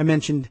job. I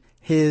mentioned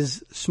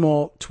his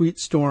small tweet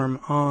storm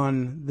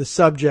on the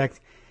subject,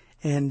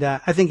 and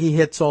I think he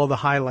hits all the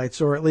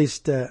highlights, or at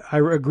least I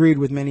agreed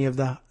with many of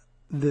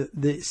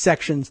the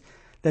sections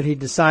that he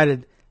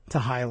decided to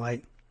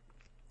highlight.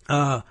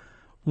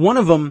 One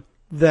of them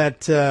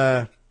that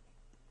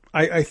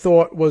I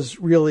thought was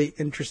really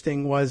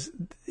interesting was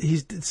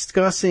he's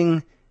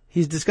discussing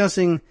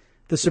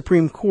the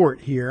Supreme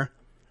Court here.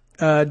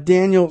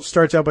 Daniel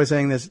starts out by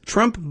saying this: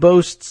 Trump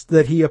boasts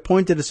that he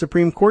appointed a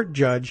Supreme Court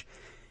judge,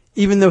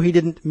 even though he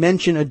didn't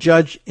mention a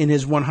judge in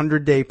his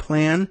 100-day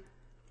plan.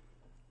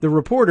 The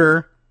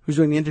reporter who's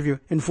doing the interview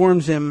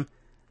informs him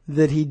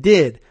that he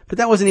did. But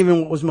that wasn't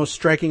even what was most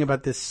striking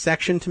about this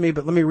section to me.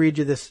 But let me read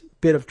you this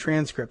bit of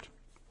transcript.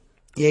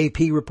 The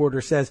AP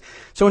reporter says,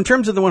 so in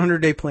terms of the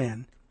 100-day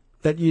plan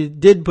that you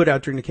did put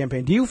out during the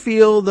campaign, do you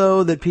feel,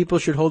 though, that people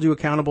should hold you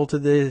accountable to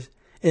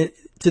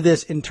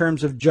this in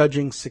terms of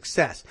judging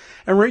success?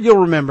 And you'll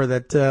remember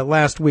that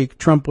last week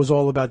Trump was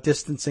all about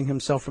distancing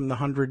himself from the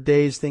 100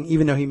 days thing,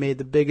 even though he made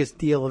the biggest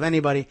deal of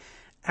anybody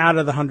out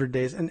of the 100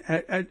 days. And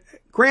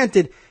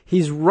granted,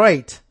 he's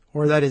right,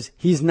 or that is,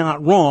 he's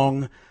not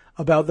wrong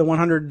about the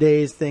 100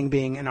 days thing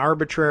being an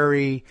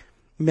arbitrary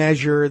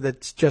measure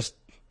that's just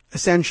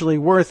essentially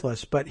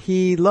worthless. But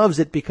he loves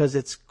it because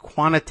it's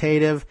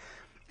quantitative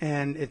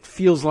and it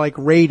feels like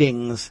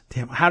ratings to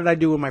him. How did I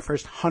do in my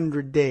first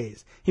 100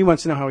 days? He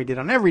wants to know how he did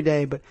on every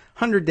day, but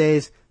 100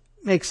 days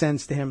makes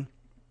sense to him.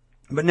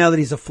 But now that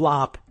he's a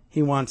flop,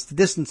 he wants to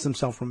distance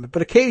himself from it.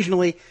 But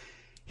occasionally,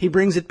 he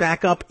brings it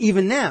back up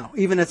even now,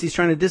 even as he's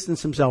trying to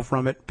distance himself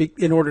from it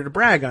in order to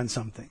brag on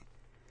something.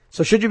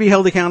 So should you be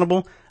held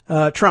accountable?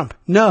 Trump,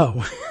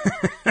 no.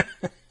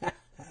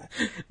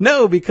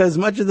 No, because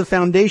much of the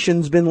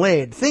foundation's been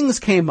laid. Things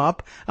came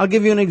up. I'll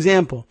give you an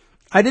example.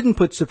 I didn't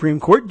put Supreme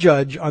Court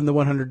judge on the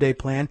 100-day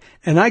plan,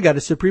 and I got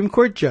a Supreme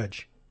Court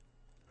judge.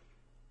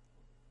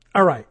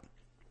 All right.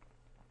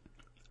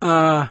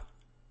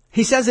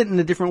 He says it in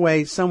a different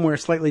way, somewhere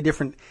slightly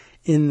different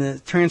in the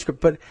transcript,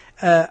 but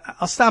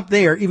I'll stop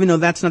there, even though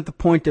that's not the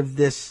point of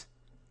this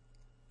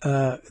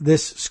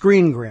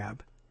screen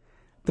grab.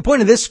 The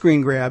point of this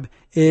screen grab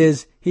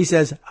is he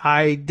says,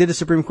 I did a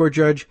Supreme Court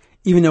judge,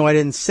 even though I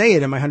didn't say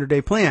it in my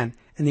 100-day plan.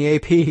 And the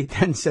AP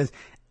then says,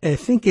 I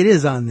think it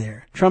is on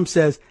there. Trump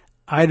says,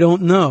 I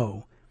don't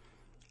know.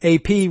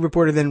 AP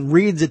reporter then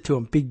reads it to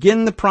him.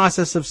 Begin the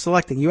process of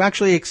selecting. You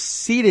actually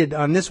exceeded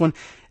on this one.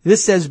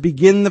 This says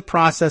begin the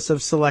process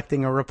of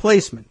selecting a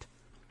replacement.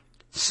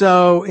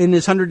 So in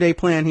his 100-day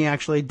plan, he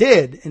actually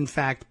did, in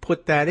fact,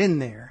 put that in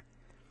there.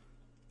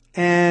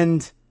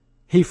 And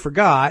he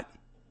forgot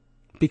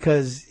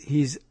because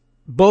he's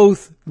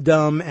both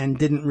dumb and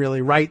didn't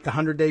really write the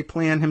 100-day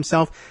plan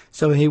himself.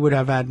 So he would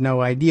have had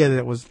no idea that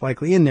it was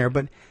likely in there.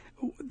 But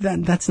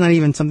that's not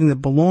even something that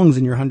belongs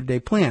in your 100-day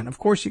plan. Of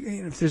course,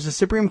 if there's a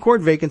Supreme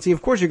Court vacancy,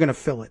 of course you're going to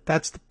fill it.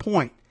 That's the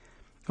point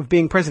of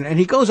being president. And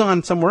he goes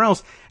on somewhere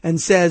else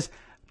and says,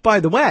 by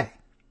the way,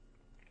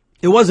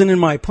 it wasn't in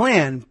my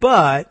plan,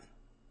 but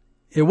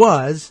it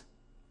was.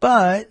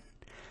 But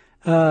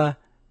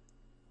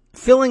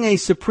filling a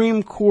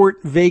Supreme Court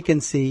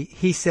vacancy,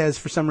 he says,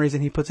 for some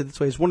reason he puts it this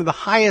way, is one of the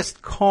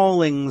highest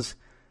callings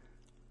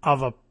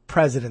of a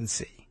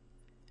presidency.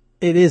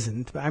 It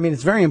isn't. I mean,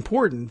 it's very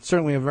important,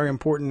 certainly a very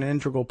important and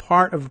integral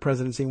part of a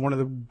presidency, one of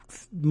the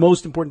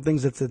most important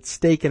things that's at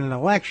stake in an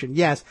election,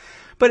 yes.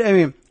 But, I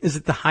mean, is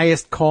it the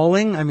highest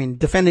calling? I mean,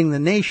 defending the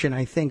nation,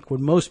 I think, what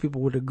most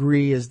people would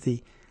agree is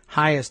the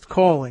highest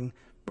calling,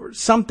 or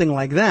something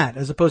like that,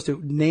 as opposed to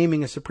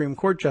naming a Supreme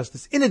Court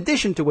justice. In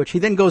addition to which, he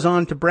then goes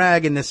on to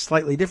brag in this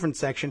slightly different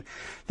section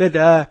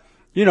that,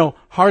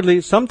 hardly,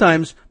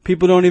 sometimes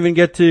people don't even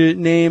get to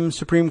name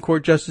Supreme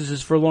Court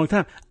justices for a long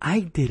time.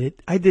 I did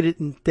it. I did it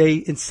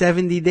in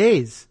 70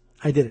 days.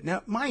 I did it.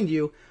 Now, mind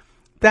you,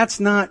 that's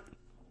not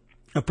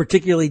a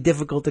particularly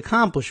difficult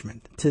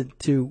accomplishment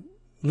to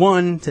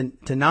one,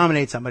 to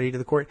nominate somebody to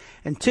the court,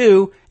 and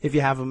two, if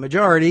you have a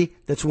majority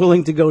that's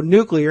willing to go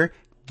nuclear,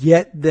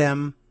 get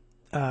them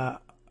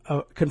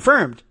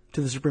confirmed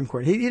to the Supreme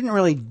Court. He didn't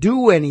really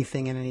do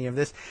anything in any of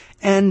this.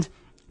 And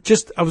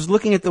I was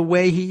looking at the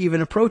way he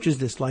even approaches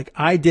this, like,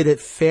 I did it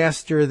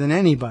faster than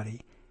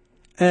anybody.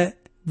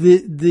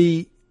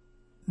 The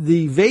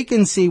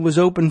vacancy was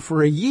open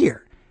for a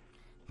year.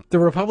 The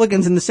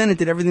Republicans in the Senate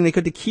did everything they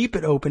could to keep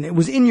it open. It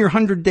was in your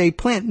 100-day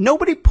plan.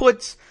 Nobody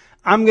puts,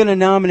 I'm going to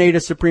nominate a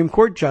Supreme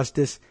Court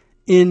justice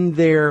in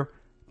their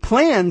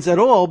plans at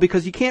all,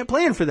 because you can't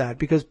plan for that,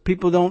 because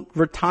people don't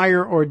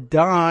retire or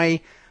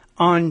die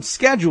on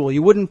schedule.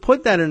 You wouldn't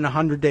put that in a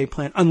 100-day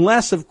plan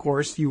unless, of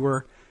course, you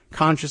were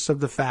conscious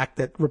of the fact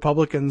that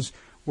Republicans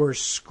were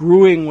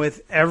screwing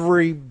with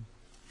every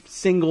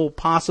single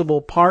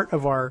possible part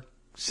of our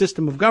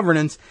system of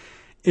governance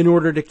in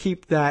order to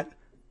keep that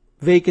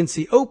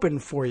vacancy open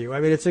for you. I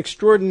mean, it's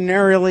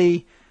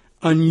extraordinarily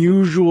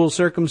unusual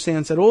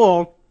circumstance at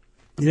all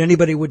that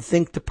anybody would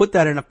think to put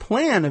that in a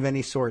plan of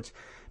any sorts,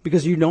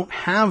 because you don't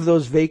have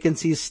those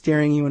vacancies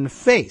staring you in the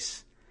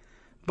face.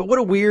 But what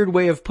a weird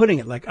way of putting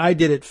it. Like, I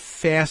did it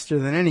faster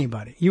than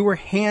anybody. You were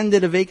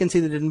handed a vacancy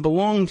that didn't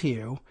belong to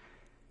you,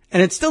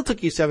 and it still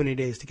took you 70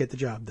 days to get the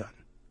job done.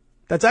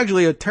 That's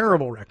actually a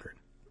terrible record.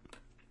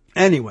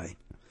 Anyway,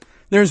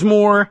 there's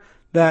more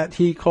that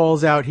he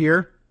calls out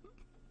here.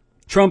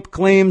 Trump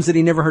claims that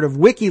he never heard of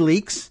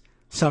WikiLeaks,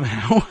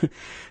 somehow,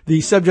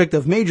 the subject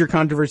of major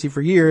controversy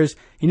for years.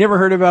 He never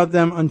heard about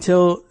them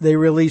until they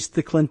released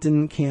the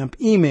Clinton camp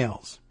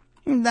emails.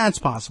 That's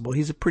possible.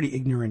 He's a pretty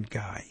ignorant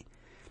guy.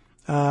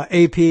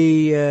 AP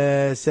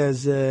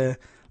says,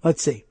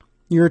 let's see.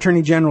 Your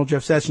Attorney General,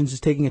 Jeff Sessions, is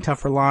taking a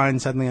tougher line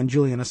suddenly on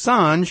Julian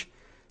Assange,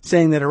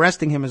 saying that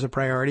arresting him is a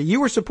priority.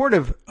 You were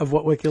supportive of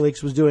what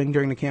WikiLeaks was doing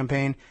during the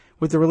campaign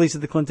with the release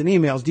of the Clinton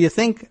emails. Do you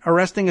think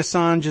arresting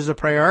Assange is a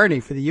priority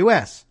for the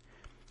U.S.?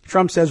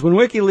 Trump says, when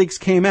WikiLeaks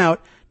came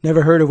out,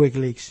 never heard of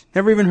WikiLeaks.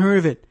 Never even heard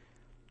of it.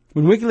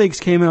 When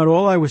WikiLeaks came out,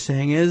 all I was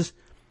saying is,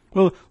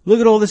 well, look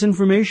at all this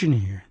information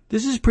here.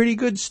 This is pretty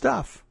good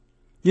stuff.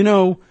 You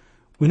know,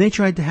 when they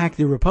tried to hack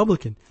the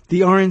Republican,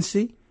 the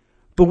RNC,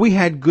 but we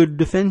had good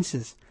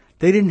defenses.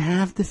 They didn't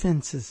have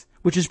defenses,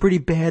 which is pretty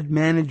bad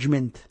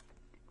management.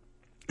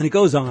 And it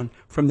goes on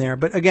from there.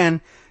 But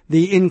again,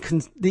 the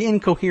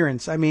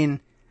incoherence. I mean,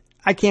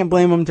 I can't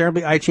blame them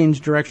terribly. I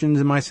change directions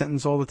in my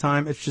sentence all the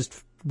time. It's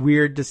just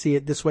weird to see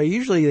it this way.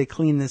 Usually they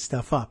clean this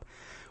stuff up.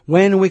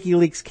 When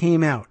WikiLeaks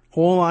came out,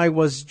 all I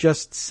was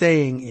just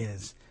saying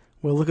is,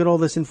 well, look at all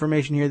this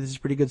information here. This is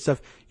pretty good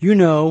stuff. You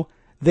know,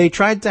 they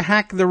tried to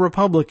hack the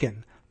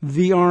Republican,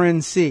 the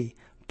RNC,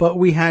 but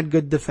we had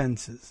good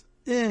defenses.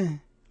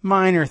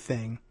 Minor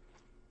thing.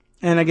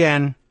 And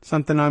again,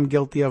 something I'm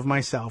guilty of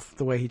myself,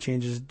 the way he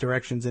changes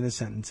directions in his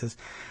sentences.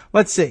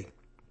 Let's see.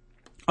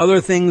 Other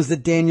things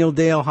that Daniel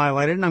Dale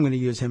highlighted, and I'm going to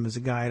use him as a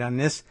guide on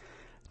this.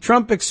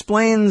 Trump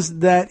explains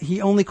that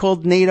he only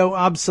called NATO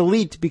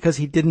obsolete because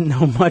he didn't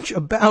know much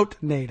about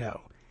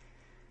NATO.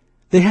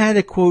 They had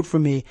a quote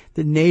from me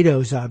that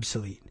NATO's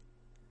obsolete,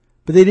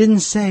 but they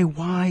didn't say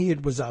why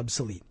it was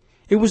obsolete.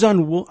 I was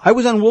on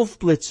Wolf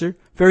Blitzer,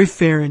 very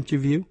fair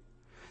interview.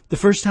 The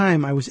first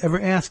time I was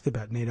ever asked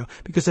about NATO,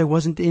 because I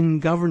wasn't in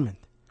government.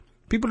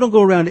 People don't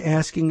go around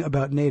asking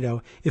about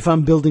NATO if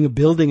I'm building a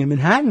building in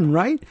Manhattan,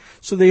 right?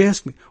 So they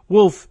ask me.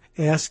 Wolf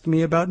asked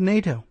me about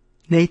NATO.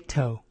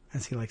 NATO,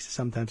 as he likes to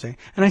sometimes say.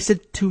 And I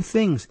said two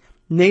things.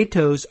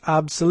 NATO's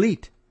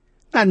obsolete.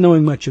 Not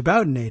knowing much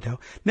about NATO.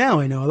 Now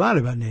I know a lot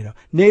about NATO.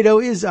 NATO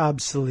is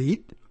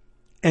obsolete.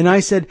 And I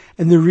said,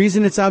 and the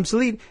reason it's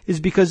obsolete is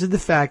because of the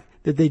fact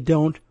that they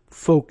don't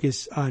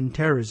focus on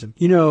terrorism.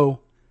 You know,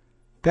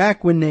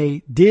 back when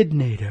they did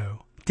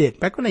NATO,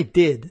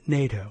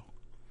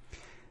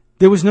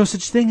 there was no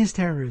such thing as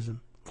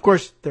terrorism. Of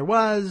course, there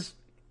was,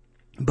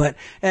 but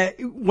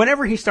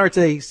whenever he starts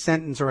a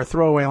sentence or a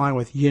throwaway line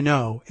with, you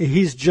know,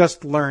 he's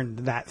just learned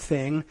that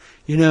thing,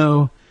 you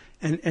know,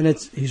 and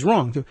he's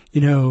wrong too.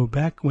 You know,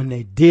 back when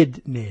they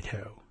did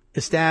NATO,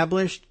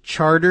 established,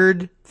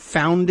 chartered,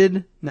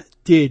 founded,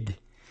 did.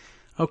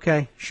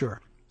 Okay,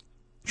 sure.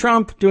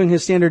 Trump, doing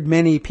his standard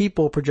many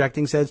people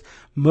projecting, says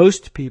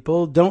most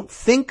people don't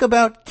think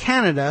about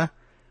Canada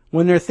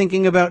when they're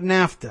thinking about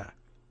NAFTA.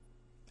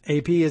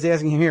 AP is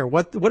asking him here,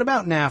 what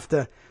about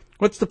NAFTA?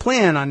 What's the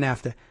plan on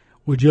NAFTA?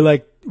 What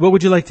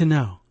would you like to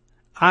know?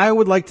 I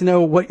would like to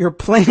know what your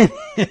plan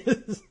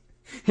is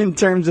in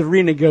terms of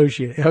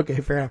renegotiating.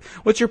 Okay, fair enough.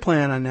 What's your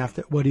plan on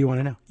NAFTA? What do you want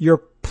to know? Your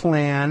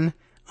plan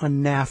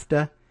on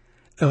NAFTA?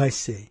 Oh, I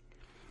see.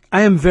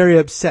 I am very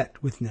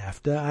upset with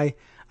NAFTA.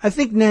 I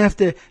think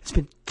NAFTA has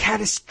been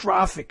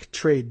catastrophic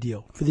trade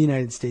deal for the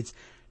United States.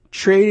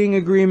 Trading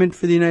agreement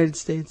for the United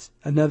States.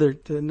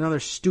 Another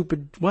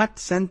stupid, what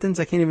sentence?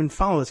 I can't even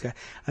follow this guy.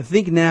 I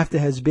think NAFTA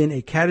has been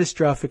a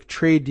catastrophic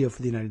trade deal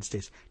for the United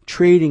States.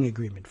 Trading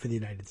agreement for the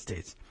United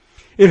States.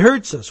 It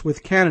hurts us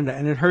with Canada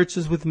and it hurts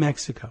us with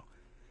Mexico.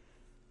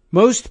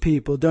 Most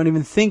people don't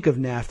even think of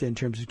NAFTA in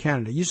terms of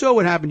Canada. You saw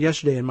what happened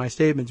yesterday in my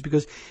statements,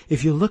 because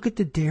if you look at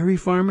the dairy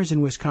farmers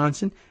in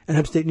Wisconsin and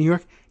upstate New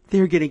York,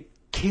 They're getting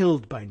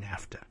killed by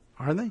NAFTA,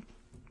 are they?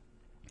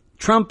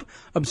 Trump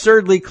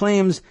absurdly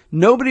claims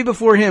nobody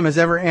before him has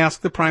ever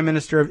asked the Prime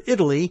Minister of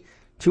Italy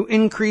to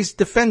increase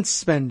defense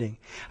spending.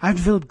 I've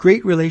developed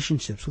great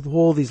relationships with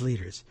all these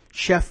leaders.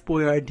 Chef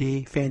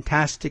Boyardee,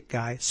 fantastic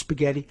guy.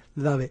 Spaghetti,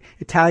 love it.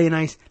 Italian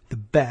ice, the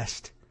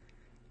best.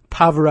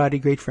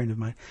 Pavarotti, great friend of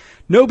mine.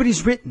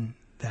 Nobody's written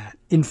that.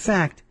 In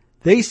fact,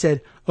 they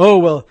said, oh,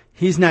 well,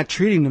 he's not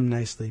treating them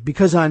nicely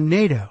because on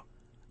NATO,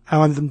 I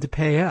want them to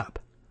pay up.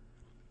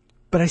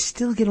 But I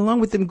still get along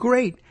with them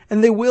great,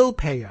 and they will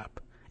pay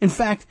up. In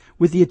fact,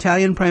 with the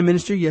Italian Prime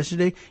Minister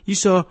yesterday, you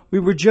saw we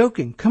were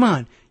joking. Come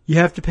on, you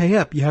have to pay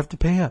up. You have to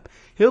pay up.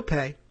 He'll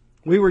pay.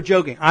 We were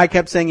joking. I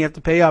kept saying you have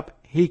to pay up.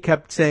 He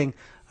kept saying,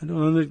 I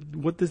don't know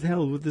what the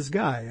hell with this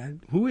guy.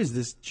 Who is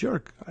this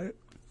jerk? It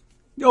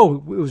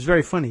was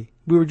very funny.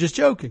 We were just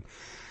joking.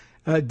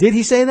 Did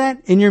he say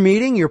that in your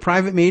meeting, your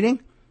private meeting?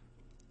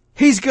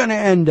 He's going to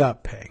end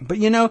up paying. But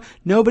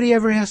nobody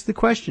ever asked the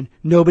question.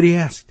 Nobody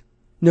asked.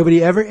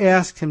 Nobody ever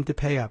asked him to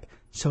pay up.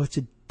 So it's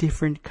a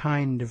different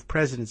kind of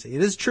presidency.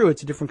 It is true.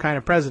 It's a different kind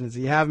of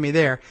presidency. You have me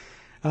there.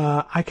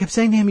 I kept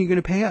saying to him, you're going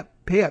to pay up.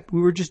 Pay up.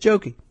 We were just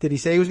joking. Did he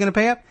say he was going to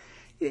pay up?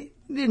 He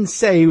didn't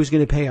say he was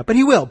going to pay up, but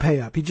he will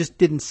pay up. He just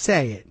didn't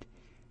say it.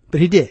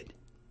 But he did.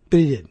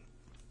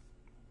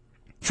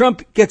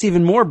 Trump gets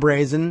even more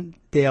brazen,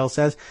 Dale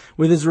says,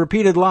 with his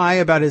repeated lie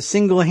about his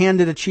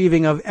single-handed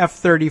achieving of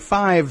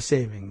F-35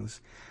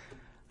 savings.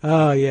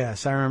 Oh,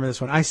 yes, I remember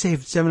this one. I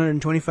saved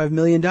 $725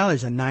 million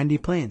on 90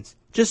 planes.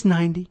 Just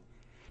 90.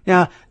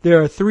 Now,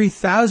 there are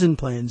 3,000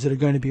 planes that are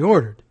going to be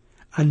ordered.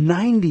 On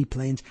 90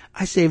 planes,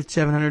 I saved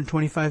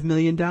 $725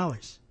 million.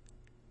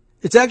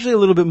 It's actually a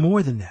little bit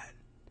more than that.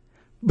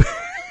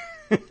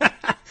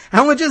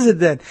 How much is it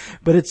then?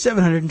 But it's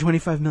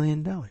 $725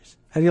 million. How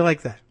do you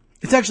like that?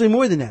 It's actually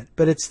more than that,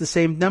 but it's the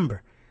same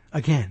number.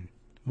 Again,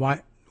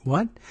 why?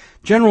 What?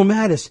 General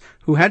Mattis,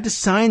 who had to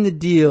sign the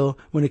deal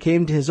when it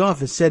came to his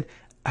office, said,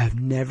 I've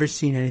never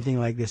seen anything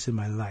like this in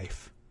my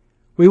life.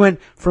 We went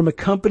from a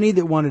company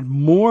that wanted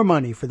more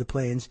money for the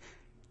planes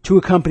to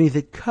a company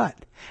that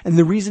cut. And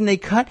the reason they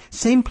cut,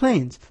 same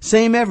planes,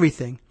 same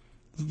everything,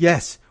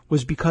 yes,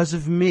 was because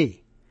of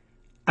me.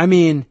 I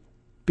mean,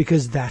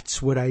 because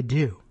that's what I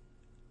do.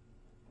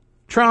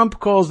 Trump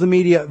calls the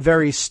media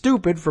very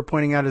stupid for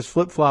pointing out his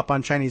flip-flop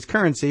on Chinese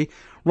currency,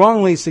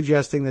 wrongly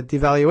suggesting that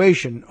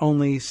devaluation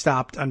only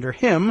stopped under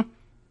him.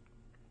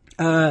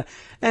 You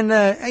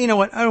know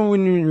what? I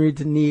don't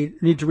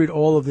need to read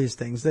all of these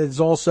things.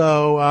 There's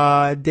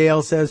also,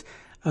 Dale says,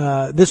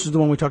 this was the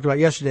one we talked about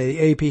yesterday,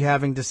 the AP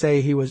having to say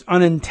he was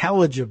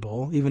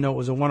unintelligible, even though it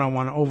was a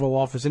one-on-one Oval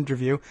Office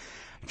interview.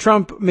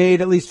 Trump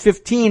made at least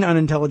 15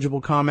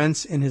 unintelligible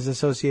comments in his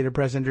Associated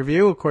Press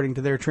interview, according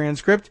to their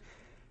transcript.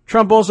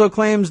 Trump also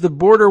claims the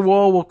border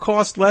wall will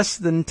cost less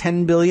than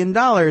 $10 billion,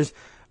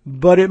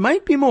 but it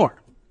might be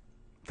more.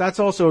 That's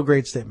also a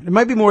great statement. It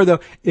might be more, though,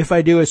 if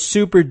I do a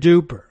super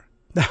duper.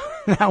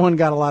 That one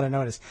got a lot of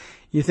notice.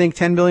 You think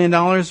 $10 billion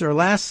or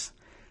less?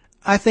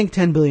 I think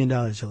 $10 billion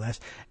or less.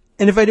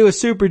 And if I do a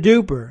super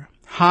duper,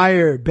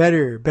 higher,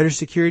 better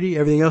security,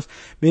 everything else,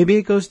 maybe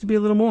it goes to be a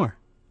little more.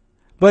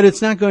 But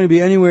it's not going to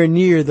be anywhere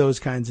near those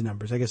kinds of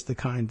numbers. I guess the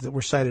kinds that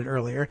were cited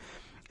earlier.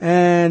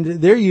 And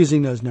they're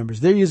using those numbers.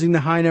 They're using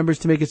the high numbers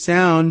to make it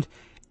sound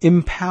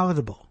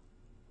impalatable.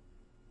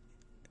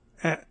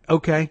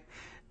 Okay.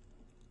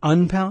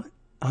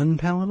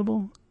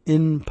 Unpalatable?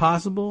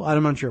 Impossible?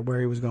 I'm not sure where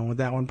he was going with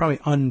that one. Probably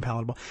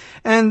unpalatable.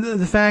 And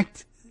the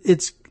fact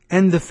it's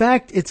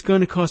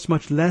going to cost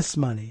much less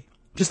money.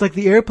 Just like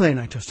the airplane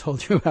I just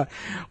told you about,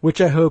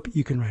 which I hope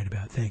you can write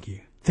about. Thank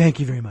you. Thank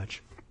you very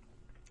much.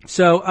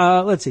 So,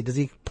 let's see. Does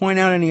he point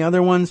out any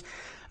other ones?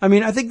 I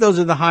mean, I think those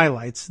are the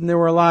highlights. And there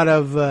were a lot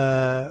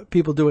of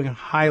people doing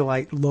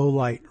highlight,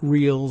 low-light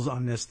reels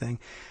on this thing.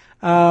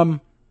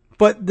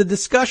 But the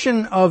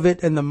discussion of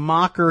it and the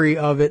mockery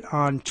of it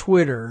on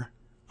Twitter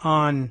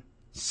on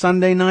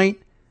Sunday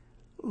night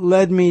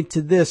led me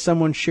to this.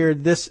 Someone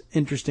shared this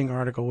interesting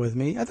article with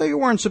me. I thought you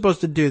weren't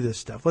supposed to do this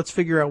stuff. Let's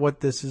figure out what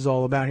this is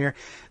all about here.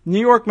 New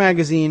York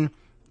Magazine,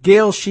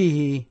 Gail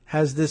Sheehy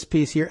has this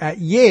piece here. At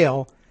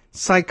Yale,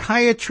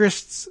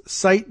 psychiatrists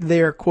cite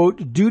their,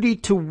 quote, duty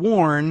to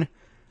warn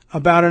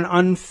about an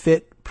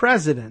unfit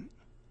president.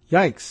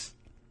 Yikes.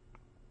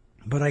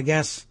 But I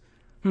guess,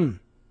 well,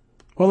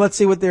 let's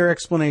see what their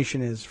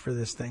explanation is for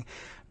this thing.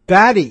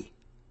 Batty,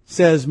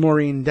 says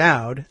Maureen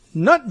Dowd.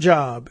 Nut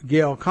job,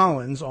 Gail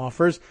Collins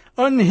offers.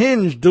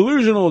 Unhinged,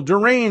 delusional,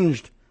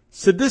 deranged,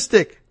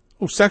 sadistic,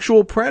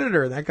 sexual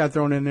predator. That got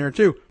thrown in there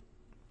too.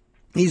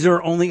 These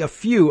are only a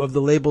few of the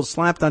labels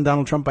slapped on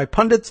Donald Trump by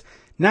pundits,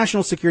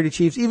 national security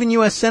chiefs, even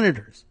U.S.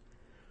 senators.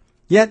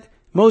 Yet,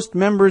 most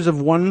members of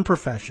one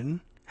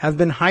profession have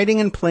been hiding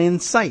in plain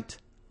sight.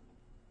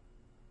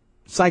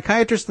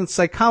 Psychiatrists and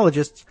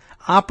psychologists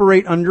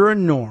operate under a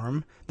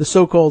norm, the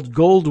so-called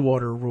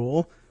Goldwater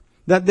rule,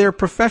 that their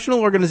professional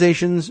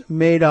organizations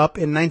made up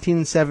in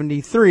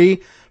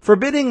 1973,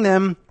 forbidding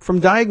them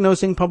from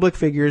diagnosing public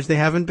figures they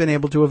haven't been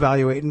able to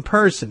evaluate in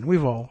person.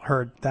 We've all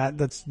heard that.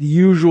 That's the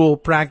usual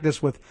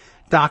practice with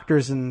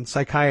doctors and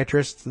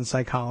psychiatrists and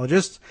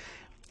psychologists.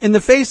 In the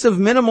face of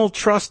minimal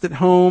trust at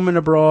home and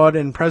abroad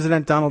and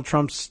President Donald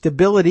Trump's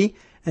stability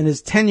and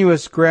his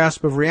tenuous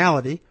grasp of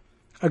reality,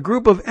 a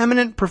group of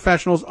eminent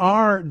professionals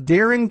are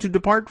daring to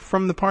depart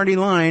from the party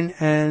line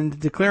and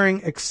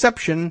declaring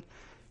exception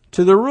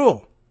to the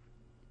rule.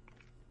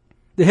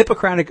 The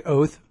Hippocratic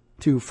Oath,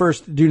 to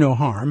first do no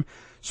harm,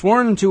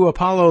 sworn to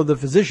Apollo the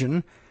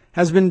physician,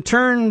 has been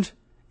turned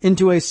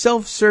into a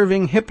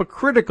self-serving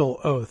hypocritical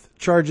oath,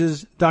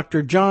 charges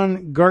Dr.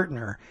 John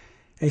Gartner,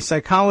 a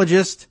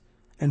psychologist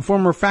and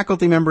former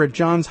faculty member at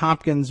Johns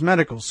Hopkins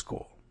Medical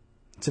School.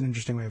 It's an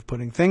interesting way of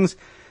putting things.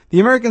 The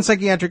American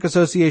Psychiatric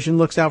Association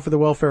looks out for the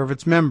welfare of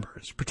its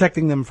members,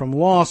 protecting them from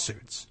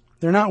lawsuits.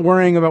 They're not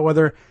worrying about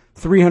whether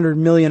 300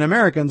 million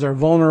Americans are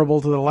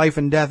vulnerable to the life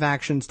and death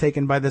actions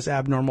taken by this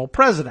abnormal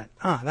president.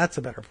 That's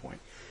a better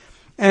point.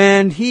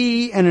 And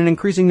he and an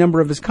increasing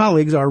number of his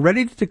colleagues are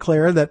ready to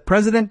declare that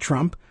President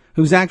Trump,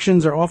 whose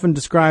actions are often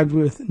described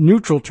with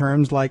neutral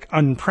terms like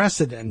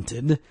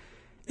unprecedented,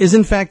 is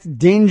in fact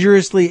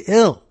dangerously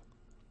ill.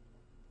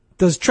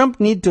 Does Trump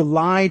need to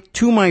lie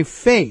to my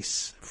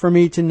face for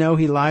me to know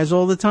he lies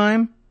all the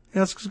time?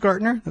 Asks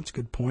Gartner. That's a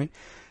good point.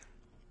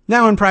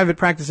 Now in private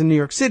practice in New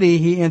York City,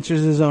 he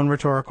answers his own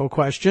rhetorical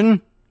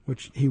question,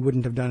 which he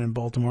wouldn't have done in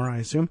Baltimore, I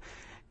assume.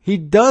 He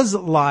does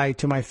lie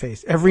to my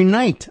face. Every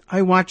night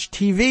I watch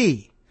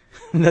TV.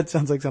 That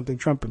sounds like something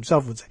Trump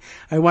himself would say.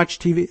 I watch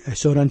TV. I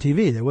saw it on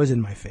TV. That was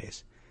in my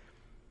face.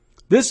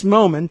 This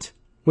moment,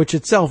 which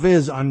itself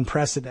is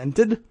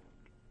unprecedented,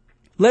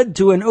 led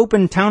to an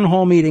open town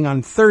hall meeting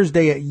on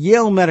Thursday at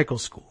Yale Medical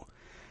School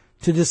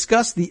to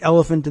discuss the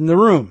elephant in the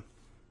room.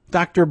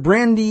 Dr.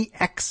 Brandy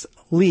X.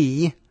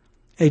 Lee,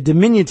 a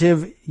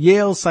diminutive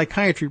Yale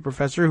psychiatry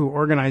professor who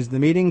organized the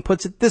meeting,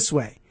 puts it this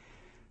way.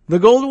 The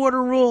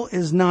Goldwater Rule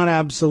is not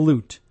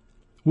absolute.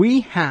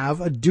 We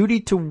have a duty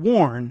to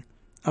warn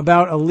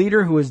about a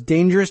leader who is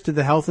dangerous to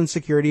the health and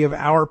security of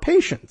our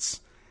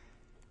patients,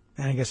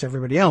 and I guess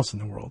everybody else in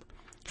the world.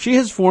 She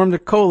has formed a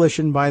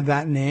coalition by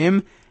that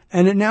name,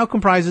 and it now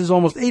comprises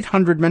almost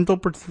 800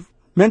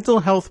 mental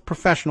health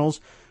professionals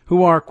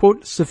who are,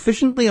 quote,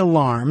 sufficiently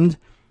alarmed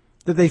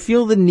that they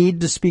feel the need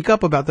to speak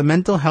up about the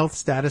mental health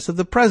status of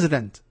the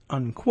president,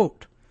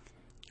 unquote.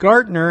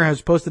 Gartner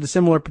has posted a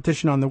similar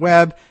petition on the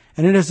web,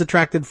 and it has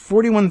attracted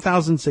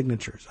 41,000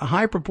 signatures, a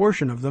high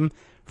proportion of them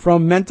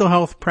from mental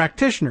health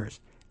practitioners.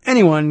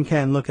 Anyone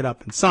can look it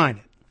up and sign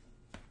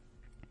it.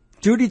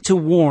 Duty to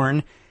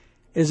warn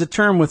is a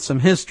term with some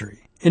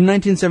history. In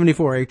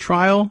 1974, a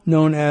trial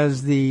known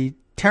as the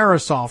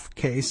Tarasoff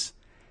case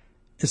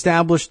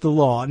established the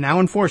law, now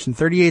enforced in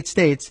 38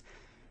 states,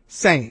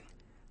 saying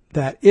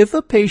that if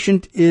a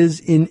patient is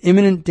in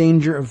imminent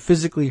danger of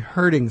physically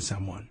hurting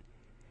someone,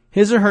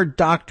 his or her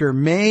doctor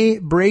may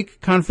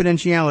break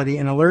confidentiality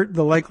and alert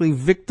the likely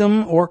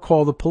victim or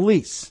call the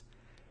police.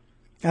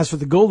 As for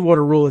the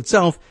Goldwater Rule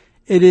itself,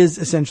 it is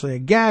essentially a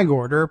gag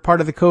order,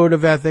 part of the Code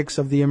of Ethics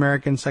of the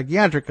American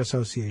Psychiatric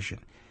Association.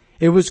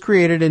 It was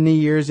created in the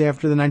years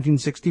after the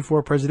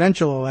 1964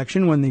 presidential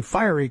election when the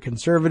fiery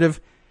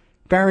conservative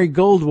Barry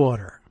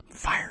Goldwater,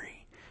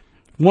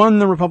 won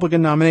the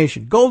Republican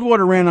nomination.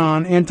 Goldwater ran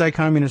on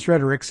anti-communist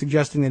rhetoric,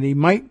 suggesting that he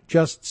might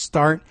just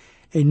start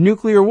a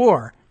nuclear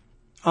war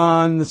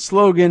on the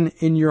slogan,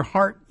 "In your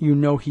heart, you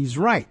know he's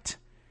right."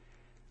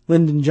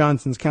 Lyndon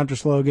Johnson's counter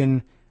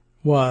slogan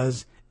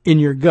was, "In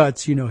your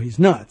guts, you know he's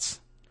nuts."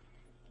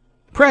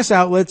 Press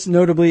outlets,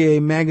 notably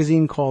a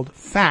magazine called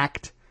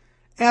Fact,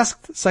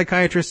 asked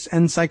psychiatrists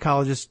and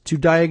psychologists to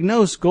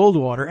diagnose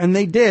Goldwater, and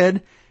they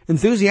did,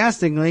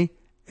 enthusiastically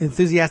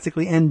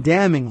and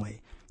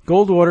damningly.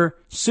 Goldwater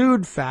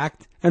sued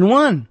Fact and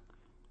won.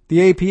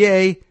 The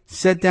APA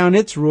set down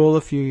its rule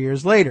a few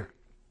years later.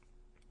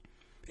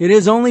 It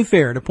is only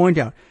fair to point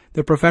out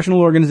that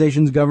professional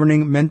organizations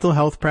governing mental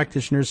health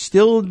practitioners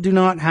still do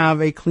not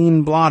have a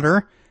clean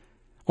blotter.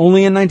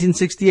 Only in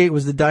 1968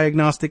 was the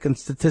Diagnostic and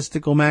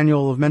Statistical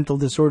Manual of Mental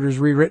Disorders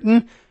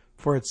rewritten,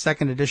 for its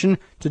second edition,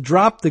 to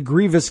drop the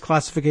grievous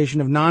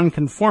classification of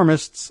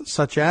nonconformists,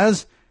 such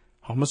as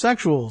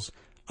homosexuals,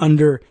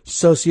 under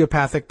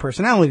sociopathic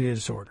personality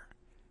disorder.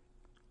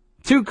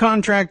 Two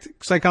contract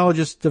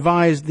psychologists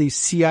devised the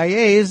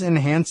CIA's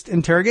Enhanced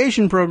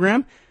Interrogation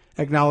Program,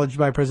 acknowledged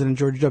by President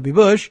George W.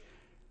 Bush.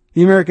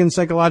 The American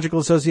Psychological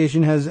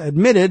Association has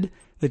admitted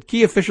that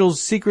key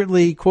officials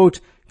secretly, quote,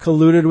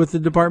 colluded with the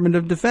Department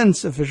of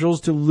Defense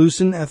officials to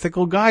loosen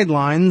ethical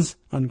guidelines,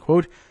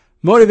 unquote,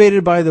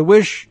 motivated by the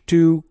wish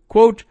to,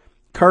 quote,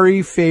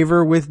 curry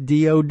favor with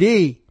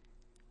DOD.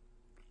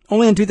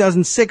 Only in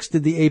 2006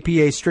 did the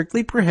APA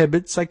strictly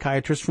prohibit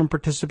psychiatrists from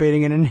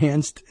participating in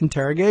enhanced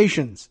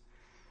interrogations.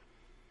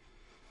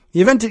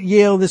 The event at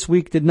Yale this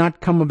week did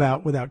not come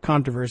about without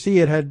controversy.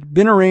 It had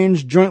been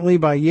arranged jointly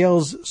by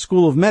Yale's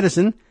School of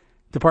Medicine,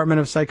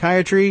 Department of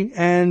Psychiatry,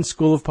 and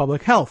School of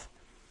Public Health.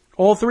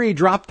 All three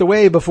dropped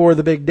away before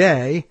the big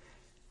day.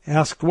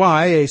 Asked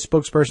why, a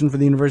spokesperson for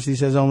the university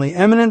says only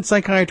eminent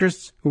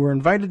psychiatrists who were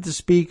invited to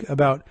speak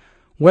about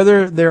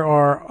whether there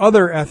are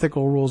other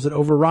ethical rules that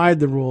override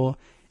the rule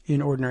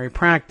in ordinary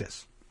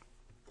practice.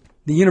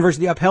 The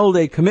university upheld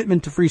a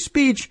commitment to free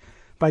speech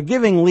by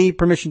giving Lee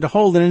permission to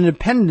hold an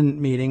independent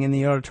meeting in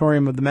the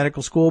auditorium of the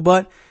medical school,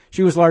 but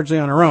she was largely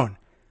on her own.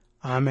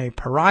 "I'm a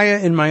pariah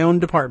in my own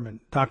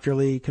department," Dr.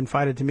 Lee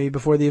confided to me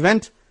before the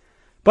event.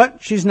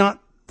 But she's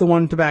not the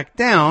one to back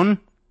down.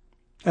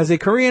 As a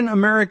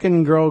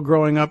Korean-American girl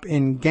growing up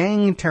in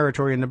gang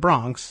territory in the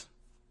Bronx,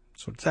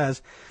 that's what it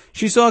says,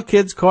 she saw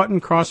kids caught in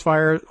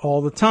crossfire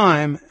all the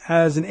time.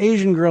 As an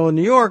Asian girl in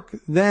New York,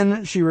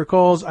 then she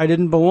recalls, "I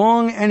didn't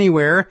belong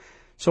anywhere,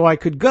 so I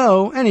could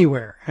go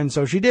anywhere." And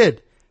so she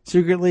did,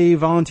 secretly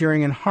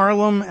volunteering in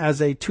Harlem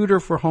as a tutor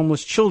for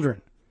homeless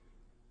children.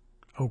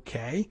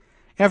 Okay.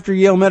 After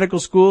Yale Medical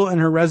School and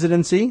her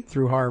residency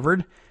through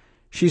Harvard,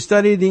 she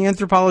studied the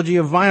anthropology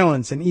of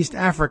violence in East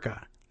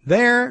Africa.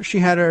 There, she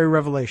had a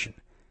revelation.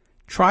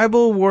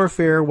 Tribal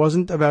warfare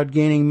wasn't about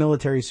gaining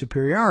military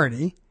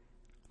superiority.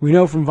 We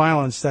know from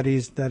violence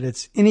studies that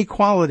it's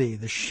inequality,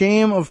 the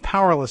shame of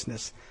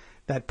powerlessness,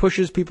 that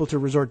pushes people to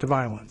resort to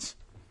violence.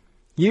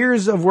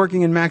 Years of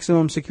working in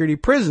maximum security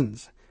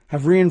prisons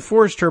have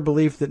reinforced her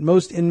belief that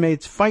most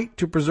inmates fight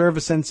to preserve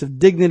a sense of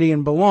dignity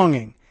and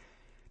belonging.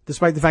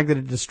 Despite the fact that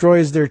it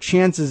destroys their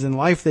chances in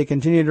life, they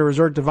continue to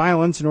resort to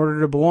violence in order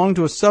to belong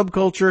to a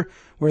subculture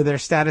where their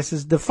status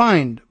is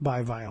defined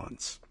by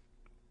violence.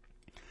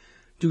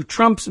 Do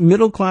Trump's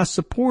middle-class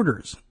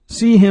supporters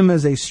see him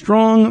as a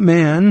strong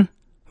man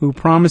who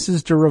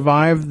promises to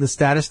revive the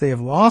status they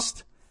have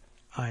lost?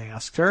 I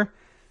asked her.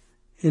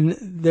 Is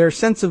their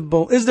sense of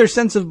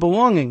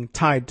belonging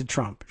tied to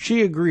Trump?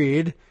 She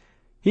agreed.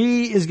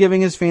 He is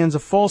giving his fans a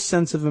false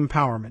sense of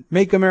empowerment.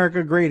 Make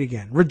America great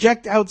again.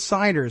 Reject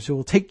outsiders who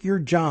will take your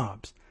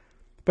jobs.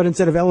 But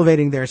instead of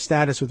elevating their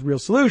status with real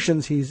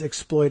solutions, he's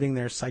exploiting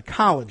their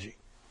psychology.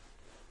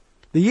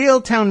 The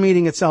Yale town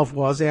meeting itself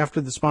was,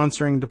 after the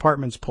sponsoring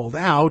departments pulled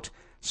out,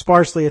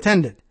 sparsely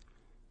attended.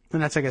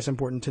 And that's, I guess,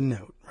 important to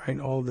note, right?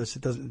 All of this,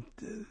 it doesn't,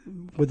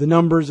 with the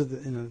numbers of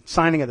the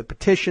signing of the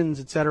petitions,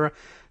 etc., it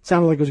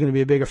sounded like it was going to be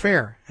a big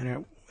affair,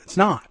 and it's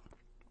not.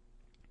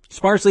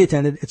 Sparsely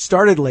attended. It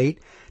started late.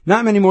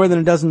 Not many more than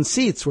a dozen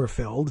seats were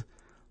filled,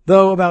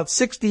 though about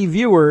 60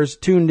 viewers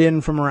tuned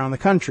in from around the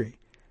country.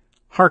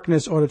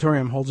 Harkness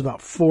Auditorium holds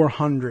about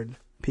 400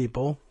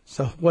 people.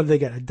 So what did they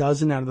get? A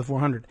dozen out of the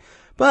 400.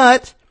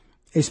 But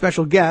a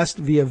special guest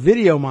via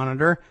video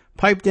monitor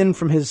piped in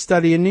from his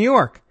study in New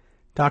York.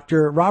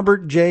 Dr.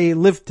 Robert J.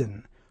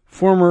 Lifton,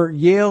 former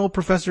Yale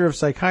professor of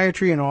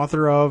psychiatry and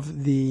author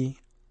of the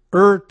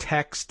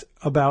text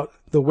about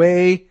the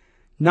way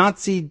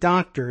Nazi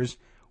doctors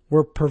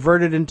were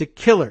perverted into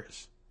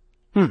killers.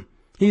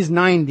 He's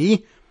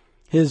 90.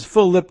 His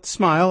full-lipped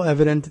smile,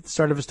 evident at the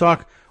start of his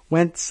talk,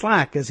 went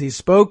slack as he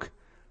spoke.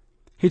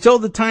 He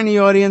told the tiny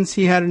audience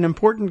he had an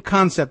important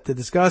concept to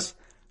discuss: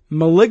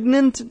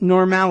 malignant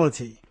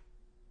normality.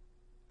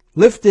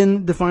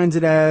 Lifton defines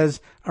it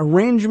as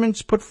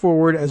arrangements put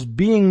forward as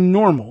being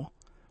normal,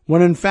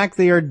 when in fact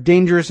they are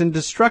dangerous and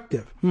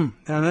destructive. Now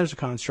there's a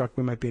construct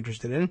we might be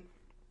interested in.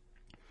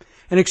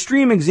 An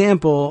extreme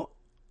example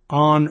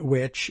on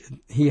which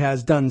he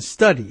has done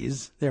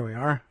studies, there we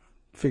are,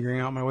 figuring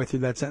out my way through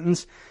that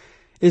sentence,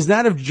 is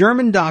that of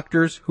German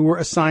doctors who were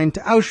assigned to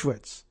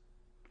Auschwitz.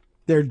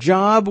 Their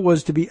job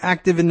was to be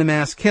active in the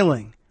mass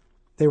killing.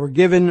 They were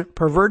given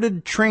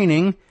perverted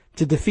training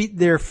to defeat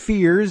their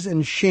fears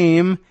and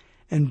shame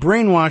and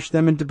brainwash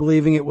them into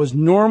believing it was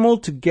normal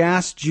to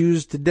gas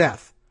Jews to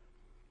death.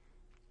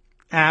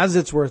 As,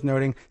 it's worth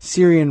noting,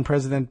 Syrian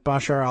President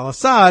Bashar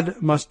al-Assad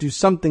must do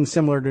something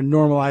similar to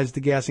normalize the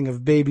gassing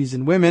of babies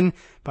and women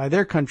by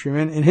their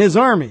countrymen in his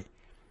army.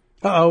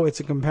 It's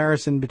a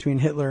comparison between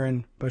Hitler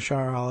and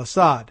Bashar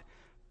al-Assad,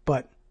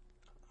 but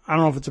I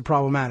don't know if it's a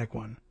problematic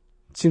one.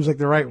 It seems like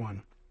the right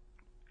one.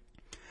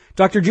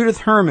 Dr. Judith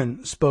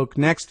Herman spoke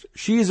next.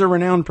 She's a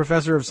renowned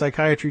professor of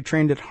psychiatry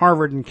trained at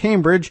Harvard and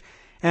Cambridge,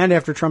 and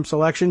after Trump's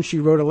election, she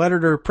wrote a letter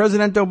to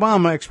President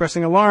Obama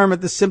expressing alarm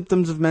at the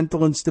symptoms of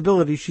mental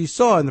instability she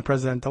saw in the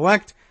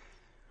president-elect.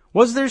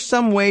 Was there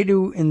some way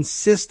to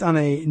insist on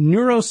a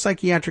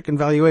neuropsychiatric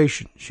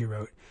evaluation, she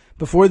wrote,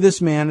 before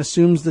this man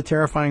assumes the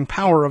terrifying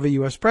power of a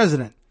U.S.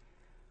 president?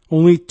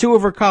 Only 2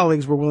 of her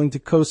colleagues were willing to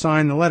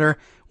co-sign the letter,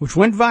 which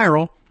went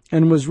viral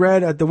and was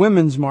read at the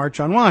Women's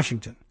March on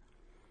Washington.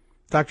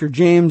 Dr.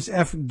 James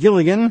F.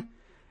 Gilligan,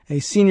 a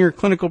senior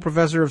clinical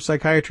professor of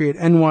psychiatry at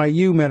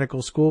NYU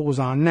Medical School, was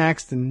on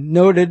next and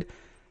noted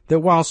that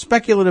while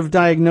speculative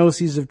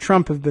diagnoses of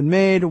Trump have been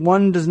made,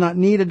 one does not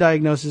need a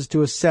diagnosis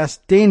to assess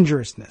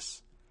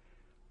dangerousness.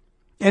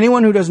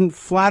 Anyone who doesn't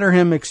flatter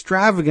him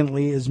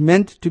extravagantly is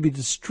meant to be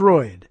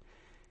destroyed.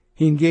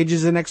 He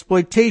engages in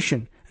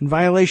exploitation and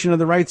violation of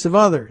the rights of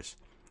others,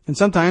 and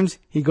sometimes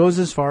he goes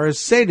as far as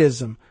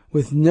sadism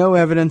with no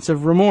evidence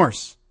of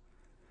remorse.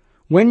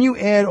 When you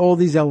add all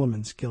these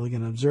elements,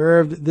 Gilligan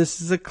observed, this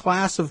is a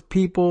class of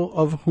people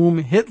of whom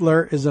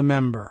Hitler is a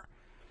member.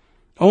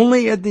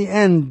 Only at the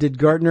end did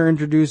Gardner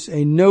introduce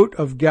a note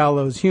of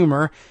gallows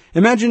humor.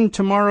 Imagine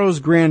tomorrow's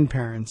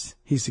grandparents,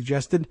 he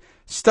suggested,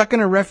 stuck in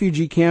a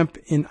refugee camp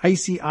in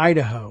icy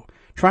Idaho,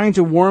 trying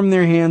to warm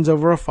their hands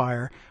over a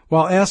fire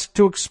while asked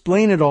to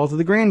explain it all to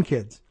the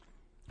grandkids.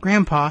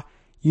 Grandpa,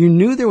 you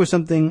knew there was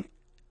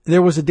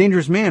a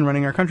dangerous man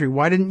running our country.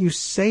 Why didn't you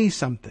say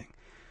something?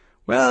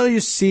 Well, you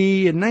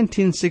see, in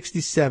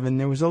 1967,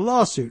 there was a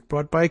lawsuit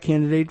brought by a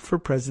candidate for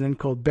president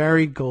called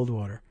Barry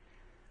Goldwater.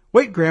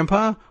 Wait,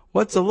 Grandpa,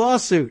 what's a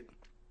lawsuit?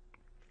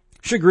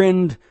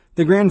 Chagrined,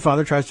 the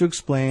grandfather tries to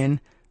explain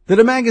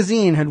that a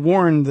magazine had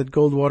warned that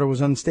Goldwater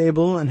was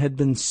unstable and had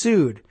been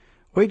sued.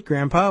 Wait,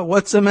 Grandpa,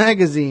 what's a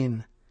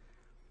magazine?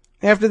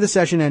 After the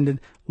session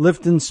ended,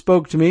 Lifton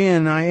spoke to me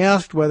and I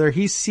asked whether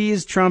he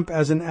sees Trump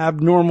as an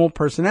abnormal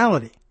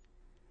personality.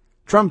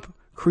 Trump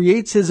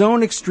creates his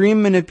own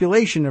extreme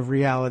manipulation of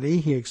reality,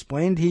 he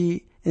explained.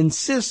 He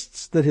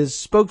insists that his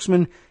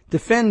spokesman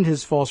defend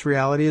his false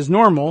reality as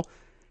normal.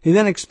 He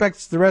then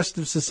expects the rest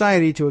of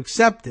society to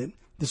accept it,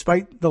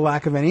 despite the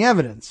lack of any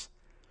evidence.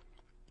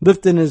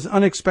 Lifton is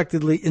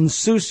unexpectedly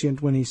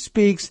insouciant when he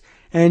speaks,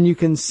 and you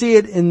can see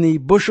it in the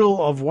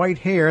bushel of white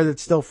hair that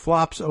still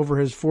flops over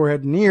his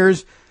forehead and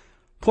ears,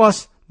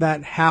 plus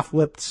that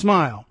half-lipped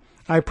smile.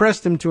 I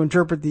pressed him to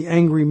interpret the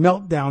angry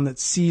meltdown that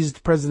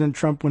seized President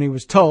Trump when he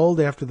was told,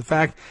 after the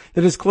fact,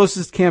 that his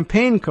closest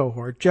campaign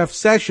cohort, Jeff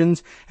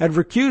Sessions, had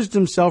recused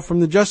himself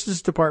from the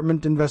Justice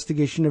Department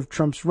investigation of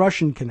Trump's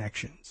Russian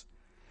connections.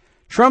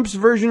 Trump's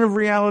version of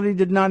reality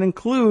did not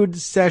include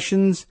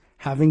Sessions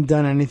having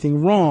done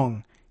anything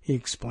wrong, he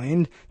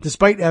explained,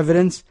 despite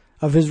evidence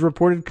of his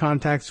reported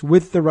contacts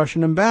with the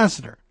Russian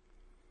ambassador.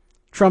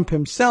 Trump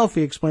himself,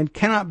 he explained,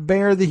 cannot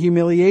bear the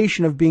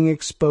humiliation of being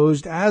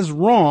exposed as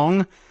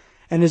wrong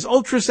and is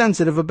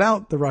ultra-sensitive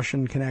about the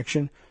Russian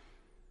connection.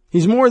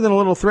 He's more than a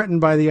little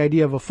threatened by the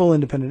idea of a full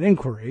independent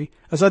inquiry.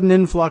 A sudden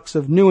influx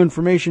of new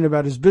information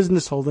about his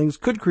business holdings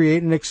could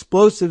create an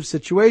explosive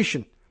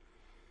situation.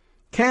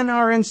 Can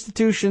our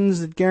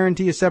institutions that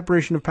guarantee a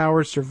separation of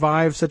powers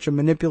survive such a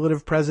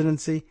manipulative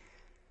presidency?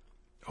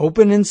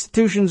 Open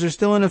institutions are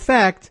still in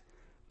effect,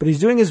 but he's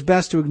doing his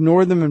best to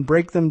ignore them and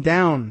break them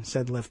down,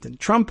 said Lifton.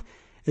 Trump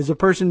is a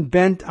person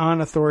bent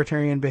on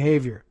authoritarian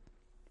behavior.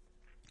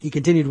 He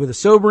continued with a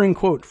sobering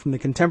quote from the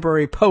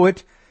contemporary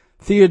poet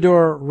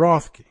Theodore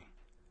Rothke.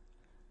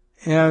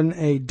 In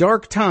a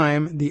dark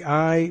time, the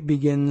eye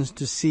begins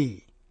to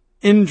see.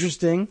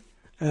 Interesting.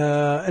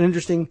 An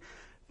interesting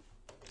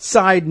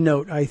side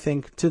note, I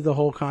think, to the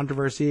whole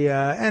controversy.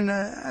 And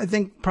I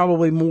think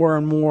probably more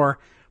and more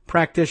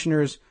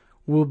practitioners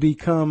will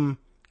become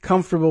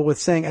comfortable with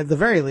saying, at the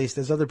very least,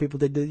 as other people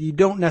did, that you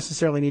don't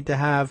necessarily need to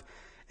have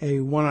a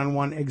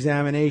one-on-one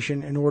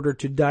examination in order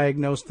to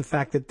diagnose the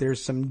fact that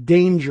there's some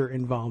danger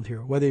involved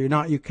here. Whether or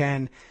not you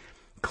can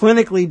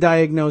clinically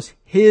diagnose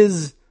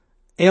his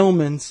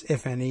ailments,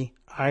 if any,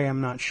 I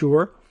am not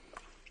sure.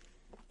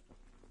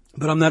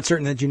 But I'm not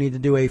certain that you need to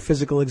do a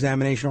physical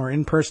examination or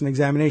in-person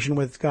examination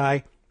with this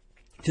guy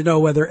to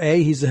know whether,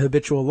 A, he's a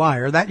habitual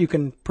liar. That you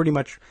can pretty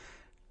much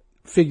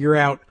figure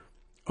out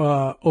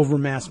over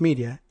mass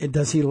media.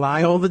 Does he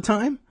lie all the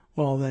time?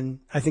 Well, then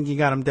I think you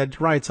got him dead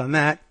to rights on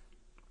that.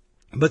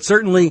 But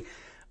certainly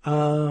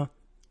that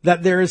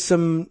there is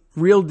some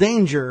real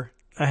danger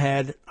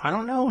ahead. I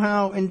don't know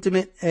how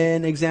intimate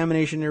an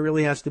examination there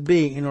really has to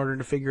be in order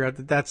to figure out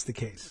that that's the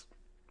case.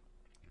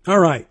 All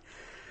right.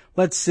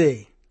 Let's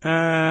see.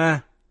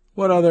 What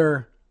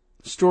other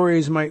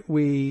stories might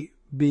we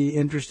be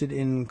interested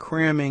in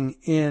cramming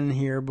in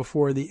here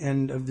before the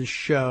end of the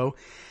show?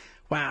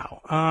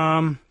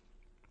 Wow.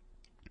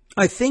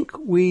 I think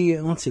we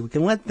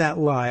can let that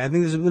lie. I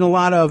think there's been a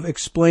lot of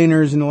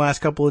explainers in the last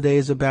couple of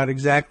days about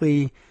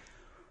exactly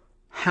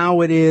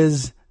how it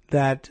is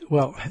that,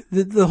 well,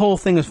 the whole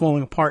thing is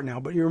falling apart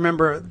now. But you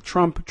remember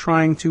Trump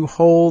trying to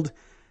hold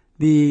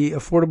the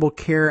Affordable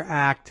Care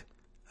Act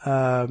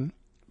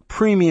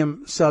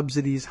premium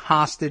subsidies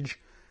hostage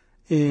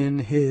in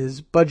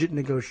his budget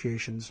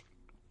negotiations.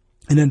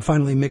 And then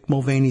finally Mick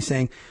Mulvaney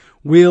saying,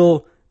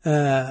 we'll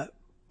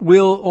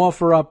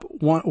offer up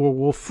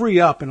we'll free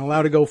up and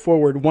allow to go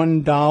forward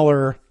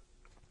 $1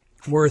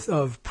 worth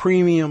of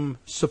premium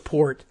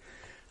support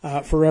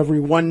for every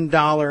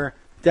 $1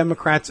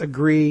 Democrats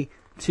agree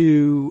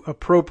to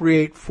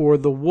appropriate for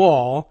the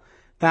wall.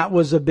 That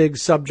was a big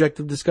subject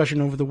of discussion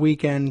over the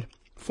weekend,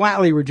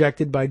 flatly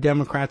rejected by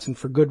Democrats, and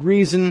for good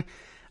reason.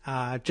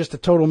 Just a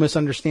total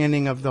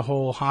misunderstanding of the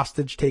whole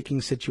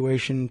hostage-taking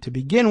situation to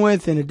begin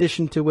with, in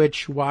addition to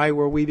which, why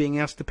were we being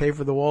asked to pay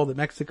for the wall that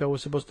Mexico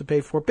was supposed to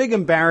pay for? Big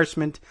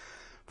embarrassment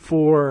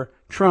for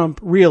Trump,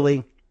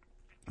 really.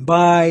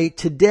 By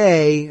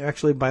today,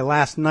 actually by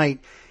last night,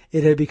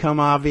 it had become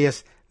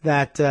obvious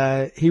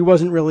that he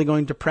wasn't really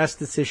going to press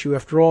this issue.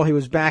 After all, he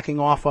was backing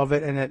off of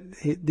it, and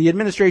the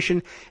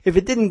administration, if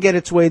it didn't get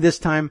its way this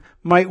time,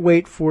 might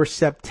wait for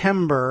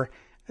September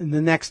and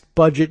the next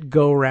budget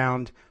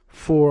go-round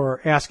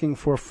for asking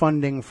for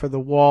funding for the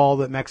wall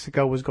that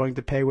Mexico was going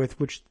to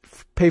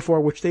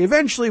which they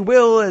eventually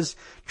will, as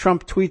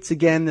Trump tweets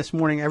again this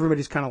morning.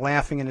 Everybody's kind of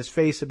laughing in his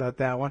face about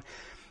that one.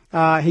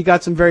 He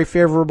got some very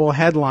favorable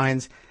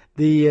headlines.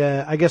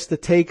 I guess the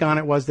take on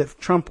it was that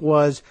Trump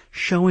was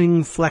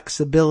showing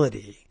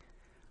flexibility.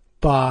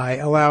 by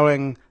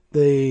allowing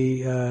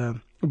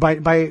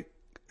by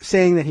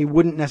saying that he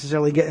wouldn't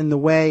necessarily get in the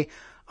way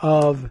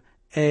of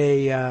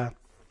a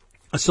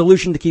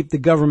solution to keep the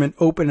government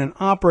open and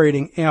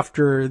operating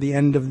after the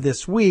end of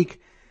this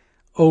week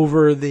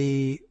over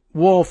the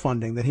wall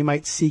funding, that he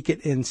might seek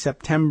it in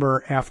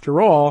September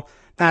after all.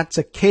 That's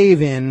a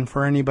cave-in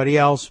for anybody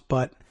else,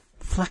 but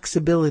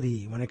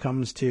flexibility when it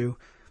comes to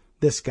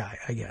this guy,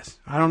 I guess.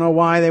 I don't know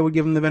why they would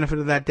give him the benefit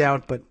of that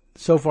doubt, but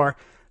so far,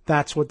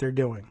 that's what they're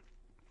doing.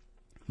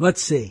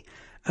 Let's see.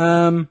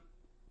 There's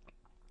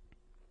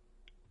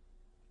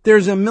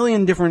a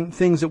million different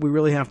things that we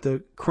really have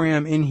to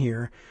cram in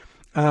here.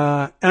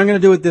 And I'm going to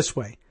do it this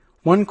way.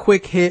 One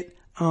quick hit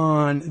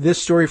on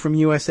this story from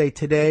USA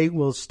Today.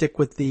 We'll stick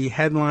with the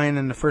headline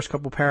and the first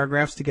couple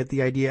paragraphs to get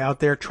the idea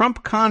out there.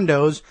 Trump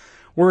condos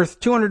worth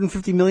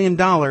 $250 million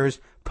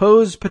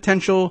pose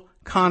potential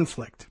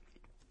conflict.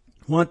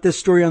 Want this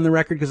story on the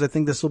record because I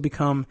think this will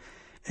become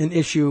an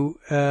issue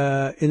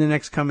in the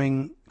next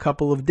coming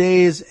couple of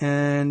days,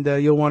 and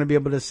you'll want to be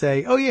able to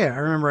say, oh yeah, I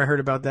remember I heard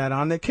about that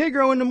on the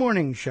Kagro in the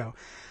Morning show.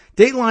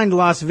 Dateline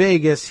Las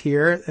Vegas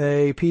here,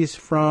 a piece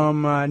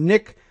from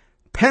Nick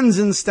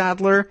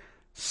Penzenstadler,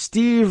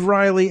 Steve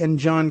Riley, and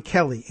John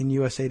Kelly in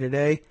USA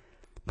Today.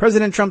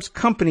 President Trump's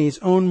companies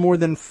own more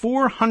than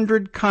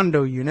 400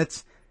 condo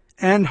units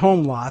and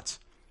home lots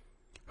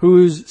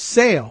whose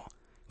sale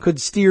could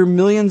steer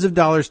millions of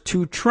dollars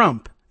to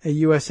Trump, a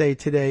USA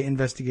Today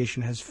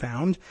investigation has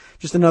found.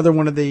 Just another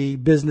one of the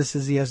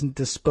businesses he hasn't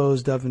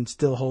disposed of and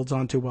still holds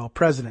on to while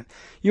president.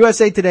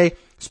 USA Today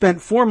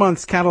spent 4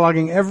 months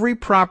cataloging every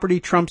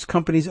property Trump's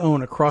companies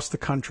own across the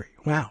country.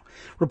 Wow.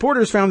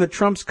 Reporters found that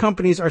Trump's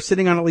companies are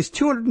sitting on at least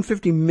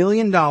 $250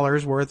 million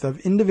worth of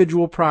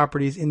individual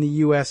properties in the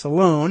U.S.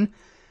 alone.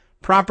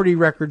 Property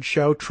records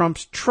show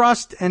Trump's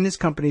trust and his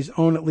companies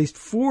own at least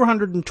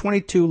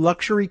 422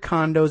 luxury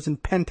condos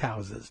and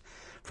penthouses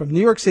from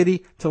New York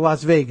City to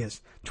Las Vegas,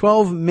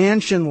 12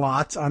 mansion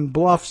lots on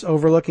bluffs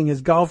overlooking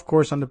his golf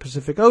course on the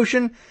Pacific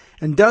Ocean,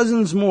 and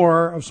dozens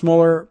more of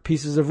smaller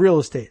pieces of real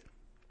estate.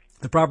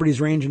 The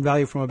properties range in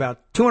value from about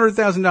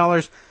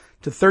 $200,000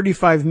 to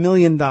 $35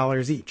 million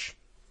each.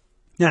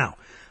 Now,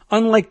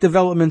 unlike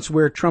developments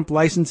where Trump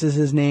licenses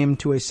his name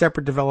to a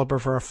separate developer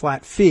for a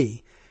flat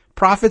fee,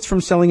 profits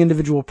from selling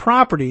individual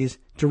properties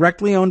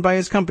directly owned by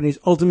his companies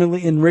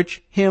ultimately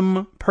enrich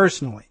him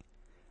personally.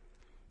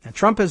 Now,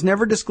 Trump has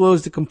never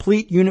disclosed a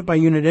complete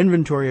unit-by-unit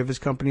inventory of his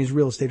company's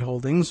real estate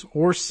holdings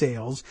or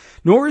sales,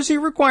 nor is he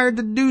required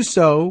to do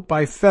so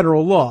by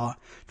federal law.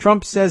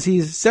 Trump says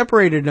he's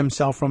separated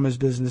himself from his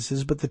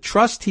businesses, but the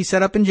trust he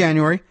set up in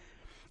January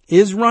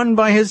is run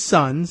by his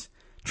sons.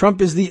 Trump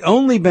is the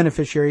only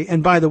beneficiary,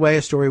 and by the way,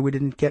 a story we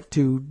didn't get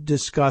to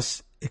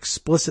discuss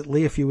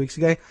explicitly a few weeks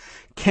ago,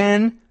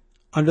 can,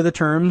 under the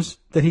terms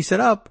that he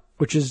set up,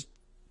 which is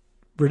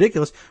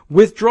ridiculous,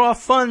 withdraw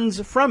funds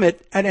from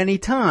it at any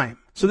time.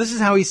 So this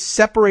is how he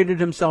separated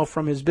himself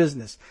from his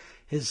business.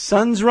 His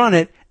sons run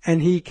it,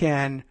 and he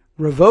can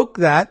revoke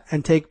that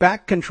and take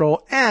back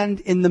control.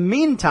 And in the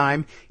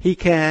meantime, he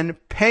can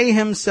pay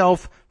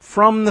himself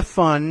from the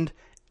fund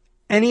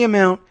any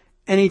amount,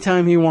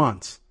 anytime he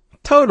wants.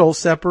 Total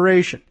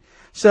separation.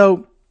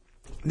 So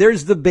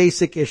there's the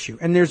basic issue.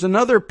 And there's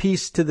another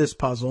piece to this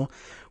puzzle,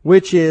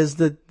 which is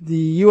that the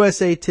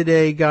USA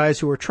Today guys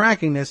who are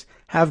tracking this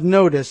have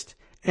noticed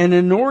an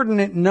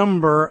inordinate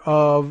number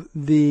of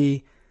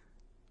the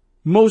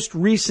most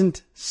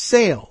recent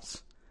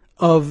sales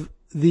of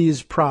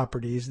these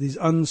properties, these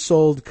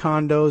unsold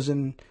condos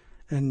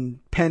and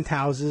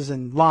penthouses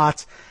and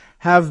lots,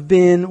 have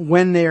been,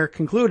 when they are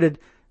concluded,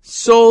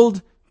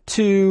 sold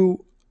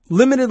to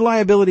limited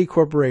liability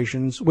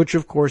corporations, which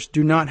of course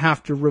do not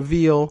have to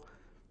reveal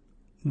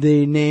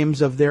the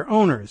names of their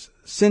owners.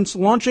 Since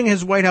launching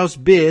his White House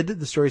bid,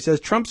 the story says,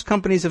 Trump's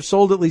companies have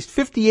sold at least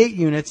 58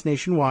 units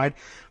nationwide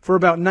for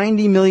about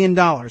 $90 million.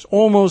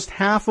 Almost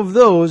half of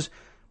those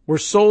were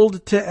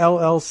sold to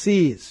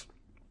LLCs.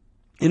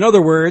 In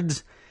other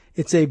words,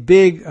 it's a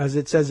big, as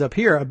it says up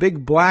here, a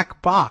big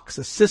black box,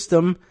 a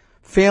system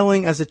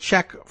failing as a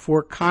check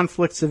for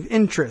conflicts of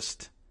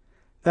interest.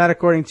 That,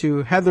 according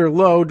to Heather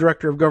Lowe,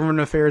 Director of Government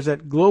Affairs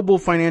at Global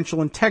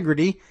Financial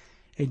Integrity,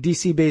 a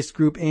DC-based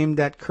group aimed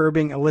at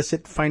curbing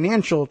illicit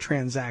financial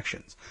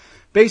transactions.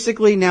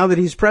 Basically, now that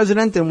he's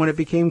president, and when it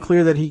became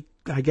clear that he,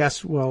 I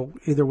guess, well,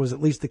 either was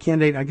at least the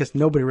candidate, I guess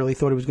nobody really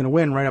thought he was going to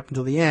win right up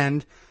until the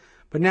end,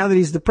 but now that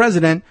he's the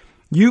president,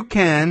 you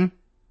can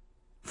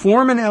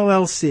form an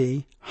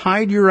LLC,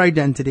 hide your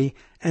identity,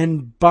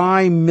 and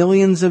buy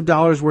millions of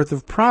dollars worth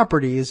of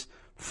properties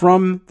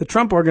from the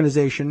Trump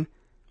organization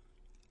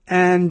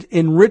and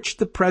enrich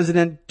the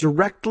president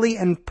directly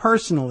and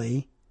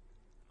personally.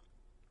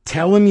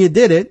 Tell him you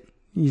did it.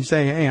 You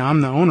say, hey,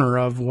 I'm the owner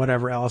of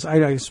whatever else.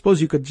 I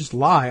suppose you could just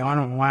lie. I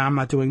don't know why I'm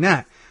not doing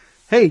that.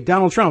 Hey,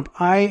 Donald Trump,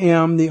 I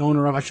am the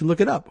owner of, I should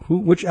look it up.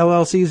 Which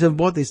LLCs have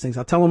bought these things?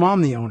 I'll tell him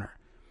I'm the owner.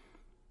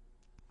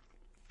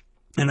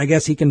 And I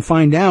guess he can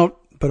find out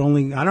but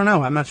only, I don't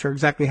know. I'm not sure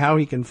exactly how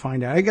he can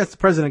find out. I guess the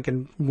president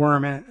can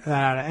worm that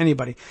out of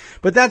anybody.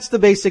 But that's the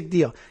basic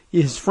deal.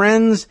 His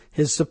friends,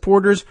 his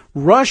supporters,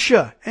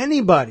 Russia,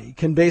 anybody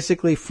can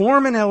basically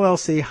form an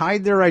LLC,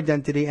 hide their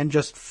identity, and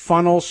just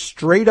funnel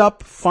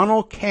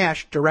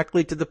cash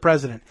directly to the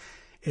president.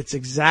 It's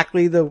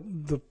exactly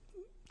the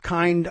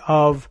kind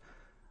of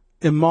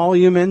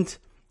emolument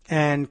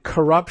and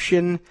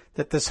corruption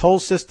that this whole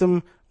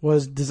system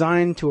was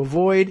designed to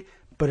avoid,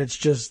 but it's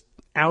just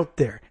out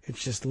there.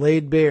 It's just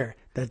laid bare.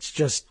 That's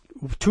just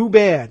too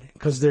bad,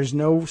 because there's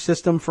no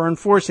system for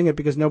enforcing it,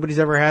 because nobody's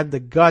ever had the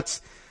guts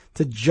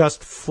to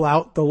just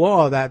flout the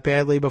law that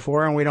badly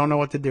before, and we don't know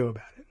what to do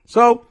about it.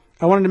 So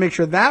I wanted to make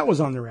sure that was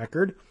on the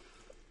record.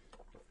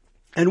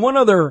 And one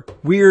other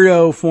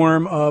weirdo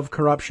form of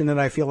corruption that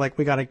I feel like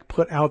we got to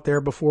put out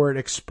there before it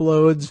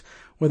explodes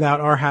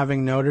without our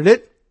having noted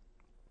it.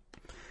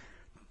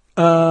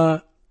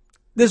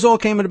 This all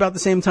came at about the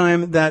same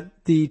time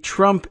that the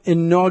Trump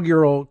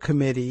Inaugural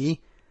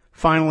Committee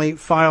finally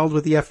filed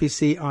with the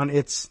FEC on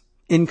its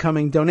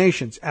incoming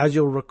donations. As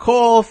you'll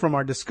recall from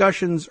our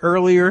discussions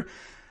earlier,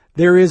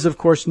 there is, of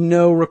course,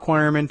 no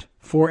requirement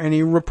for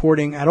any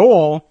reporting at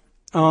all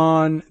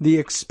on the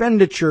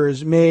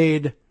expenditures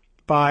made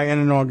by an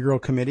inaugural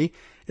committee.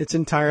 It's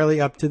entirely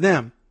up to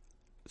them.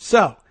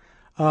 So,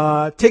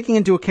 taking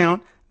into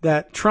account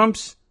that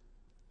Trump's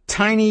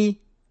tiny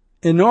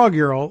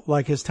inaugural,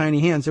 like his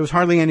tiny hands, there was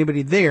hardly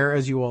anybody there,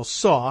 as you all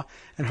saw,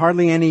 and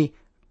hardly any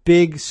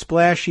big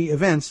splashy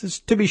events.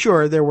 To be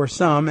sure, there were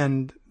some,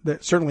 and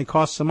that certainly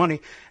cost some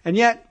money. And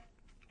yet,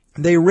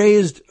 they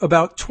raised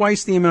about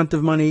twice the amount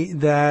of money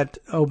that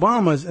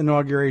Obama's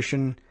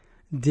inauguration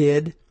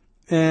did,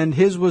 and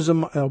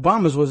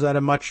Obama's was at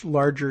a much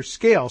larger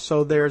scale.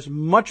 So there's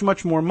much,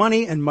 much more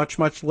money and much,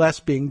 much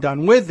less being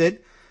done with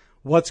it.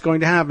 What's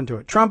going to happen to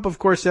it? Trump, of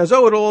course, says,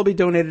 it'll all be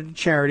donated to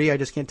charity. I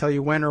just can't tell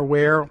you when or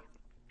where,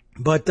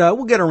 but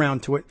we'll get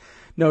around to it,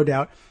 no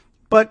doubt.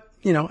 But,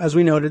 as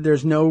we noted,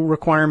 there's no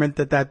requirement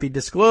that be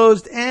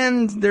disclosed,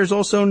 and there's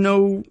also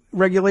no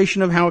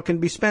regulation of how it can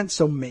be spent.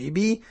 So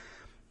maybe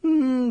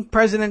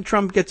President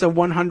Trump gets a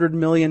 $100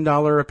 million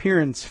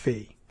appearance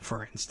fee,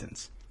 for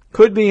instance.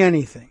 Could be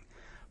anything.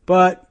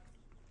 But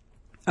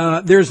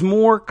there's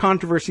more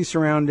controversy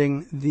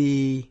surrounding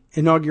the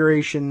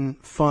inauguration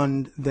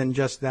fund than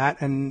just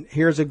that. And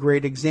here's a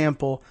great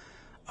example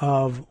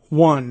of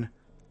one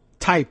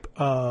type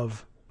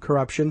of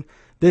corruption.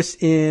 This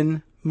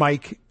in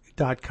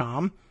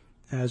Mike.com,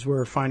 as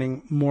we're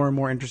finding more and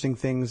more interesting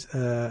things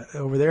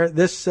over there.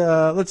 This,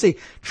 let's see,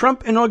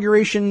 Trump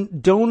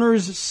inauguration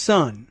donor's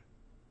son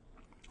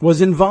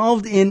was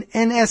involved in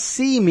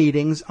NSC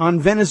meetings on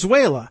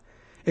Venezuela.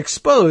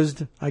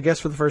 Exposed, I guess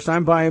for the first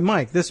time, by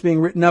Mike. This being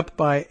written up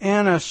by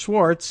Anna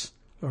Schwartz,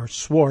 no,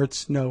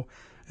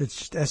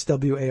 it's just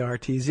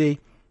Swartz,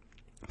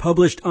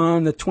 published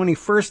on the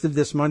 21st of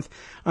this month.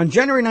 On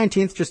January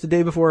 19th, just the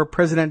day before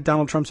President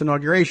Donald Trump's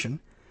inauguration,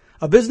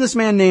 a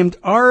businessman named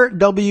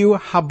R.W.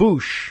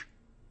 Habush,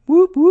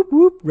 whoop, whoop,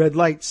 whoop, red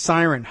light,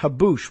 siren,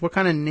 Habush. What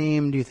kind of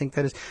name do you think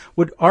that is?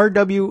 Would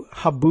R.W.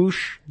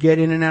 Habush get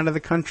in and out of the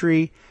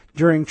country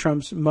during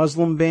Trump's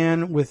Muslim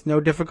ban with no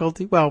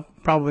difficulty? Well,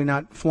 probably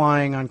not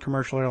flying on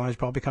commercial airlines,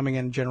 probably coming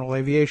in general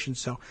aviation,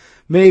 so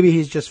maybe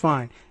he's just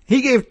fine.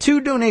 He gave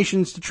 2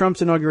 donations to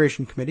Trump's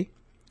inauguration committee.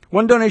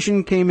 One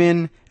donation came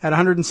in at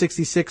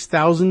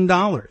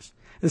 $166,000.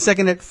 The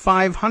second at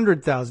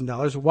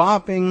 $500,000, a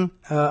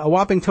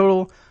whopping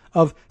total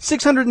of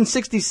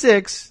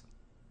 $666,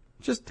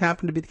 just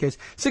happened to be the case,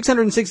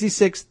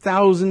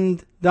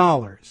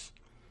 $666,000.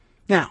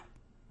 Now,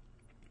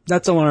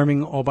 that's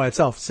alarming all by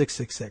itself,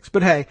 666.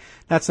 But hey,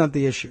 that's not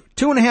the issue.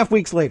 2.5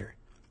 weeks later,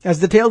 as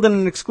detailed in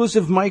an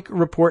exclusive Mike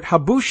report,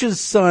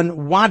 Habush's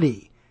son,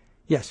 Wadi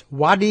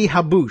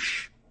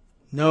Habush,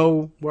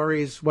 no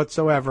worries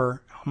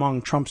whatsoever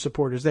among Trump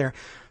supporters there,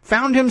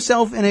 found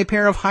himself in a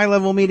pair of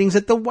high-level meetings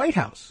at the White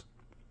House.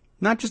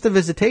 Not just a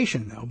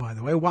visitation, though, by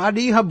the way.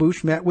 Wadi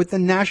Habush met with the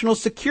National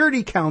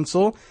Security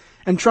Council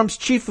and Trump's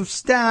chief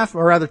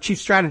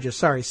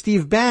strategist,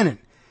 Steve Bannon.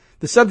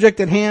 The subject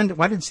at hand,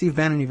 why did Steve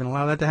Bannon even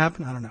allow that to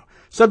happen? I don't know.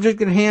 Subject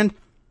at hand,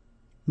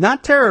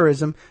 not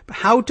terrorism, but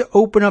how to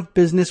open up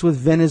business with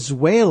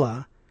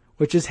Venezuela,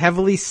 which is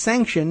heavily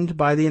sanctioned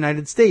by the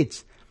United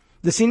States.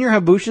 The senior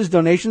Habush's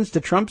donations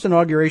to Trump's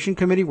inauguration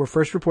committee were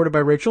first reported by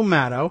Rachel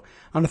Maddow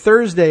on a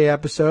Thursday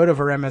episode of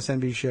her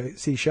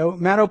MSNBC show.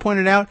 Maddow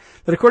pointed out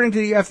that according to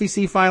the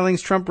FEC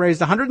filings, Trump raised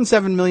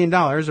 $107 million,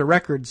 a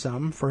record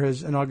sum, for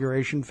his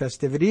inauguration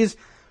festivities.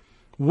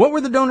 What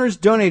were the donors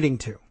donating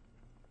to?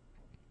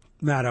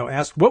 Maddow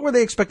asked. What were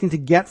they expecting to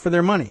get for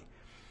their money?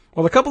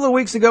 Well, a couple of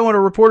weeks ago, when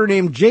a reporter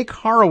named Jake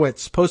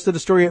Horowitz posted a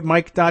story at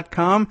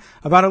Mike.com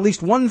about at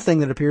least one thing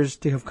that appears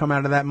to have come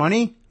out of that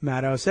money,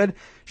 Maddow said,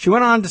 she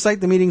went on to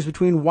cite the meetings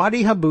between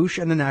Wadi Habush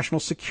and the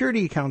National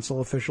Security Council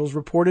officials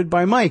reported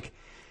by Mike.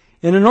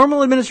 In a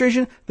normal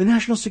administration, the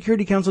National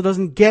Security Council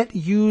doesn't get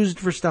used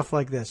for stuff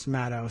like this,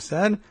 Maddow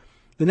said.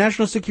 The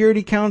National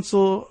Security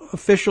Council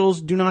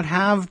officials do not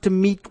have to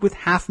meet with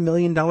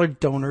 $500,000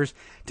 donors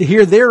to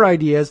hear their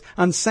ideas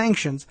on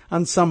sanctions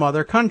on some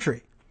other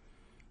country.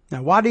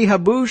 Now, Wadi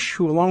Haboush,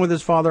 who along with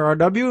his father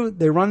R.W.,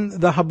 they run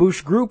the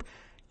Haboush Group,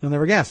 you'll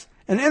never guess,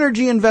 an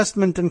energy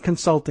investment and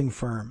consulting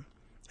firm.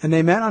 And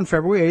they met on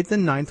February 8th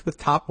and 9th with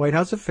top White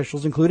House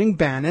officials, including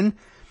Bannon.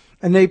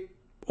 And they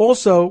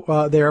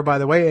also, there, by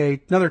the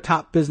way, another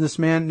top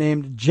businessman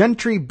named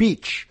Gentry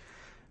Beach,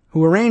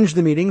 who arranged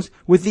the meetings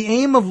with the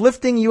aim of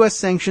lifting U.S.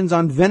 sanctions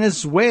on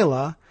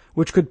Venezuela,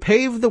 which could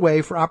pave the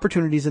way for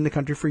opportunities in the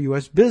country for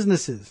U.S.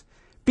 businesses.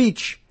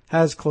 Beach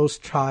has close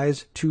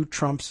ties to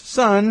Trump's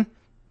son,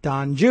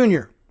 Don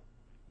Jr.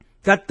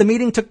 That the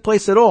meeting took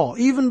place at all,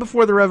 even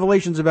before the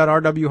revelations about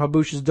R.W.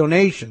 Haboush's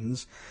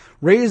donations,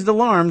 raised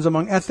alarms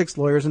among ethics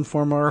lawyers and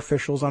former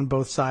officials on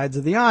both sides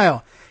of the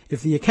aisle.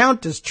 If the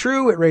account is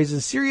true, it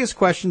raises serious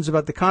questions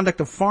about the conduct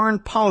of foreign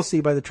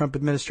policy by the Trump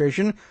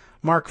administration.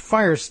 Mark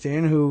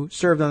Firestein, who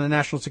served on the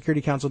National Security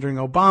Council during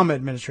the Obama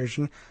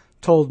administration,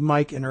 told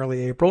Mike in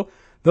early April,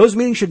 those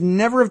meetings should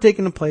never have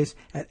taken place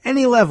at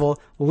any level,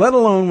 let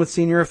alone with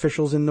senior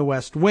officials in the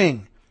West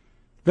Wing.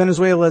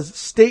 Venezuela's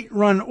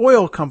state-run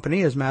oil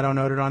company, as Maddow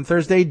noted on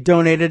Thursday,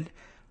 donated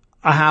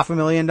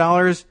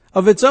 $500,000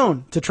 of its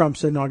own to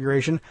Trump's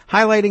inauguration,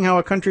 highlighting how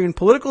a country in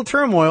political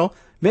turmoil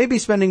may be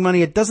spending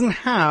money it doesn't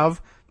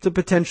have to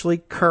potentially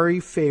curry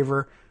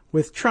favor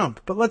with Trump.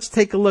 But let's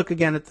take a look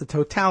again at the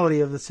totality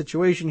of the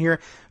situation here.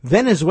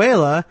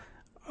 Venezuela,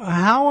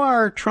 how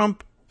are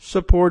Trump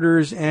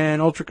supporters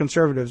and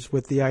ultra-conservatives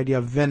with the idea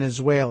of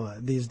Venezuela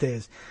these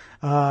days?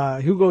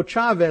 Hugo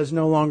Chavez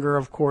no longer,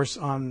 of course,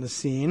 on the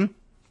scene.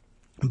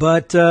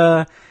 But,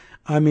 are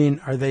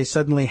they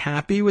suddenly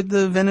happy with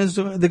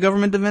the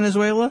government of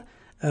Venezuela?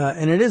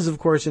 And it is, of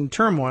course, in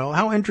turmoil.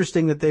 How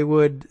interesting that they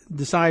would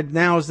decide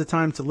now is the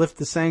time to lift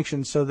the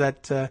sanctions so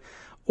that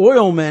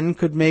oil men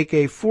could make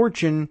a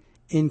fortune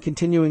in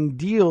continuing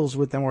deals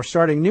with them or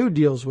starting new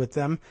deals with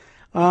them.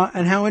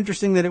 And how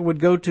interesting that it would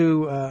go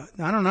to,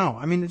 I don't know.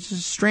 I mean, it's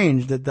just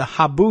strange that the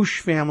Haboush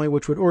family,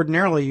 which would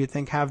ordinarily, you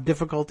think, have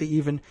difficulty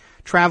even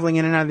traveling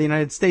in and out of the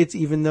United States,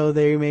 even though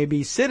they may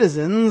be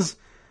citizens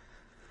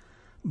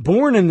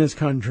born in this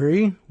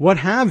country, what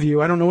have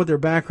you. I don't know what their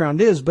background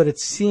is, but it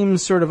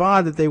seems sort of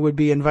odd that they would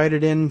be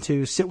invited in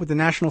to sit with the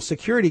National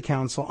Security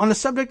Council on the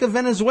subject of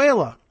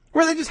Venezuela,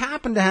 where they just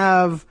happen to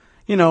have,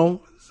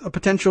 a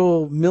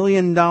potential $1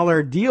 million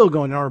deal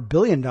going, or $1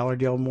 billion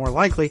deal more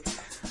likely,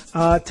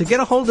 to get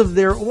a hold of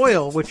their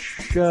oil, which,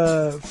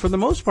 for the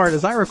most part,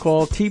 as I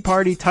recall, Tea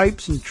Party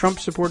types and Trump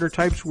supporter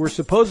types were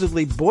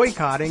supposedly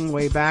boycotting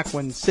way back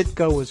when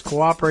Citgo was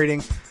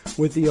cooperating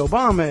with the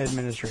Obama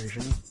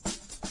administration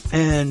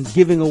and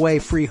giving away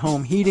free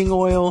home heating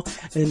oil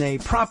in a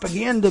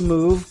propaganda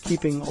move,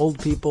 keeping old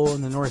people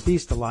in the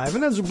Northeast alive.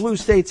 And those are blue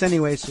states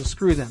anyway, so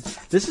screw them.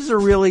 This is a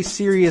really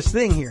serious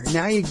thing here.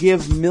 Now you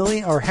give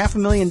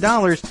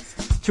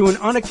 $500,000 to an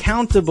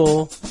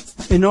unaccountable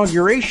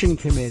inauguration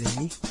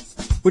committee,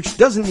 which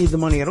doesn't need the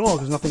money at all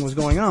because nothing was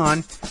going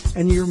on,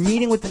 and you're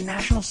meeting with the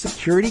National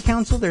Security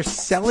Council. They're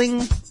selling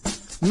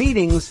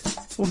meetings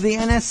with the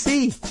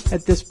NSC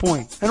at this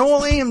point, and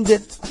all aimed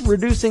at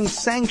reducing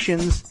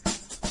sanctions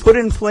put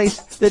in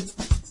place that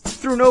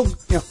through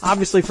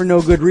obviously for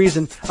no good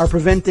reason, are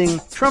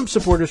preventing Trump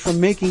supporters from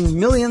making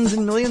millions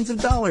and millions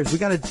of dollars. We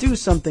got to do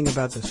something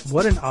about this.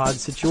 What an odd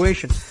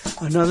situation.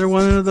 Another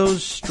one of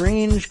those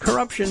strange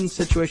corruption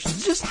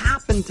situations just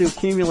happened to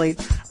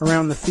accumulate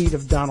around the feet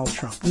of Donald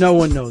Trump. No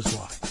one knows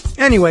why.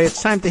 Anyway,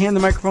 it's time to hand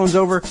the microphones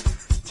over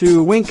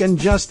to Wink and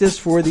Justice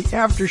for the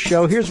after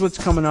show. Here's what's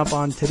coming up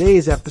on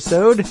today's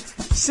episode.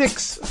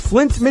 6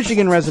 Flint,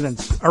 Michigan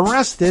residents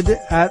arrested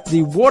at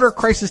the water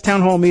crisis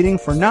town hall meeting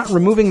for not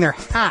removing their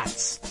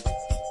hats.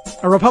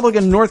 A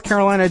Republican North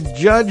Carolina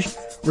judge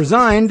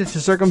resigned to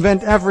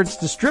circumvent efforts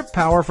to strip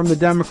power from the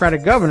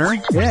Democratic governor.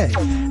 Yay.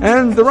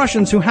 And the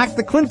Russians who hacked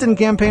the Clinton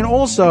campaign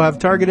also have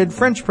targeted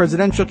French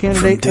presidential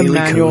candidate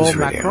Emmanuel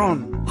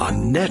Macron.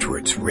 On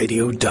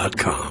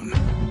netrootsradio.com.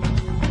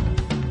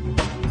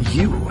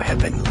 You have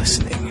been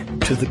listening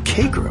to the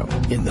Kagro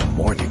in the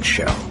Morning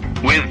Show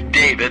with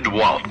David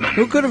Waldman.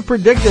 Who could have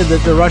predicted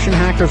that the Russian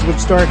hackers would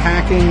start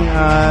hacking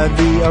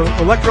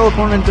the electoral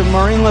opponent of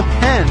Marine Le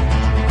Pen?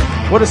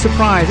 What a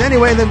surprise.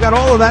 Anyway, they've got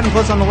all of that, and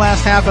plus on the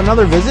last half,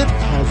 another visit,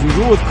 as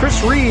usual, with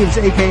Chris Reeves,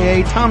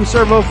 a.k.a. Tom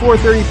Servo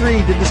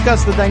 433, to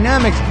discuss the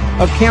dynamics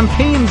of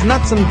campaigns,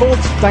 nuts and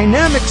bolts,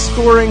 dynamic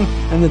scoring,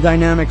 and the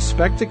dynamic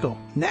spectacle.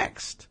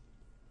 Next.